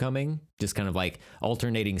maybe Homecoming, just kind of like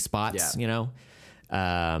alternating spots,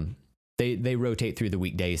 They rotate through the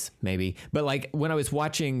weekdays maybe. But like when I was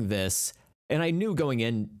watching this, and I knew going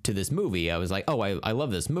into this movie, I was like, oh, I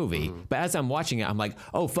love this movie. But as I'm watching it, I'm like,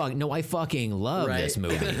 oh, fuck, no, I fucking love this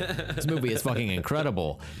movie. This movie is fucking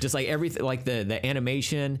incredible. Just like everything, like the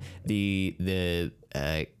animation, the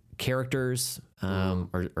characters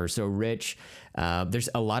are so rich. There's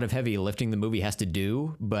a lot of heavy lifting the movie has to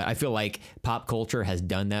do, but I feel like pop culture has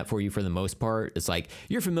done that for you for the most part. It's like,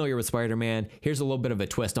 you're familiar with Spider-Man. Here's a little bit of a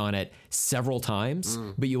twist on it several times,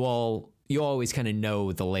 but you always kind of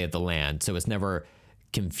know the lay of the land. So it's never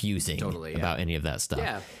confusing Totally, yeah. about any of that stuff.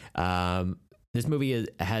 Yeah. This movie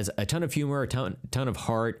has a ton of humor, a ton of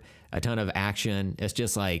heart, a ton of action. It's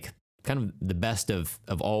just like kind of the best of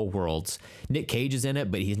all worlds. Nick Cage is in it,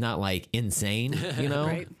 but he's not like insane, you know?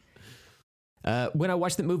 Right. When I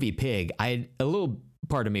watched the movie Pig, a little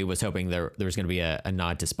part of me was hoping there was going to be a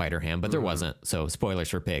nod to Spider-Ham, but there wasn't. So spoilers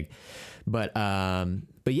for Pig. But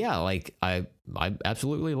yeah, like I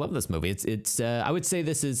absolutely love this movie. It's I would say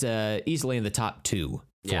this is easily in the top 2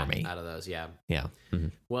 for me. Out of those, yeah. Yeah. Mm-hmm.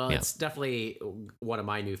 Well, Yeah. it's definitely one of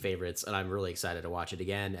my new favorites, and I'm really excited to watch it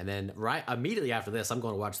again. And then right immediately after this, I'm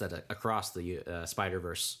going to watch that Across the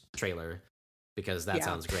Spider-Verse trailer because that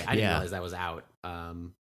sounds great. I didn't realize that was out.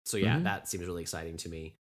 So yeah, that seems really exciting to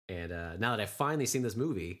me. And now that I've finally seen this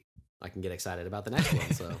movie, I can get excited about the next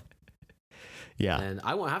one. So Yeah. and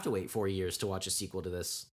I won't have to wait 4 years to watch a sequel to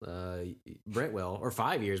this. Brent will, or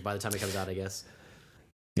 5 years by the time it comes out, I guess.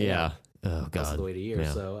 Yeah. Oh That's God. the way to year.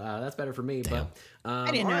 Yeah. So that's better for me. Damn. But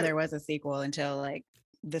I didn't all know right. there was a sequel until like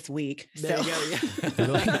this week. There So, you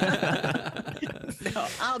go. Yeah. so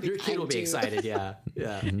I'll be Your kid will be fine, too. excited. Yeah.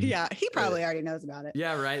 Yeah. Yeah, he probably already knows about it.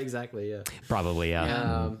 Yeah, right. Exactly. Yeah. Probably,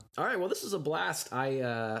 yeah. All right. Well, this was a blast.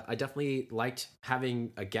 I definitely liked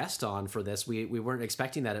having a guest on for this. We weren't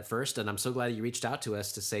expecting that at first, and I'm so glad you reached out to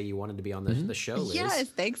us to say you wanted to be on the show, Liz. Yes,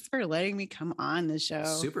 thanks for letting me come on the show.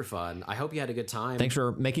 Super fun. I hope you had a good time. Thanks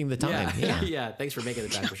for making the time. Yeah. Yeah. Yeah. Thanks for making the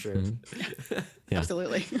time for sure. Yeah.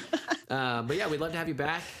 Absolutely. But yeah, we'd love to have you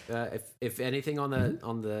back. If anything on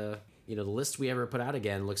the the list we ever put out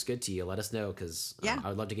again looks good to you, let us know because Yeah. I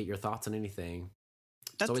would love to get your thoughts on anything.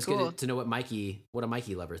 That's It's always cool. good to know what a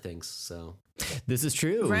Mikey lover thinks. So This is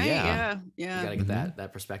true. Right? Yeah. Yeah. you gotta get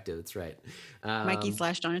that perspective. That's right. Mikey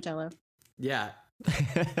 / Donatello. Yeah.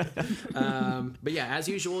 But yeah, as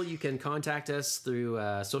usual, you can contact us through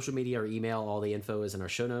social media or email. All the info is in our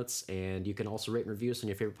show notes, and you can also rate and review us on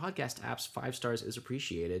your favorite podcast apps. 5 stars is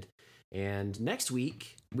appreciated. And next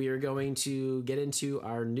week, we are going to get into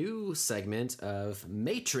our new segment of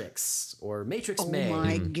Matrix or Matrix Oh May.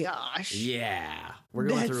 my gosh. Yeah, we're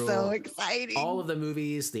going That's through so exciting. all of the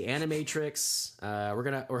movies, the Animatrix.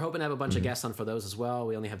 We're hoping to have a bunch of guests on for those as well.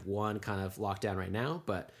 We only have one kind of locked down right now,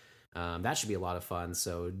 but that should be a lot of fun.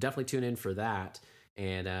 So definitely tune in for that,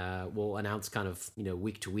 and we'll announce kind of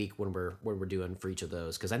week to week when we're doing for each of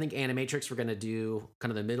those. Because I think Animatrix we're gonna do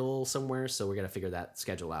kind of the middle somewhere, so we're gonna figure that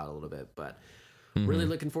schedule out a little bit. But really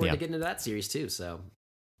looking forward to getting into that series too. So.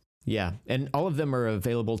 Yeah, and all of them are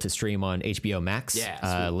available to stream on HBO Max.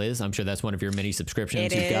 Yeah, sweet. Liz, I'm sure that's one of your many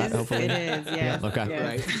subscriptions It you've got. is. Hopefully, It is. Yes. Okay. Yes.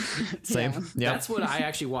 Right. Same. Yeah. Yeah. That's what I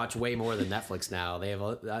actually watch way more than Netflix now. They have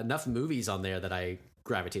enough movies on there that I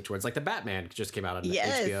gravitate towards. Like the Batman just came out on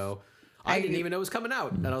Yes. HBO. I didn't even know it was coming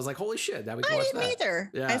out, and I was like, "Holy shit!" Now we can I watch didn't that.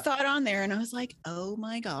 either. Yeah. I saw it on there and I was like, oh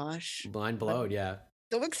my gosh. Mind blown. Yeah,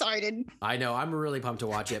 So excited. I know. I'm really pumped to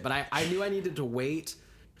watch it, but I knew I needed to wait.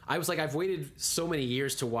 I was like, I've waited so many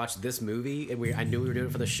years to watch this movie, and I knew we were doing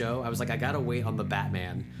it for the show. I was like, I gotta wait on the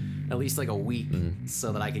Batman at least like a week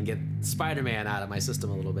so that I can get Spider-Man out of my system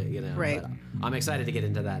a little bit, Right. But I'm excited to get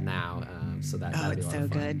into that now. So Oh, that'll be a it's lot so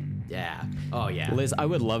of fun. good. Yeah. Oh yeah. Liz, I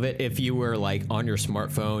would love it if you were like on your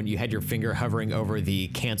smartphone, you had your finger hovering over the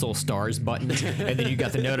cancel stars button, and then you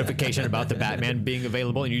got the notification about the Batman being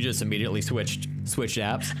available, and you just immediately switched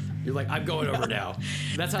apps. You're like, I'm going over now.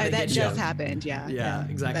 That's how they That get just you. happened. Yeah. Yeah,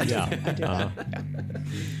 exactly. Yeah.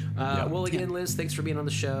 Well, again, Liz, thanks for being on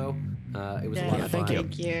the show. It was a lot Yeah, of fun. thank you.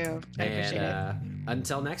 Thank you. I appreciate it. And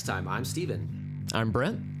until next time, I'm Steven. I'm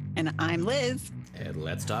Brent. And I'm Liz. And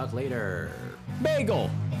let's talk later. Bagel.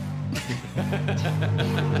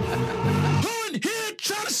 Who in here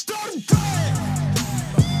trying to start a riot?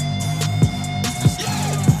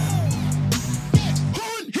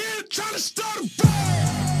 Who in here trying to start a riot?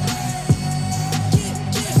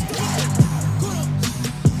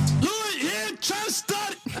 Who in here trying to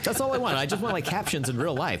start it? That's all I want. I just want like captions in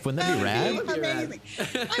real life. Wouldn't that be rad? That'd be rad. Amazing.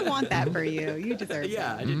 I want that for you. You deserve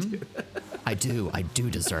Yeah, that. I did too. I do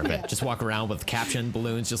deserve it. Just walk around with caption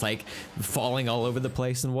balloons just like falling all over the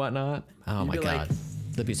place and whatnot. Oh my be like- god.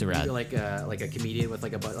 That'd be so rad. You're like a comedian with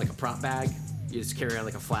like a prop bag. You just carry around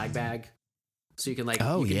like a flag bag, so you can like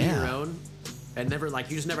Oh, you can yeah. do your own, and never like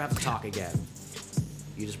you just never have to talk again.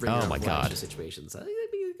 You just bring Oh, your own my flash God. to situations. That'd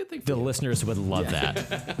be a good thing for The you. listeners would love that.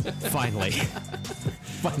 Finally.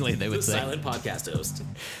 Finally, they would The say. silent podcast host.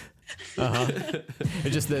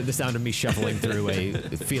 It's just the sound of me shuffling through a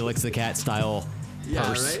Felix the Cat style Yeah,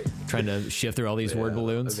 purse, right? trying to shift through all these word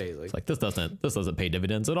balloons. amazing. It's like this doesn't pay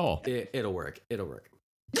dividends at all. It'll work. It'll work.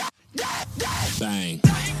 Bang.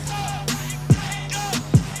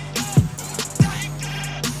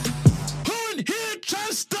 Who in here trying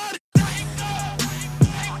to start it?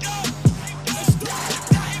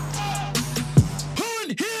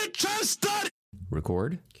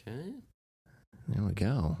 record. Okay. There we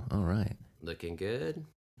go. All right. Looking good.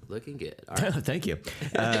 Looking good. All right. Thank you.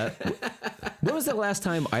 When was the last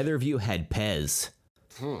time either of you had Pez?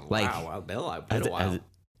 Like, wow, Bill, been a while.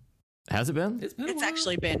 Has it been? It's been a It's while.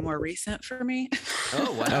 actually been more recent for me.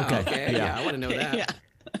 Oh, wow. Okay. Okay. Yeah. Yeah, I want to know that. Yeah.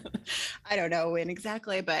 I don't know when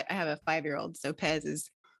exactly, but I have a 5-year-old, so Pez is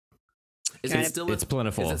Is kind it of- still It's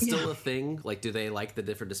plentiful. Is it still Yeah. a thing? Like, do they like the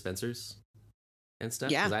different dispensers and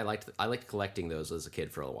stuff? Yeah. Because I liked collecting those as a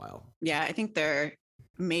kid for a while. yeah, I think they're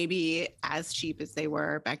maybe as cheap as they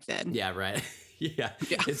were back then. Yeah, right. Yeah.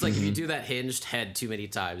 Yeah. It's like if you do that hinged head too many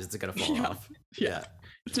times, it's gonna fall Yeah. off. Yeah.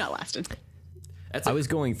 It's not lasting. That's I was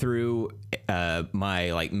going through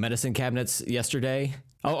my like medicine cabinets yesterday.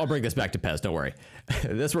 I'll bring this back to Pez. Don't worry.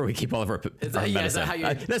 That's where we keep all of our, Is our that, yeah, is medicine. that how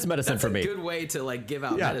you? That's medicine that's for a me. good way to like give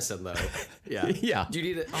out Yeah. medicine, though. Yeah. Yeah. Do you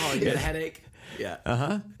need it? Oh, you get a headache.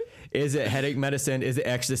 Yeah. Is it headache medicine? Is it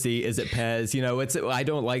ecstasy? Is it Pez? You know, it's I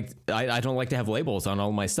don't like to have labels on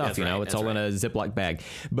all my stuff. That's you know, right, it's that's all in right. a Ziploc bag.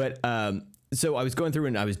 But so I was going through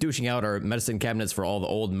and I was douching out our medicine cabinets for all the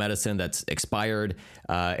old medicine that's expired.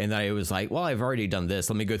 And then I was like, well, I've already done this.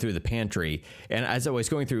 Let me go through the pantry. And as I was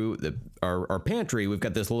going through our pantry, we've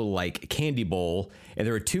got this little like candy bowl, and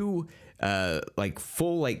there were two like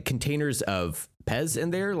full like containers of Pez in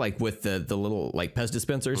there, like with the little like Pez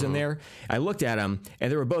dispensers in there. I looked at them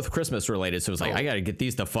and they were both Christmas related. So I was like, I got to get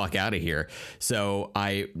these the fuck out of here. So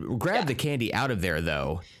I grabbed the candy out of there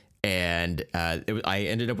though. And I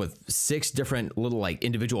ended up with 6 different little like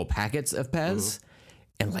individual packets of Pez.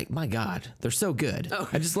 And like, my God, they're so good.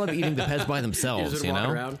 I just love eating the Pez by You themselves, just you walk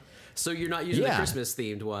know? around. So you're not using the Yeah. Christmas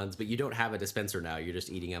themed ones, but you don't have a dispenser now. You're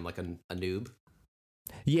just eating them like a noob.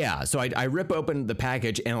 Yeah, so I rip open the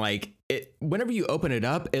package and like whenever you open it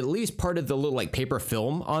up, at least part of the little like paper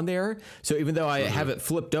film on there. So even though I have it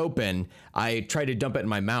flipped open, I tried to dump it in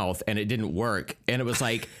my mouth and it didn't work. And it was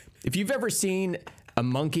like, if you've ever seen a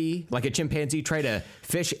monkey, like a chimpanzee, try to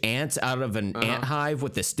fish ants out of an ant hive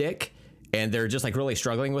with the stick, and they're just like really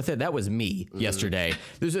struggling with it, that was me yesterday.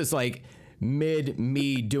 This is like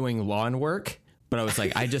me doing lawn work. But I was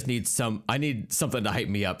like, I need something to hype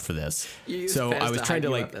me up for this. You use So Pez I was to trying hype to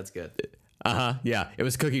you like, up. That's good. yeah, it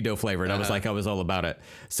was cookie dough flavored. I was all about it.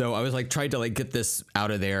 So I was like trying to like get this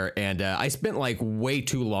out of there, and I spent like way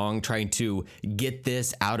too long trying to get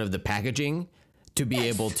this out of the packaging to be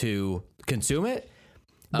able to consume it.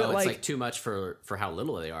 But It's like too much for how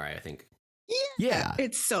little they are, I think. yeah,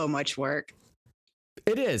 It's so much work.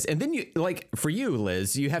 it is. And then you like for you,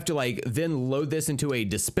 Liz, you have to like then load this into a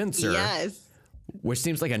dispenser. Yes. Which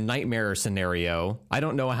seems like a nightmare scenario. I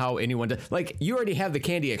don't know how anyone does. Like, you already have the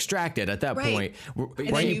candy extracted at that Right. point.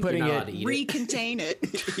 And Why are then you you- putting You're not allowed it? to eat Recontain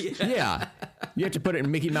it. Yeah, you have to put it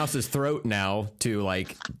in Mickey Mouse's throat now to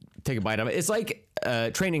like take a bite of it. It's like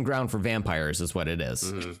training ground for vampires, is what it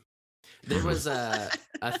is. There was a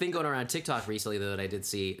thing going around TikTok recently that I did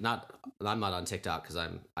see. I'm not on TikTok because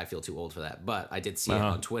I feel too old for that. But I did see it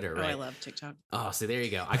on Twitter. Oh, Right? I love TikTok. Oh, so there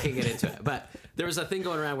you go. I can't get into it, but there was a thing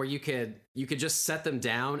going around where you could just set them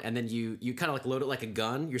down, and then you kind of like load it like a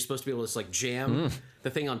gun. You're supposed to be able to just like jam the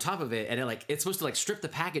thing on top of it, and it's supposed to like strip the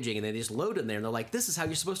packaging, and then they just load it in there, and they're like, "This is how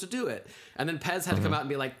you're supposed to do it." And then Pez had to come out and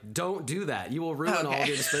be like, "Don't do that. You will ruin all Okay. of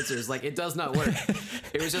your dispensers. Like it does not work."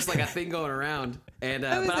 It was just like a thing going around, and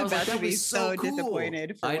I was but I was about like, to "That be was so cool."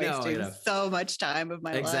 disappointed for I know, wasting so much time of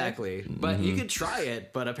my life. Exactly. But you could try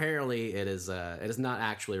it, but apparently it is not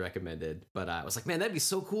actually recommended. But I was like, man, that'd be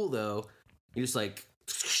so cool though. You just like,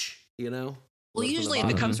 you know. Well, load from the usually if it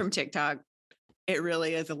bottom. comes from TikTok, it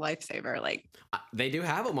really is a lifesaver. Like, They do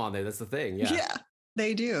have them on there. That's the thing. Yeah. yeah,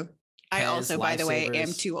 they do. I Pez, also, by the way, am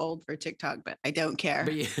lifesavers. too old for TikTok, but I don't care.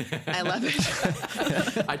 But I love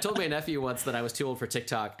it. I told my nephew once that I was too old for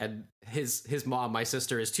TikTok, and his mom, my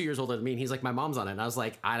sister, is 2 years older than me, and he's like, my mom's on it, and I was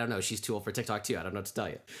like, I don't know, she's too old for TikTok too. I don't know what to tell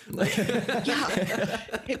you. Like, Yeah.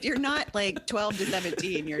 If you're not like 12 to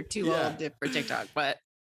 17, you're too Yeah. old for TikTok. But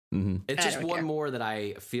it's I just don't one care. more that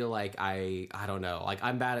I feel like I don't know. Like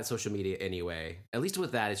I'm bad at social media anyway. At least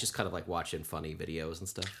with that, it's just kind of like watching funny videos and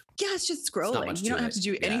stuff. yeah, it's just not scrolling. much You don't to have it. to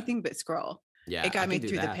do Yeah. anything but scroll. Yeah, It I got me can do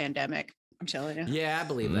through the that. pandemic. I'm telling you. Yeah, I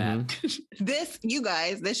believe that. You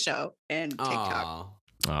guys, this show and TikTok. Aw,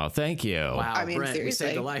 Oh, thank you. wow, I mean, Brent, we saved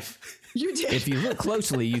seriously. a life. You did. If you look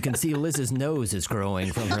closely, you can see Liz's nose is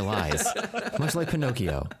growing from her lies, much like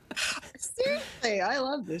Pinocchio. Seriously, I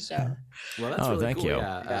love this show. Well, that's Oh, really thank cool. you.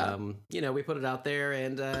 Yeah. We put it out there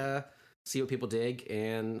and see what people dig,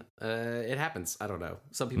 and it happens. I don't know.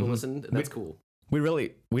 Some people listen, and that's cool. We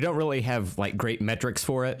don't really have like great metrics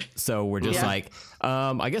for it, so we're just Yeah. like,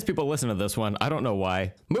 I guess people listen to this one. I don't know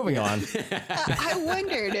why. Moving on. I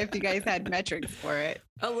wondered if you guys had metrics for it.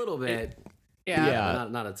 A little bit. Yeah. Yeah.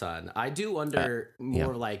 not a ton. I do wonder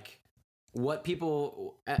more like what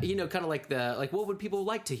people, kind of like what would people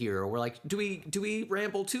like to hear? Or we're like, do we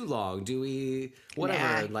ramble too long? Do we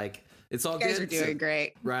whatever? Nah. Like it's all You guys good. are doing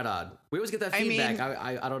great. Right on. We always get that I feedback. mean-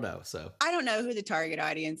 I don't know. So I don't know who the target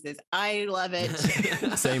audience is. I love it.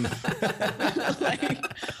 Same. Like,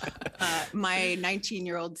 my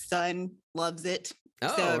 19-year-old son loves it.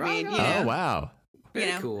 oh, So, I right mean, on. you know, Oh wow. Very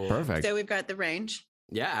you know. cool. Perfect. So we've got the range.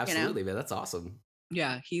 Yeah, know. absolutely, man. That's awesome.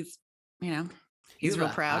 Yeah, he's You real have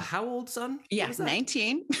a proud. how old son? Yeah, What is that?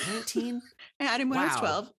 19. 19. I had him when I was Wow.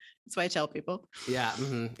 12. That's why I tell people. Yeah,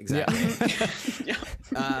 exactly.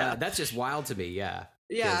 Yeah. That's just wild to me. Yeah.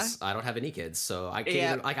 Yeah. 'Cause I don't have any kids, so I can't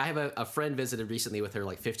Yeah. even, like I have a friend visited recently with her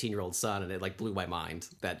like 15-year-old son, and it like blew my mind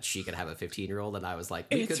that she could have a 15-year-old, and I was like,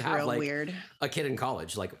 we It's could have real like weird. a kid in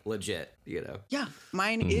college, like legit, Yeah,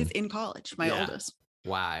 mine is in college, my Yeah. oldest.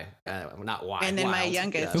 Why? Not why. And then my wild.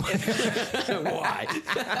 youngest. Yeah. Why?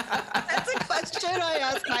 That's a question I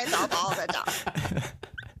ask myself all the time.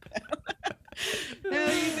 No,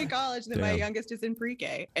 he's in college. Then my Damn. youngest is in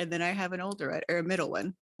pre-K, and then I have an older one or a middle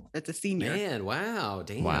one that's a senior. Man, wow,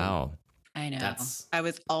 damn. Wow. I know. That's- I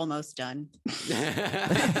was almost done.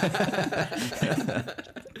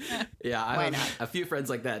 Yeah, I Why have not? a few friends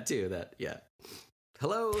like that too.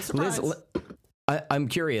 Hello, surprise. Liz, I'm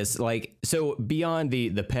curious. Like, so beyond the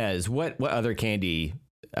Pez, what other candy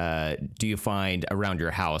do you find around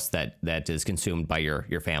your house that is consumed by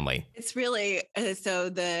your family? It's really so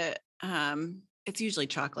the it's usually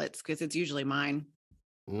chocolates because it's usually mine.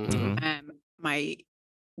 Mhm. My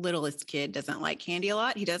littlest kid doesn't like candy a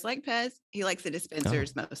lot. He does like Pez. He likes the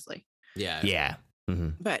dispensers mostly. Yeah. Yeah. hmm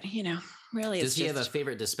But really, Does it's he have a just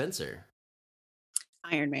favorite dispenser?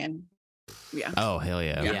 Iron Man. Yeah. Oh hell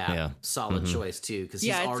yeah. Yeah. Yeah. Solid Mhm. choice too, because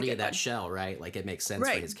Yeah, he's it's a already good in that one. shell, right? Like it makes sense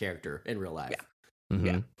Right. for his character in real life. Mhm.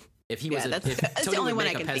 Yeah. If he Yeah, was, that's- if that's the Tony only would one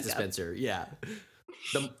make I a can Pez think of. dispenser, yeah,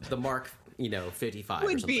 the Mark, 55 or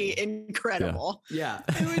Would something. be incredible. Yeah.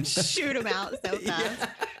 It would shoot him out so fast. Yeah.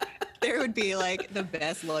 There would be like the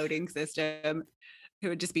best loading system. It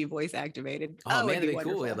would just be voice activated. Oh, man, it'd it'd be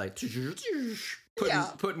cool. He wonderful. had like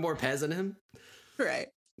Yeah. put more Pez in him. Right.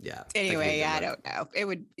 Yeah. that could be Anyway, a good yeah, I one. don't know. It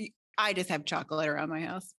would. I just have chocolate around my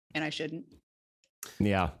house, and I shouldn't.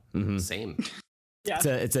 Yeah. hmm Same. Yeah.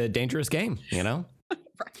 It's a dangerous game, you know.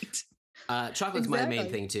 Right. Chocolate's my main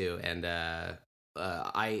Exactly. thing too, and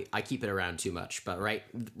I keep it around too much. But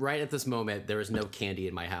right at this moment, there is no candy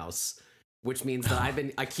in my house, which means that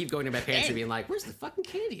I keep going to my pantry, being like, "Where's the fucking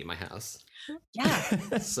candy in my house?"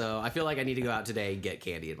 Yeah. So I feel like I need to go out today and get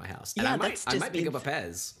candy in my house, and Yeah, I that's might just pick up a means-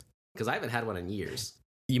 Pez because I haven't had one in years.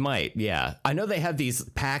 You might, yeah. I know they have these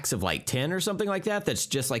packs of like 10 or something like that. That's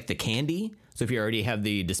just like the candy. So if you already have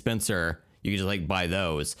the dispenser, you can just like buy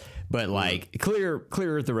those. But like clear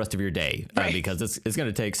the rest of your day Right. because it's going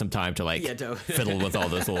to take some time to like Yeah, fiddle with all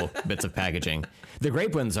those little bits of packaging. The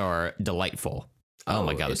grape ones are delightful. Oh,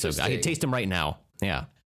 my Oh, god, they're so good. I can interesting. taste them right now. Yeah.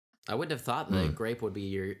 I wouldn't have thought that grape would be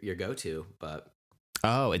your go-to, but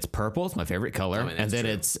Oh, it's purple. It's my favorite color, I mean, and that's then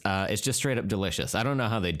true. it's just straight up delicious. I don't know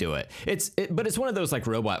how they do it. But it's one of those like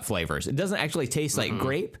robot flavors. It doesn't actually taste like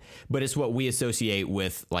grape, but it's what we associate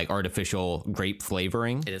with like artificial grape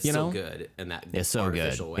flavoring. and it's you know, so good in that it's so good.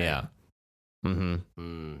 artificial way. Yeah.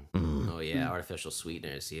 Mm-hmm. Oh yeah, artificial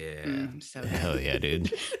sweeteners. Yeah. So Hell yeah,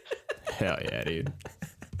 dude. Hell yeah, dude.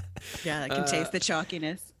 yeah, I can taste the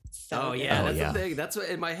chalkiness. So Oh good. yeah, Oh, that's yeah. the thing. That's what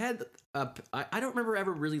in my head. I don't remember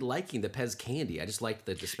ever really liking the Pez candy. I just liked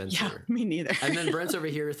the dispenser. Yeah, me neither. And then Brent's over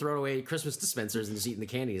here throwing away Christmas dispensers and just eating the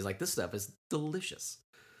candy. He's like, this stuff is delicious.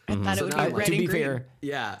 I thought So it would now be I'm red to and be green. fair,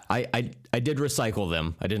 Yeah. I did recycle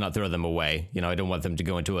them. I did not throw them away. You know, I didn't want them to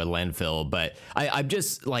go into a landfill. But I'm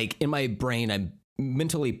just like in my brain, I'm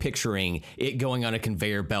mentally picturing it going on a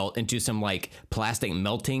conveyor belt into some like plastic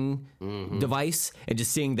melting device and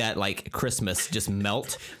just seeing that like Christmas just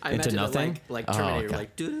melt I into imagine nothing. it like Oh, Terminator, God.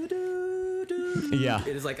 like doo-doo-doo-doo. Yeah.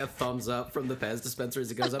 It is like a thumbs up from the Pez dispenser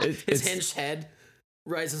as it goes up. It- His it's- hinged head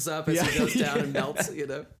rises up as Yeah. it goes down and melts. You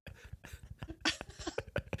know.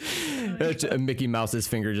 Mickey Mouse's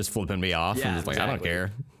finger just flipping me off. Yeah, I'm just like, I don't exactly.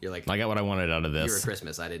 care. You're like, I got what I wanted out of you were this.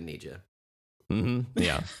 Christmas. I didn't need you.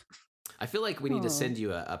 Yeah. I feel like we need to Aw. send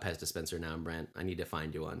you a Pez dispenser now, Brent. I need to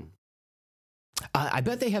find you one. I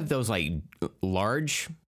bet they have those like large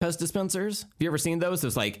Pez dispensers. Have you ever seen those?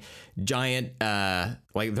 Those like giant,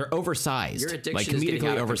 like they're oversized, Your addiction like is getting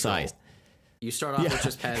out comedically of oversized. control. You start off Yeah. with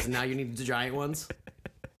just Pez, and now you need the giant ones.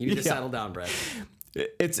 You need to Yeah. settle down, Brent.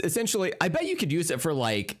 It's essentially, I bet you could use it for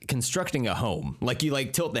like constructing a home. Like you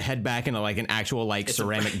like tilt the head back and like an actual like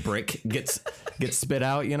ceramic brick gets spit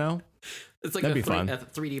out, you know? It's like That'd a, be fun. a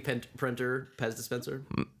 3D printer Pez dispenser.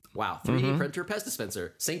 Wow. 3D printer pest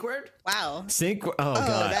dispenser. Sync word? Wow. Sync. Oh,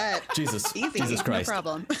 God. that- Jesus. Easy. Jesus Christ. No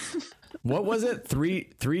problem. What was it?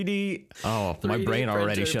 3D. Oh, my 3D brain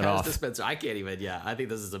already printer shut pest off. Dispenser. I can't even. Yeah, I think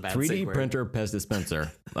this is a bad 3D sync word. printer pest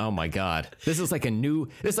dispenser. Oh my God. This is like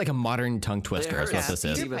a modern tongue twister. That's what Yeah, this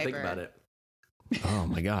didn't is. even think Piper. about it. Oh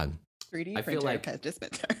my God. 3D I feel printer like- pest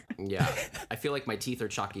dispenser. Yeah, I feel like my teeth are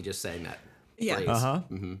chalky just saying that. Yeah. phrase. Uh-huh.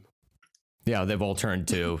 Mm-hmm. Yeah, they've all turned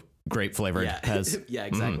to grape flavored Yeah, pez. yeah,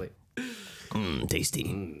 exactly.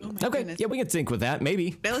 Tasty. Oh my Okay, goodness. yeah, we can sync with that,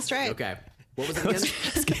 maybe. Now let's try it. Okay, what was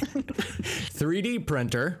it again? 3D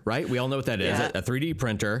printer, right? We all know what that is. Yeah. A 3D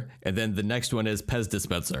printer, and then the next one is Pez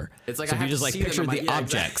dispenser. It's like so I if you have just to like see them picture in my- the yeah,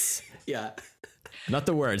 objects, Yeah, not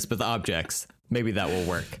the words, but the objects. Maybe that will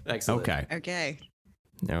work. Excellent. Okay. Okay.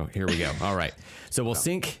 Now here we go. All right. So we'll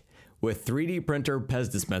sync with 3D printer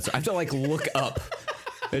Pez dispenser. I have to like look up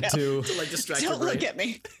to to like distract your Don't brain. look at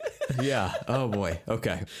me. yeah. Oh boy.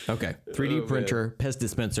 Okay. 3D man. printer Pez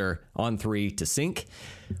dispenser on 3 to sync.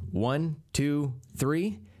 1, 2,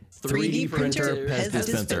 3. 3D printer Pez Pez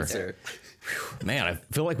dispenser. Man, I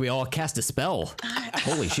feel like we all cast a spell.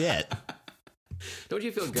 Holy shit. Don't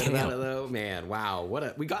you feel good about it though, man? Wow,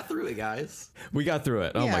 we got through it, guys. We got through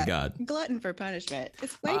it. Oh my Yeah. God. Glutton for punishment.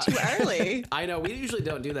 It's way too early. I know we usually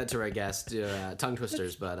don't do that to our guests, tongue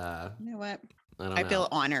twisters, but You know what? I don't I know. feel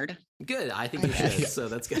honored. Good. I think we should. So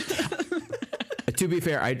that's good. To be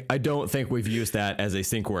fair, I don't think we've used that as a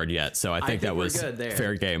sync word yet. So I think think that we're was good there.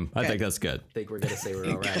 fair game. I think that's good. I think we're gonna say we're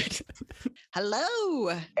all right.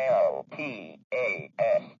 Hello. LPAS